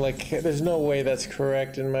forging, like, there's no way that's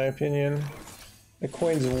correct in my opinion. The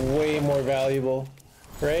coin's way more valuable,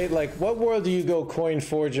 right? Like, what world do you go coin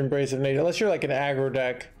forge Embrace of Nature? Unless you're like an aggro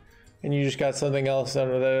deck and you just got something else that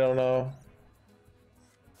I don't know.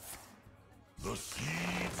 The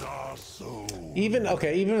seeds are sown. Even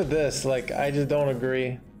with this, like, I just don't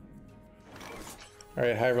agree.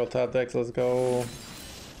 Alright, high roll top decks, let's go.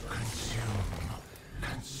 Consume.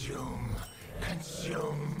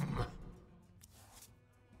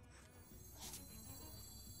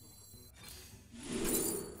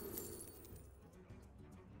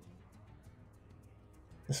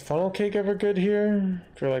 Is funnel cake ever good here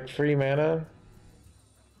for like free mana?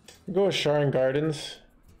 We'll go with Sharon Gardens.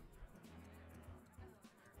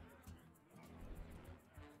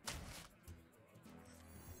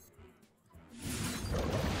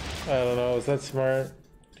 I don't know, is that smart?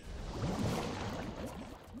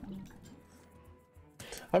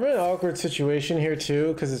 I'm in an awkward situation here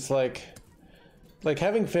too, because it's like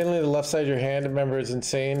having Finley on the left side of your hand, remember, is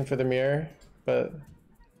insane for the mirror, but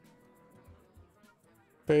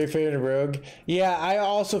very favored rogue. Yeah, I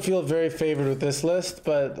also feel very favored with this list,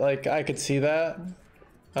 but like I could see that.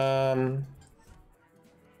 But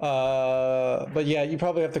yeah, you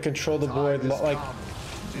probably have to control the board, like,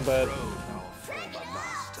 but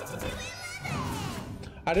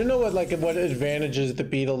I don't know what advantages the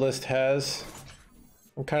beetle list has.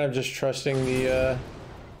 I'm kind of just trusting the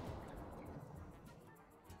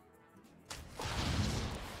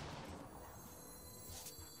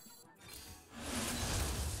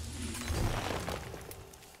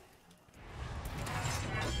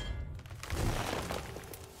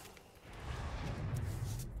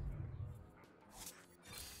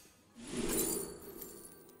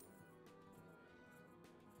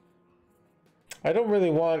I don't really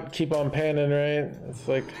want keep on panning, right? It's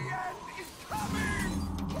like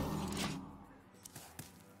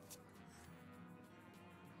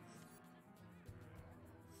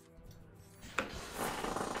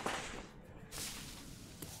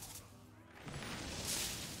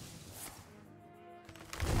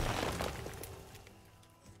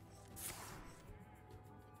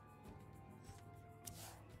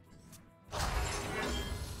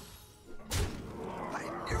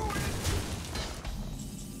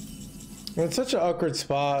It's such an awkward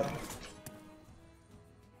spot.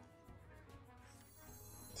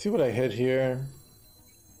 See what I hit here.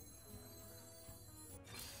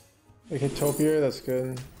 I hit Topiary, that's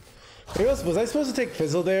good. Maybe was I supposed to take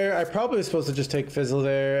Fizzle there? I probably was supposed to just take Fizzle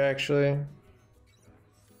there, actually.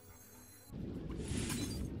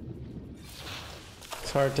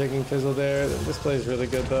 It's hard taking Fizzle there. This play is really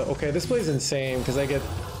good though. Okay, this play is insane because I get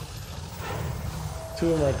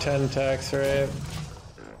 2 of them are 10 attacks, right?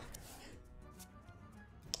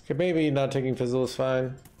 Okay, maybe not taking Fizzle is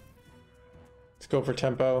fine. Let's go for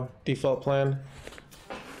tempo. Default plan.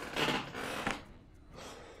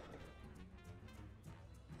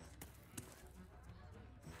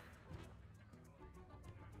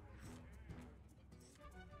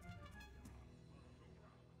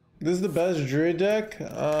 This is the best Druid deck?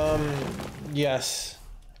 Yes.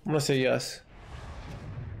 I'm gonna say yes.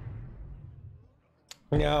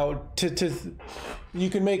 Now, you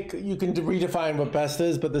can redefine what best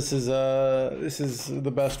is, but this is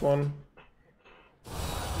the best one.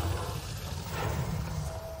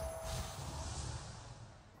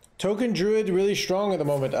 Token Druid really strong at the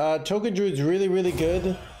moment. Token Druid's really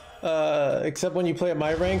good, except when you play at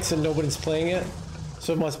my ranks and nobody's playing it,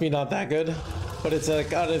 so it must be not that good. But it's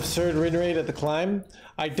like an absurd win rate at the climb.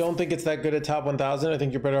 I don't think it's that good at top 1000. I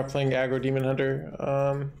think you're better off playing Aggro Demon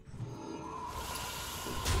Hunter.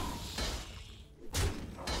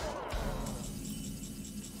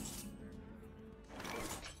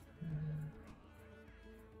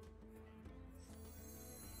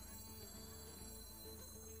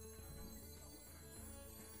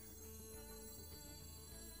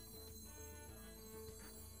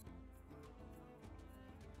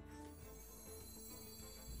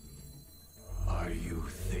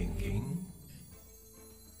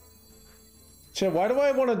 Shit, why do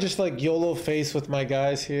I want to just like YOLO face with my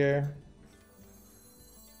guys here?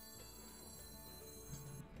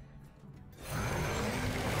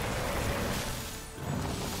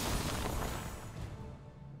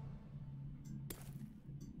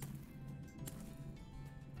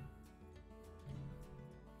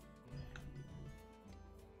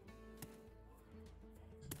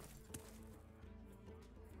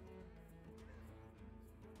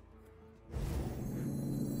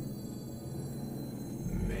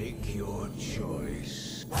 Your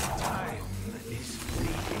choice. Time is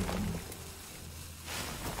fleeting.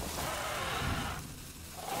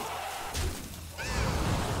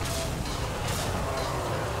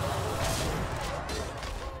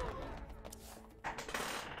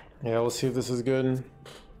 Yeah, we'll see if this is good.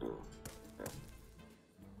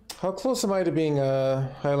 How close am I to being a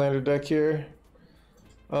Highlander deck here?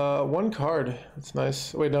 1 card. That's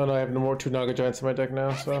nice. Wait, no, I have no more 2 Naga Giants in my deck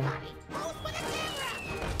now, so.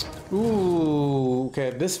 Ooh,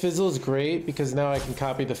 okay, this Fizzle is great because now I can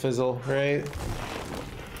copy the Fizzle, right?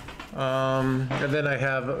 And then I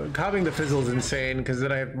have, copying the Fizzle is insane because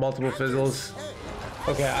then I have multiple Fizzles.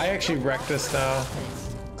 Okay, I actually wreck this now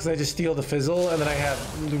because I just steal the Fizzle and then I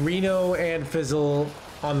have Reno and Fizzle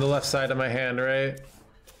on the left side of my hand, right?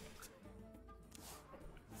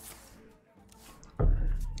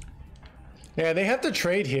 Yeah, they have to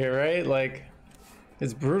trade here, right? Like,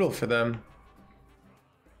 it's brutal for them.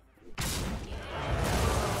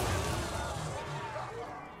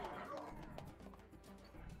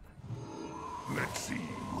 Let's see,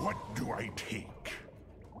 what do I take?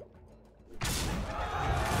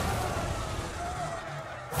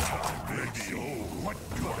 Let's see, what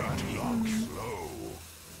do I take? Slow.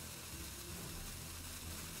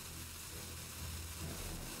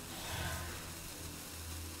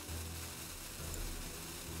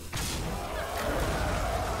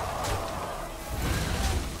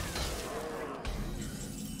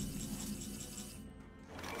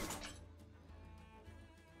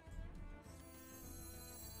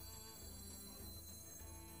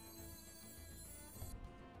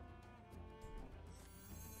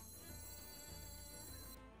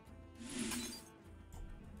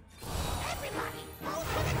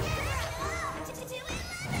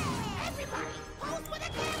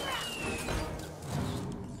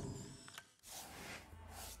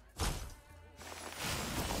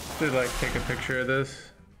 Should like take a picture of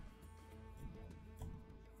this.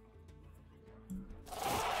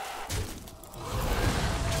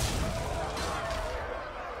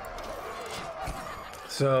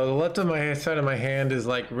 So the left of my side of my hand is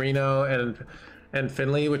like Reno and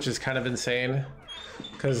Finley, which is kind of insane,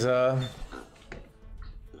 because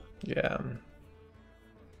yeah.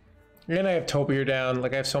 And I have Topiary down.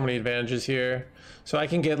 Like I have so many advantages here, so I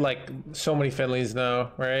can get like so many Finleys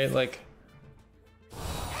now, right? Like.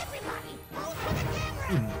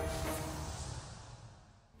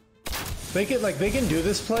 They can do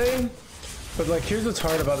this play, but like here's what's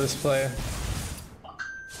hard about this play.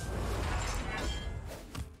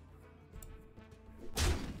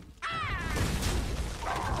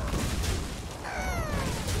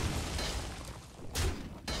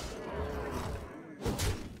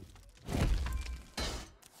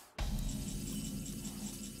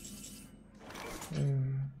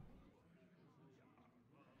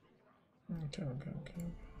 Okay.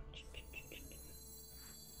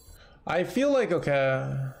 I feel like,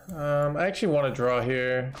 okay, I actually want to draw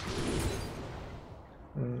here.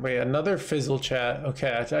 Wait, another fizzle chat.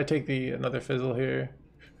 Okay, I take another fizzle here.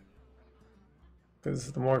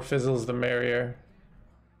 Because the more fizzles, the merrier.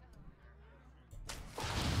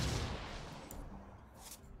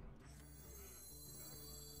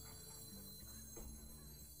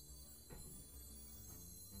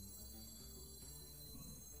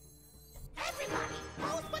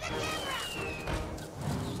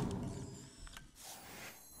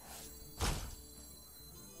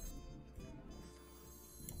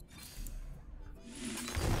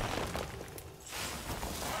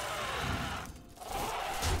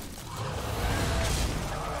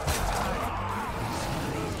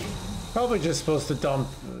 Probably just supposed to dump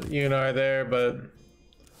Yunar there, but...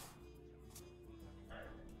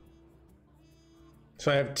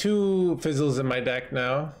 So I have 2 fizzles in my deck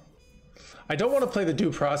now. I don't want to play the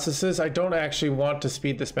due processes. I don't actually want to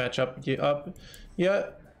speed this match up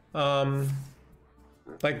yet. Like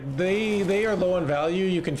they are low on value,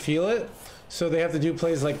 you can feel it. So they have to do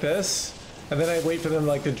plays like this. And then I wait for them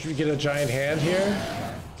like to get a giant hand here.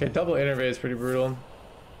 Okay, double innervate is pretty brutal.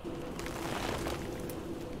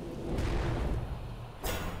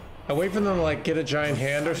 I wait for them to like get a giant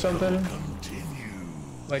hand or something.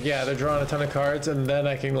 Like yeah, they're drawing a ton of cards and then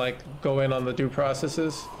I can like go in on the due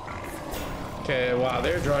processes. Okay, wow,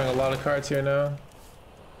 they're drawing a lot of cards here now.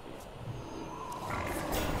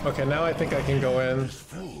 Okay, now I think I can go in.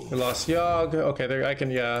 We lost Yogg. Okay, there I can,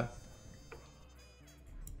 yeah.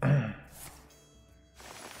 Is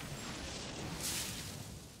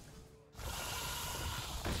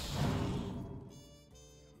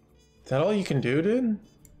that all you can do, dude?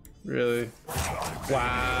 Really?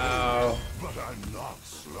 Wow. But I'm not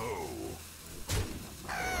slow.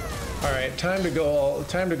 All right, time to go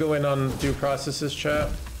in on due processes,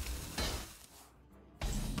 chat.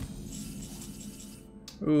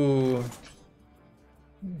 Ooh.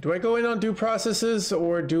 Do I go in on due processes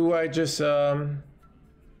or do I just Yogg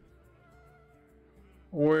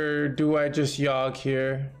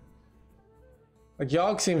here? Like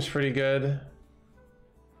Yogg seems pretty good.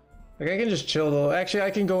 Like I can just chill though. Actually, I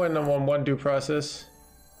can go in on one due process.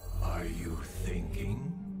 Are you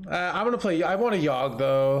thinking? I'm gonna play. I want a Yogg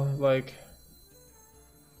though. Like.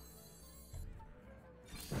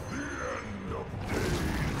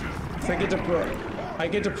 So I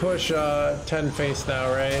get to push 10 face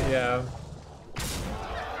now, right? Yeah.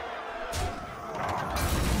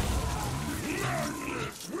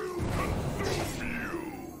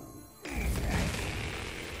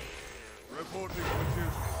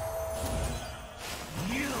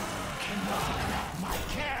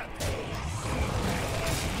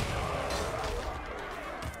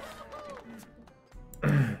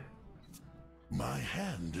 My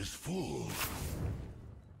hand is full.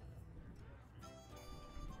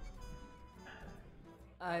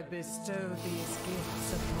 I bestow these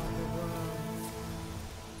gifts upon the world.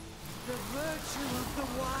 The virtue of the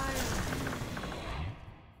wild.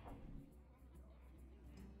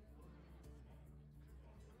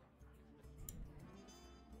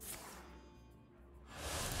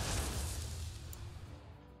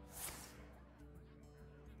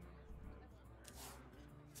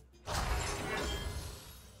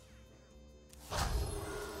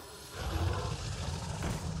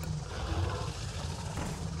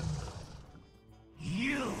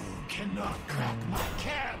 Cannot crack my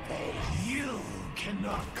carapace. You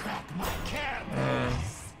cannot crack my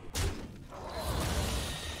carapace.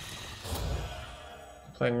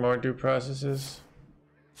 Playing more due processes.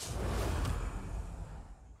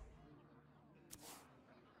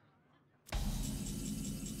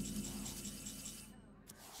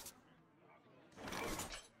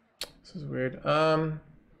 This is weird. Okay.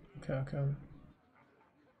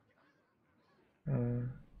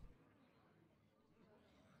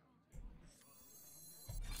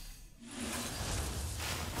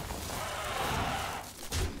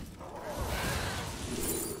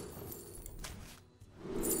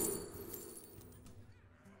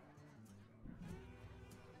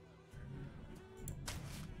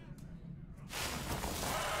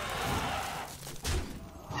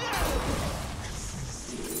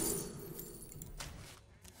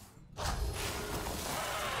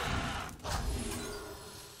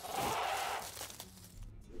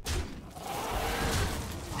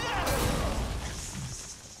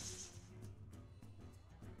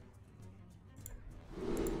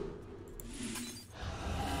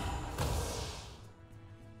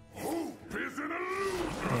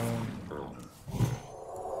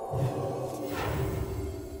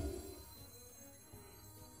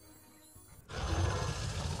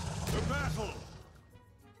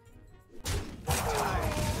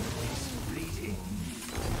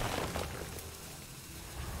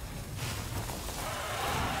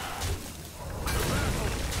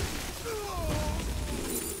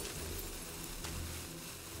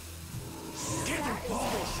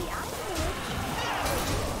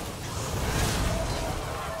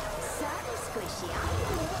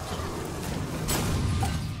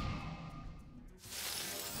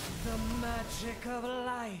 magic of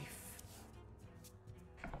life.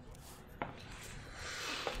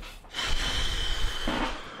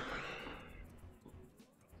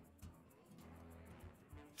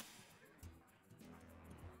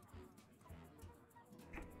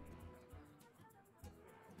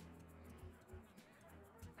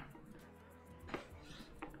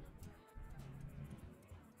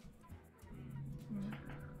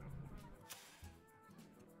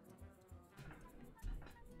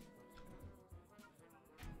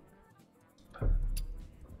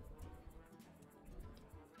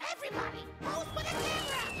 Everybody, pose for the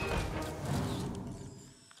camera!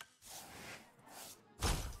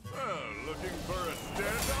 Well, looking for a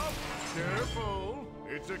standoff? Careful,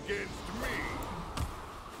 it's against me.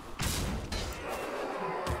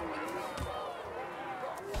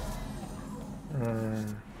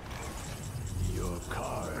 Your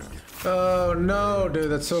card. Oh no,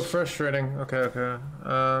 dude, that's so frustrating. Okay, okay.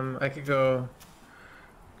 I could go.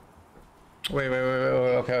 Wait.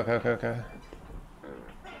 Okay.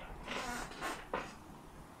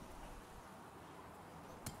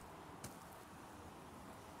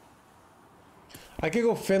 I could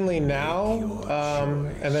go Finley now,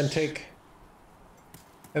 and then take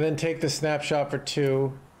the snapshot for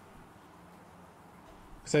 2,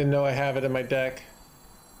 because I know I have it in my deck.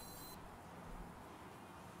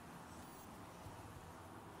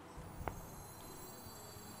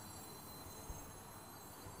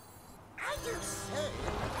 I do say,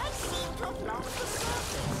 I seem to have lost the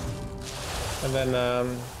surface. And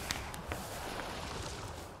then,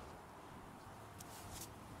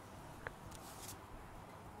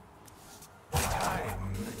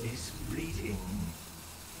 Time is fleeting.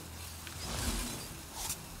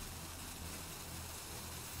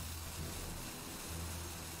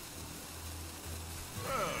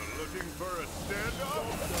 Well, looking for a standoff?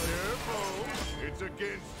 Careful, it's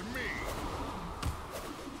against me.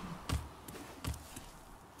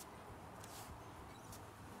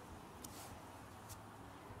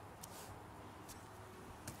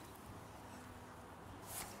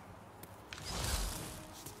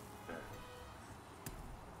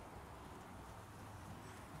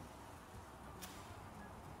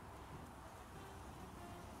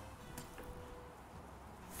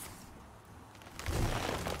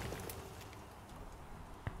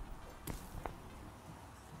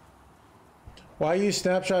 why use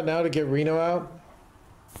snapshot now to get Reno out?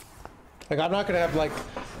 Like, I'm not gonna have like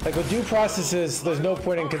with due processes, there's no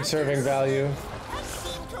point in conserving value.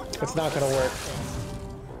 It's not gonna work.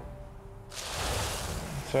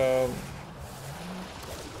 So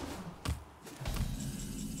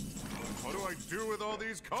What do I do with all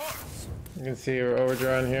these cards? you can see we're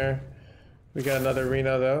overdrawn here. We got another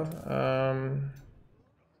Reno though.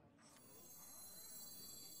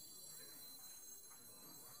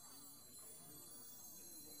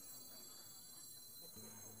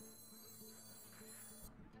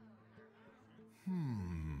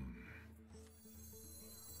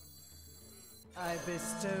 I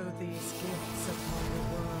bestow these gifts upon the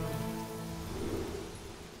world.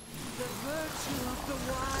 The virtue of the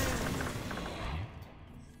wild.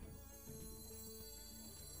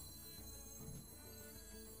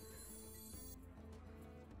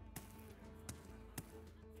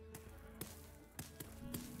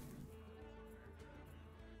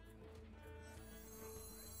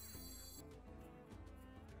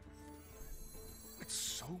 It's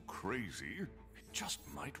so crazy, it just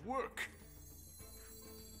might work.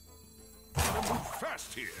 Gotta move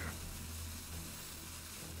fast here.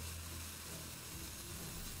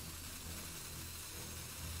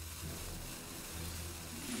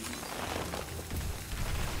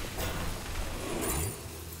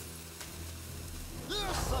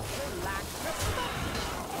 You're such a lack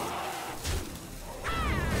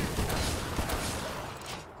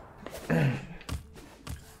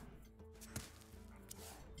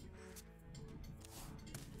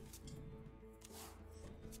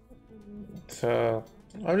So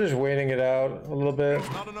I'm just waiting it out a little bit.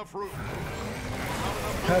 Not enough room.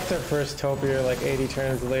 That's their first Topiary like 80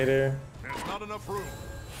 turns later. There's not enough room.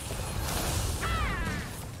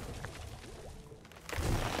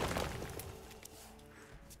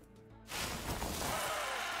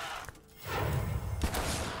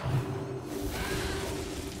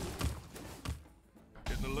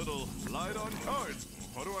 Getting a little light on cards.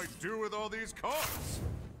 What do I do with all these cards?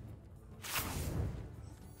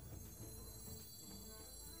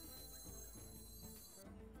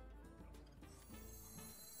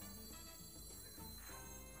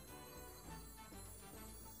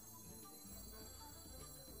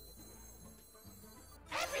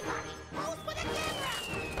 Everybody, pose for the camera!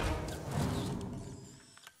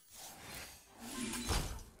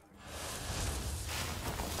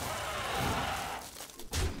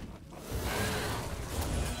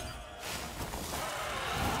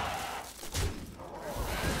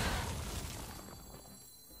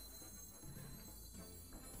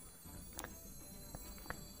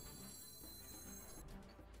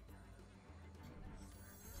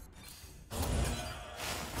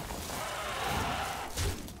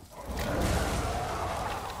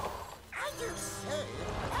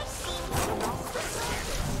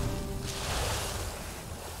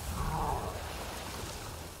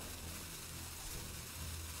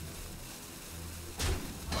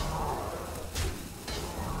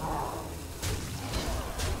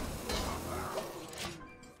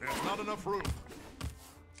 enough room.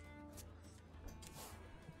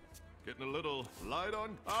 Getting a little light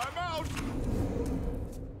on. I'm out!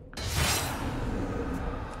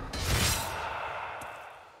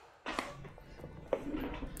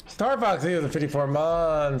 Star Fox here with 54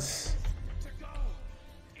 months.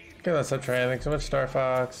 Give us up training. So much Star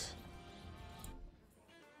Fox.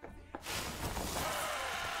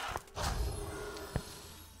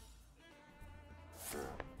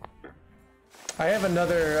 I have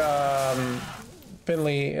another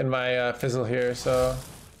Finley in my fizzle here, so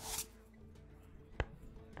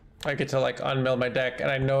I get to like unmill my deck, and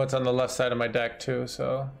I know it's on the left side of my deck too,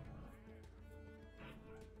 so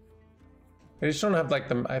they just don't have like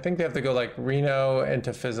them. I think they have to go like Reno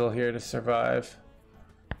into fizzle here to survive,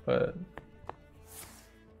 but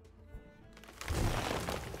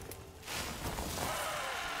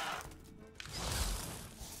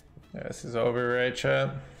yeah, this is over, right, chat?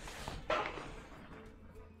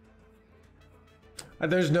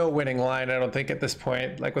 There's no winning line, I don't think, at this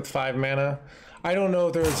point, like with 5 mana. I don't know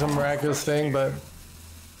if there was some miraculous thing, but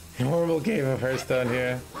normal game of Hearthstone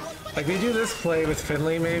here. Like, they do this play with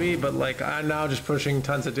Finley, maybe, but like, I'm now just pushing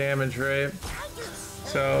tons of damage, right?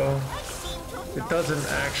 So, it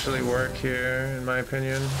doesn't actually work here, in my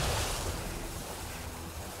opinion.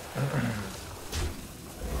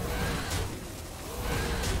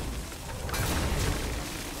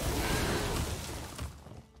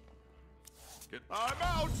 I'm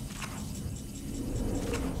out!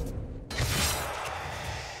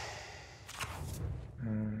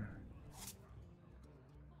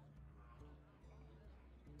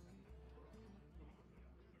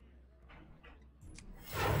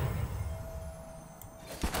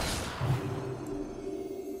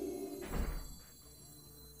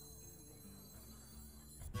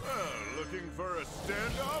 Looking for a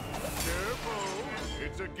standoff? Careful,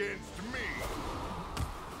 it's against me.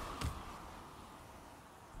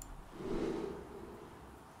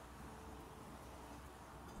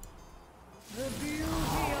 The beauty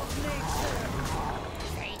of nature.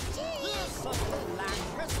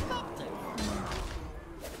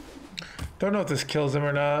 Don't know if this kills him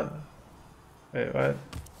or not. Wait, what?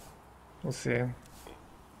 We'll see.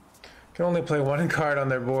 Can only play 1 card on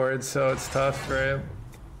their board, so it's tough, right?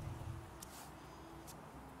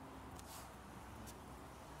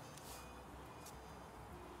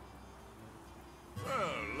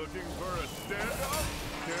 Looking for a standoff?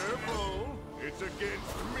 Careful, it's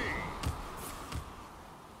against me.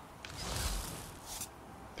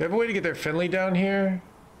 Do they have a way to get their Finley down here?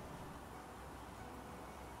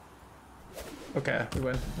 Okay, we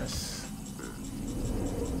win. Nice.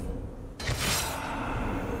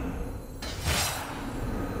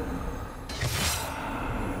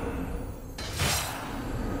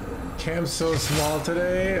 Cam's so small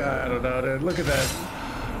today. I don't know, dude. Look at that.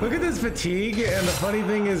 Look at this fatigue, and the funny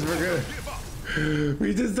thing is we're good.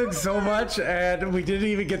 We just took so much, and we didn't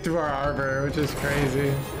even get through our arbor, which is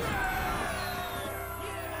crazy.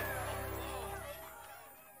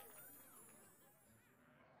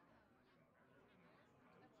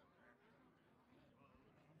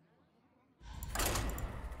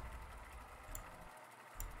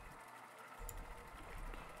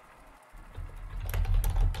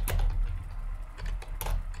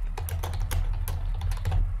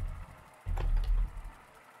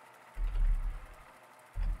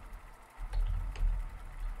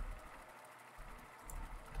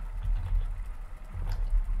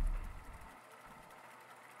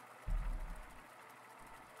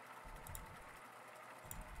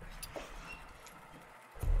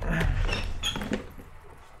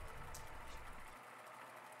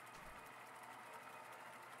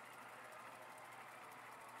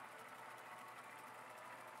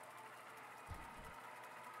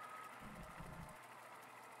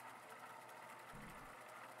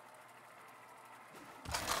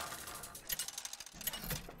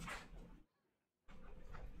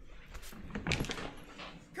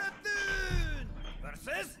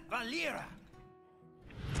 Valera.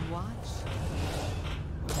 Watch.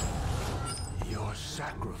 Your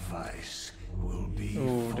sacrifice will be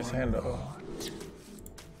Ooh, this handle.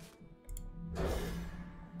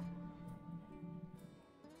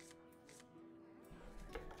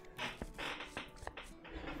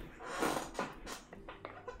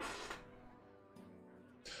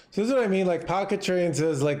 So this is what I mean, like Pocket Train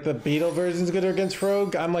says like the Beetle version's good against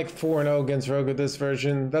Rogue. I'm like 4-0 against Rogue with this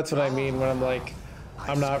version. That's what I mean when I'm like,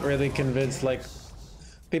 I'm not really convinced, like,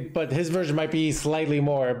 but his version might be slightly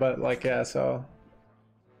more, but like, yeah, so.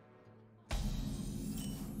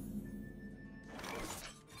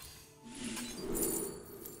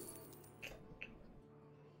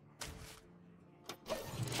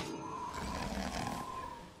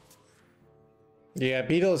 Yeah,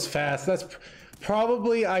 Beetle's fast. That's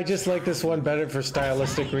probably, I just like this one better for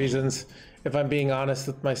stylistic reasons, if I'm being honest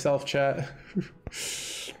with myself, chat.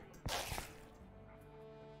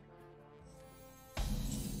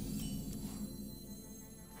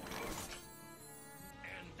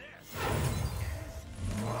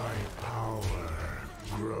 My power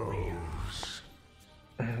grows.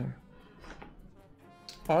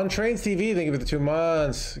 On Trains TV, thank you for the 2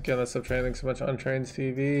 months. Again, let's stop training so much on Trains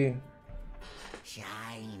TV.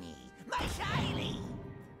 Shiny. My shiny.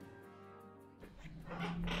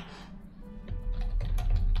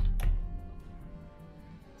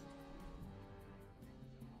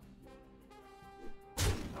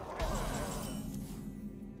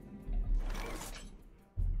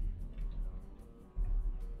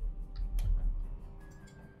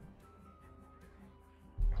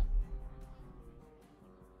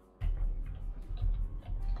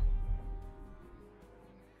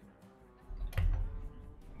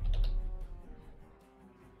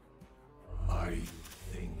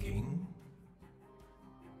 Thinking?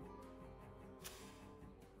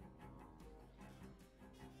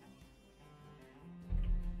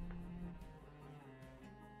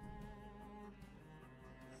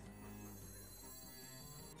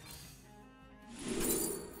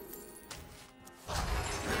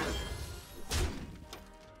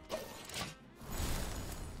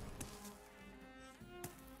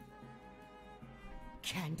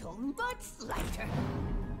 Candle much lighter.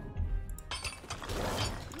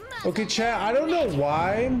 Okay, chat, I don't know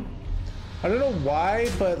why.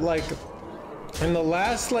 But like in the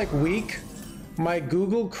last like week, my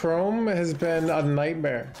Google Chrome has been a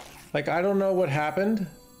nightmare. Like, I don't know what happened,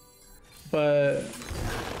 but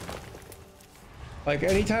like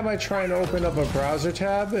anytime I try and open up a browser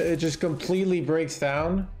tab, it just completely breaks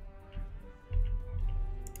down.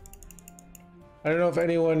 I don't know if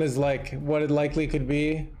anyone is like what it likely could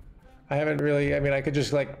be. I haven't really, I mean, I could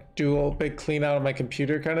just like do a big clean out of my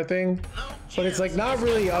computer kind of thing, but it's like not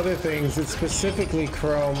really other things. It's specifically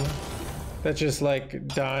Chrome that's just like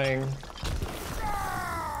dying.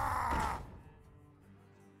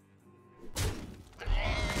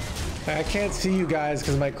 I can't see you guys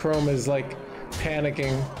because my Chrome is like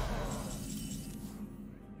panicking.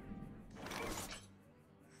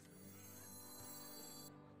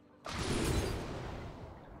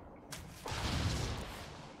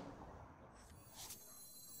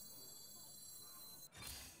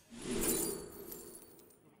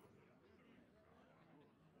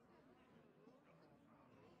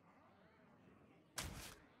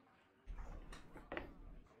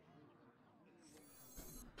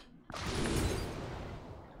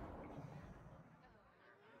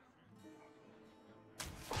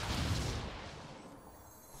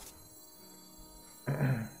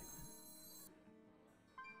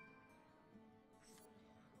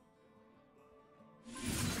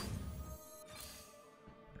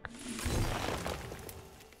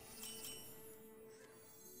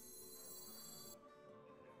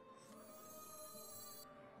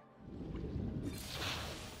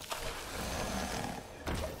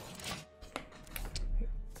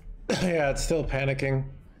 Yeah, it's still panicking.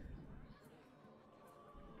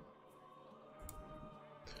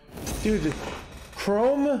 Dude,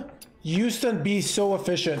 Chrome used to be so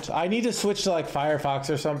efficient. I need to switch to like Firefox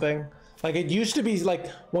or something. Like it used to be like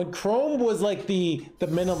when Chrome was like the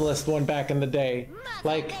minimalist one back in the day.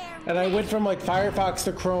 Like, and I went from like Firefox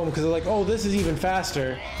to Chrome because like, oh, this is even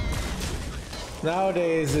faster.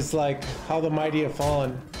 Nowadays, it's like how the mighty have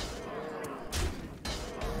fallen.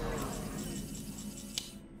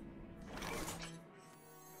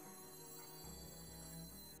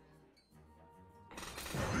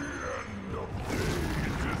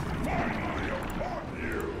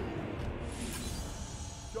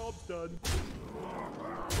 Done.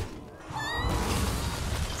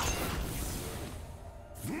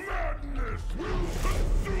 Madness will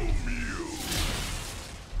consume you!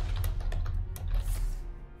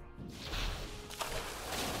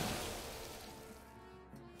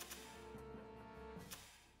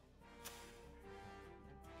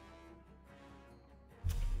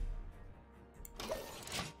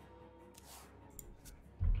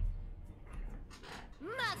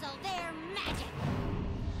 Muzzle their magic!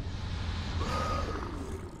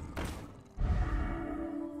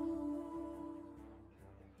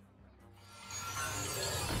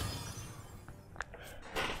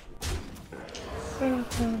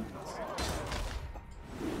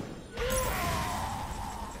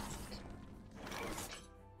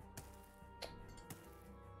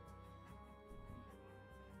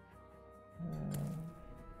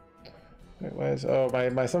 Wait, why is, oh,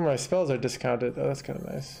 some of my spells are discounted. Oh, that's kind of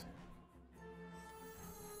nice.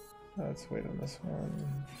 let's wait on this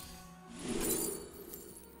one.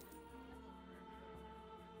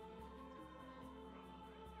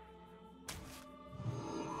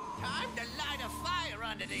 Time to light a fire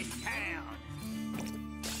under this town.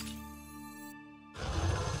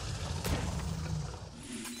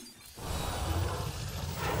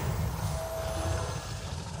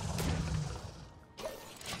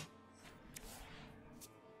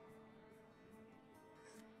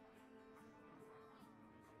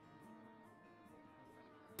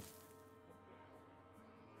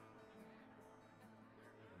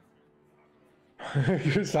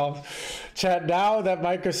 Microsoft chat, now that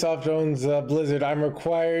Microsoft owns Blizzard, I'm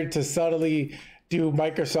required to subtly do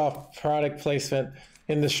Microsoft product placement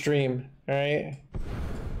in the stream. All right.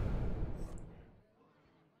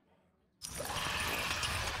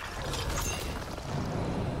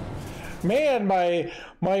 Man, my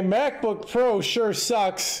MacBook Pro sure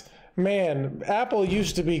sucks. Man, Apple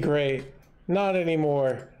used to be great. Not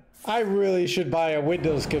anymore. I really should buy a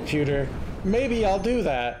Windows computer. Maybe I'll do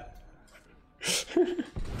that.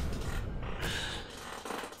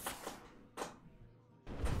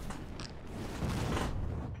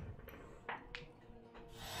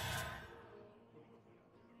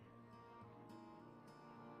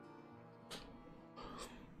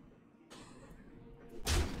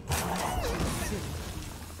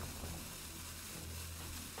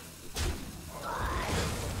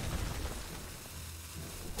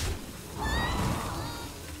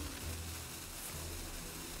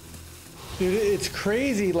 Dude, it's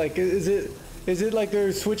crazy. Like, is it like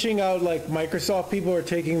they're switching out, like Microsoft people are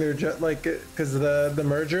taking their like, because of the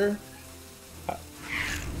merger?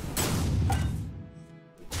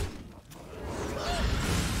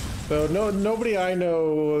 So nobody I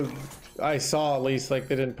know, I saw at least, like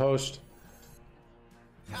they didn't post.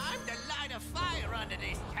 Time to light a fire under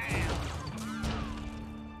this town.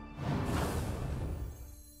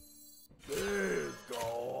 This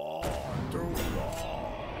go on too long.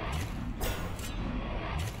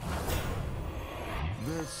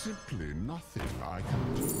 There's simply nothing I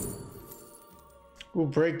can do. Ooh,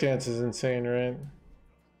 breakdance is insane, right?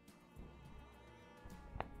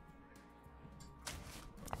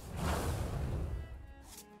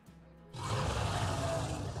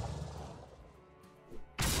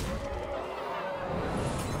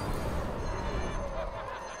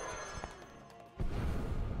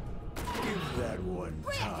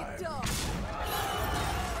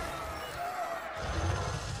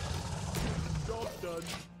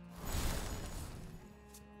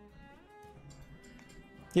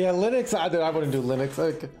 Yeah, Linux, I wouldn't do Linux,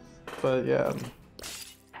 like, but yeah.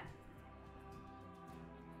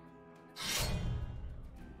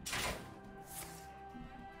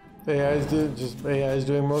 AI is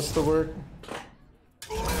doing most of the work.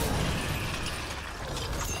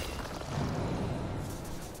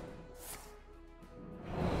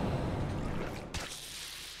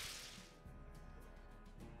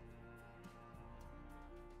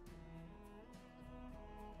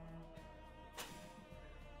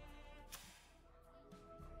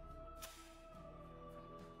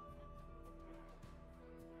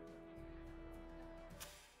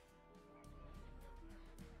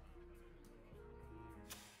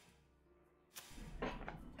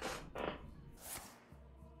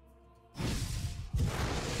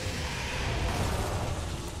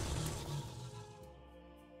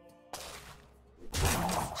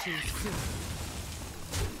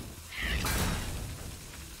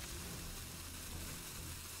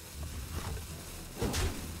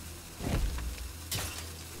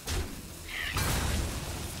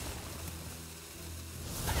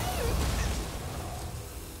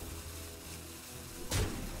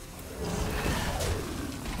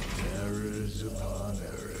 Errors upon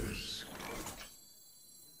errors.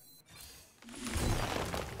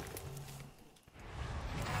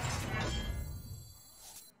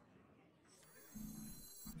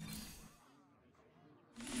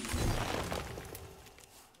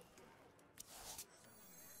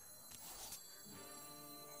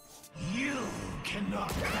 You cannot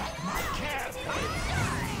crack my cap.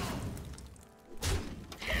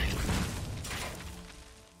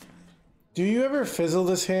 Do you ever fizzle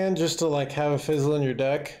this hand just to like have a fizzle in your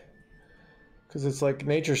deck? Because it's like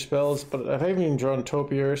nature spells, but I haven't even drawn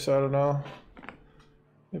Topiary, so I don't know.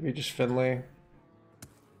 Maybe just Finley.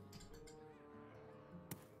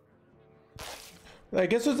 I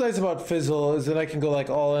guess what's nice about Fizzle is that I can go like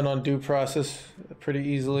all in on due process pretty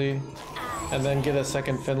easily, and then get a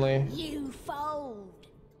second Finley. You fold.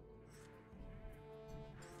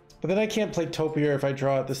 But then I can't play Topiary if I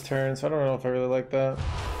draw it this turn, so I don't know if I really like that.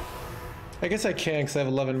 I guess I can because I have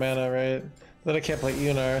 11 mana, right? Then I can't play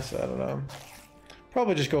Eonar, so I don't know.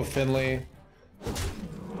 Probably just go Finley.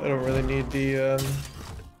 I don't really need the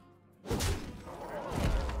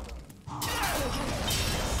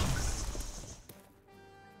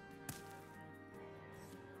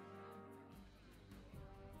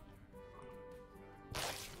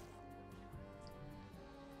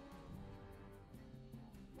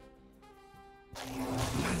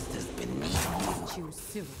Choose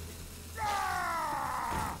soon.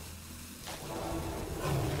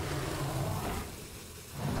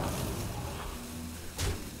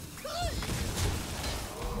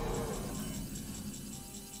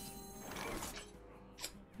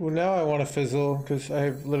 Well, now I want to fizzle because I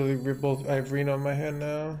have literally both. I have Reno in my hand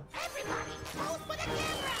now. Everybody, pose for the camera!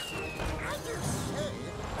 I just say,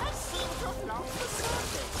 I seem to have lost the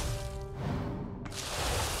surface.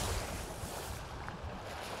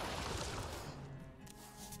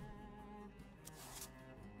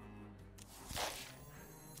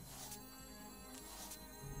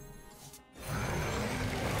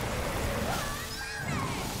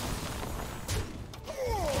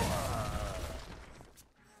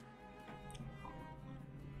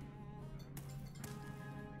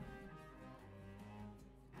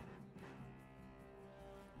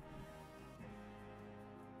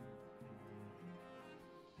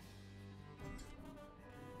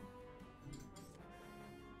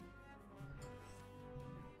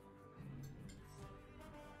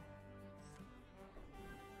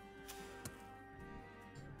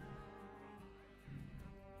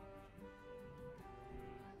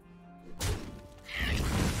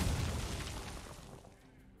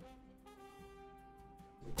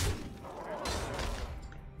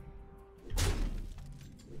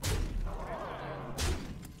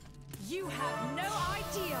 You have no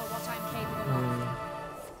idea what I'm capable of.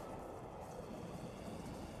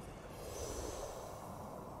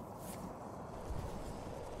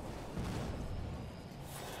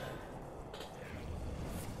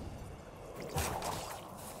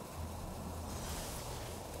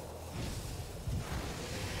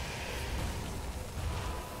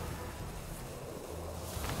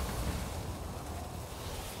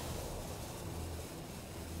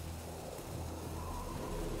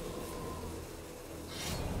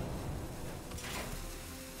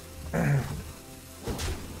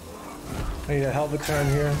 I need a hell of a turn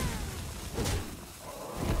here.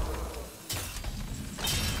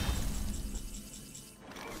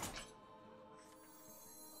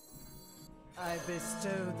 I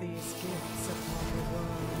bestow these gifts upon the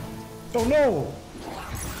world. Oh no!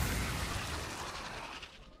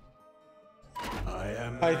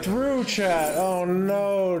 I threw, chat. Oh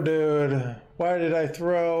no, dude. Why did I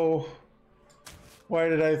throw? Why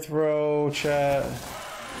did I throw, chat?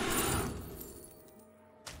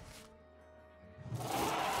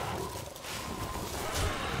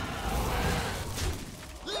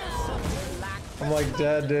 I'm like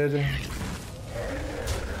dead, dude. My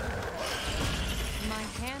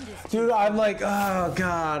hand is Dude, I'm like, oh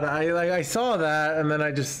god. I saw that and then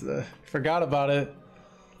I just forgot about it.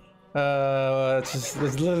 It's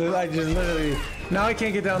literally now I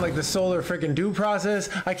can't get down like the solar freaking dew process.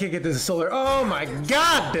 I can't get this solar. Oh my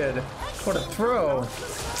god, dude! What a throw!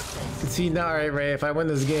 See now, alright, Ray. If I win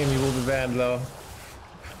this game, you will be banned, though.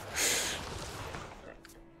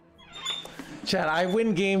 Chat, I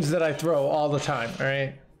win games that I throw all the time. All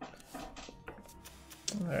right.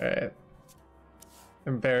 All right.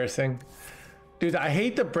 Embarrassing. Dude, I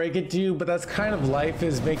hate to break it to you, but that's kind of life,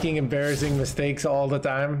 is making embarrassing mistakes all the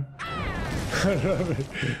time. I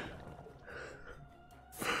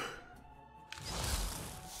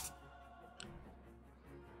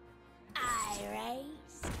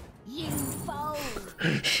race, you fold.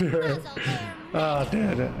 Sure. Oh,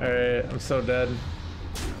 dead. All right, I'm so dead.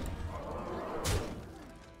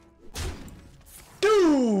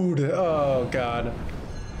 Dude! Oh, God.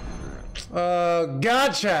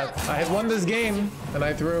 God, chat. I had won this game, and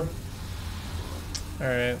I threw.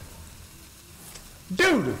 Alright.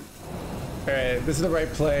 Dude! Alright, this is the right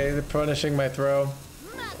play. They're punishing my throw.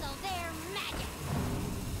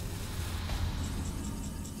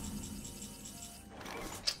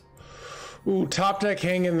 Ooh, top deck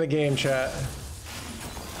hang in the game, chat.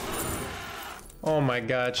 Oh my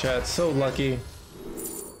god, chat. So lucky.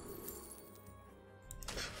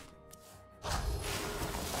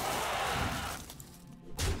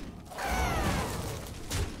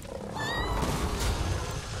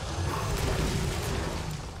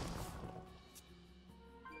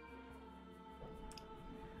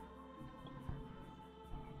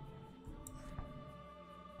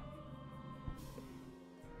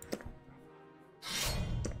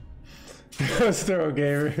 Let's throw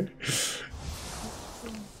gamer.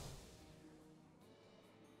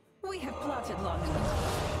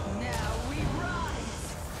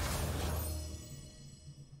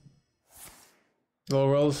 Low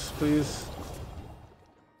rolls, please.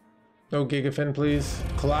 No Gigafin, please.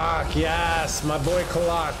 Clock, yes, my boy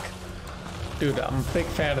Clock. Dude, I'm a big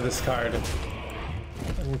fan of this card. An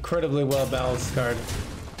incredibly well balanced card.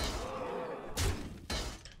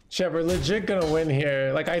 Chat, we're legit gonna win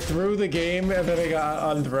here. Like, I threw the game and then I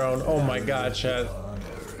got unthrown. Oh my god, chat.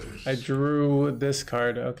 I drew this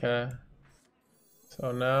card, okay.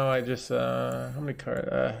 So now I just, how many cards?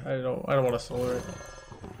 I don't want to solar it.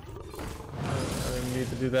 I don't need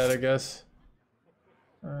to do that, I guess.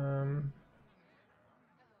 Am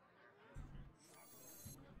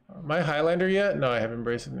I Highlander yet? No, I have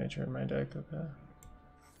Embrace of Nature in my deck, okay.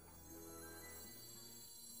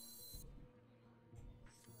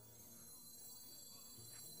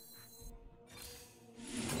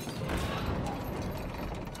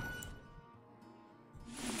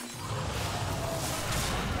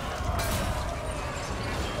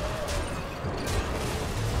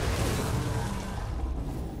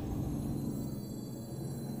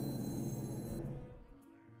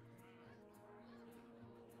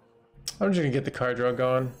 I'm just gonna get the card draw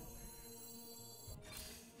going.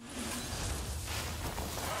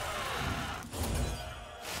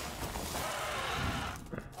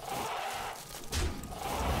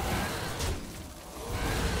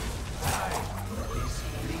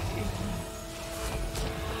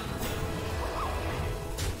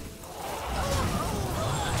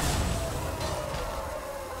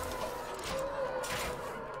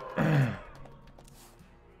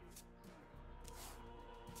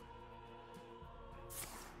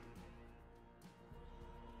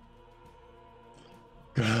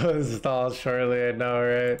 Stall shortly, I know,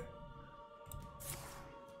 right?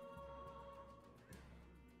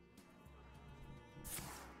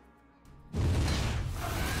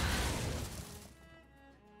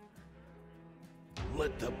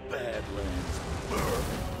 Let the Badlands burn.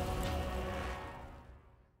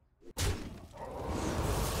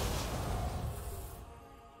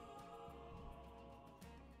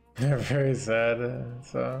 They're very sad,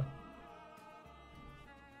 so.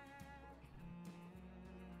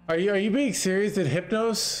 Are you being serious? Did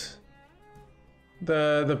Hypnos,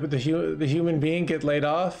 the human being, get laid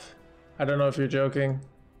off? I don't know if you're joking.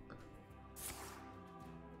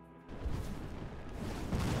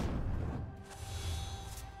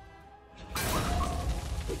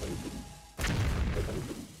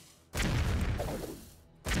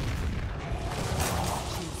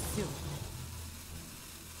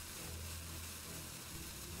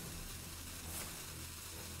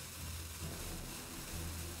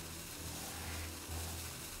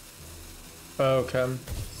 Okay.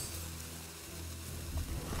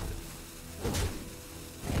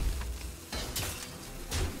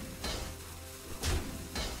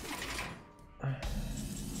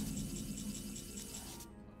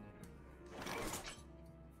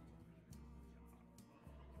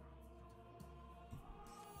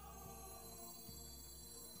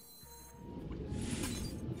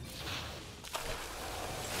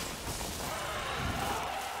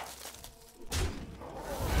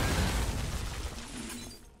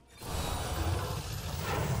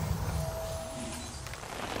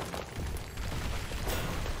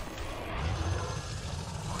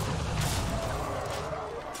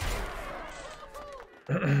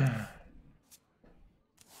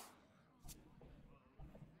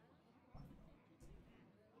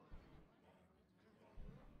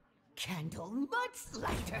 Candle much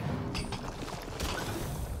lighter.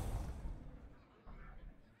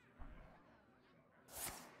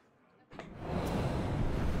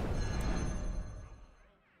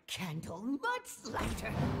 Candle much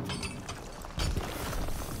lighter.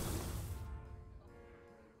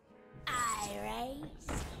 I raise,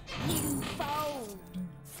 you fold.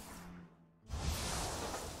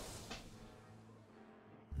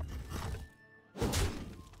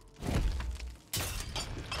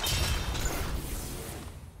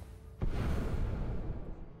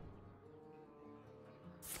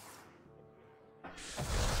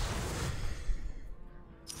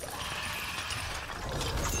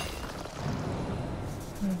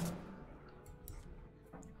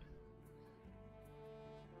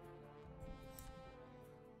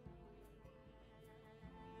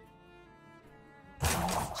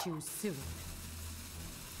 Choose soon.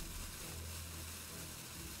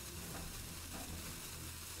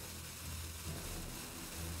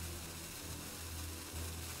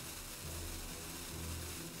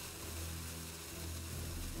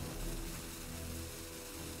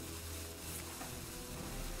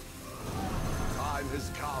 Time has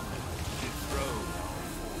come to dethrone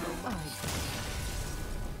our foe.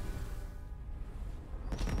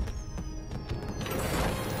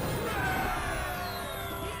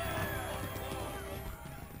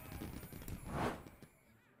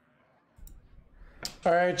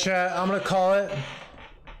 All right, chat. I'm gonna call it.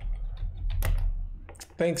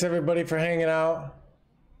 Thanks everybody for hanging out.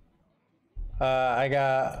 I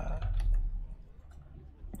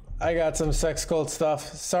got some sex cult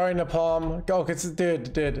stuff. Sorry, Napalm. Oh,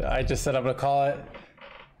 dude. I just said I'm gonna call it.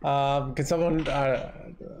 Can someone?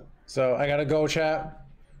 So I gotta go, chat.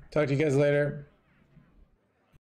 Talk to you guys later.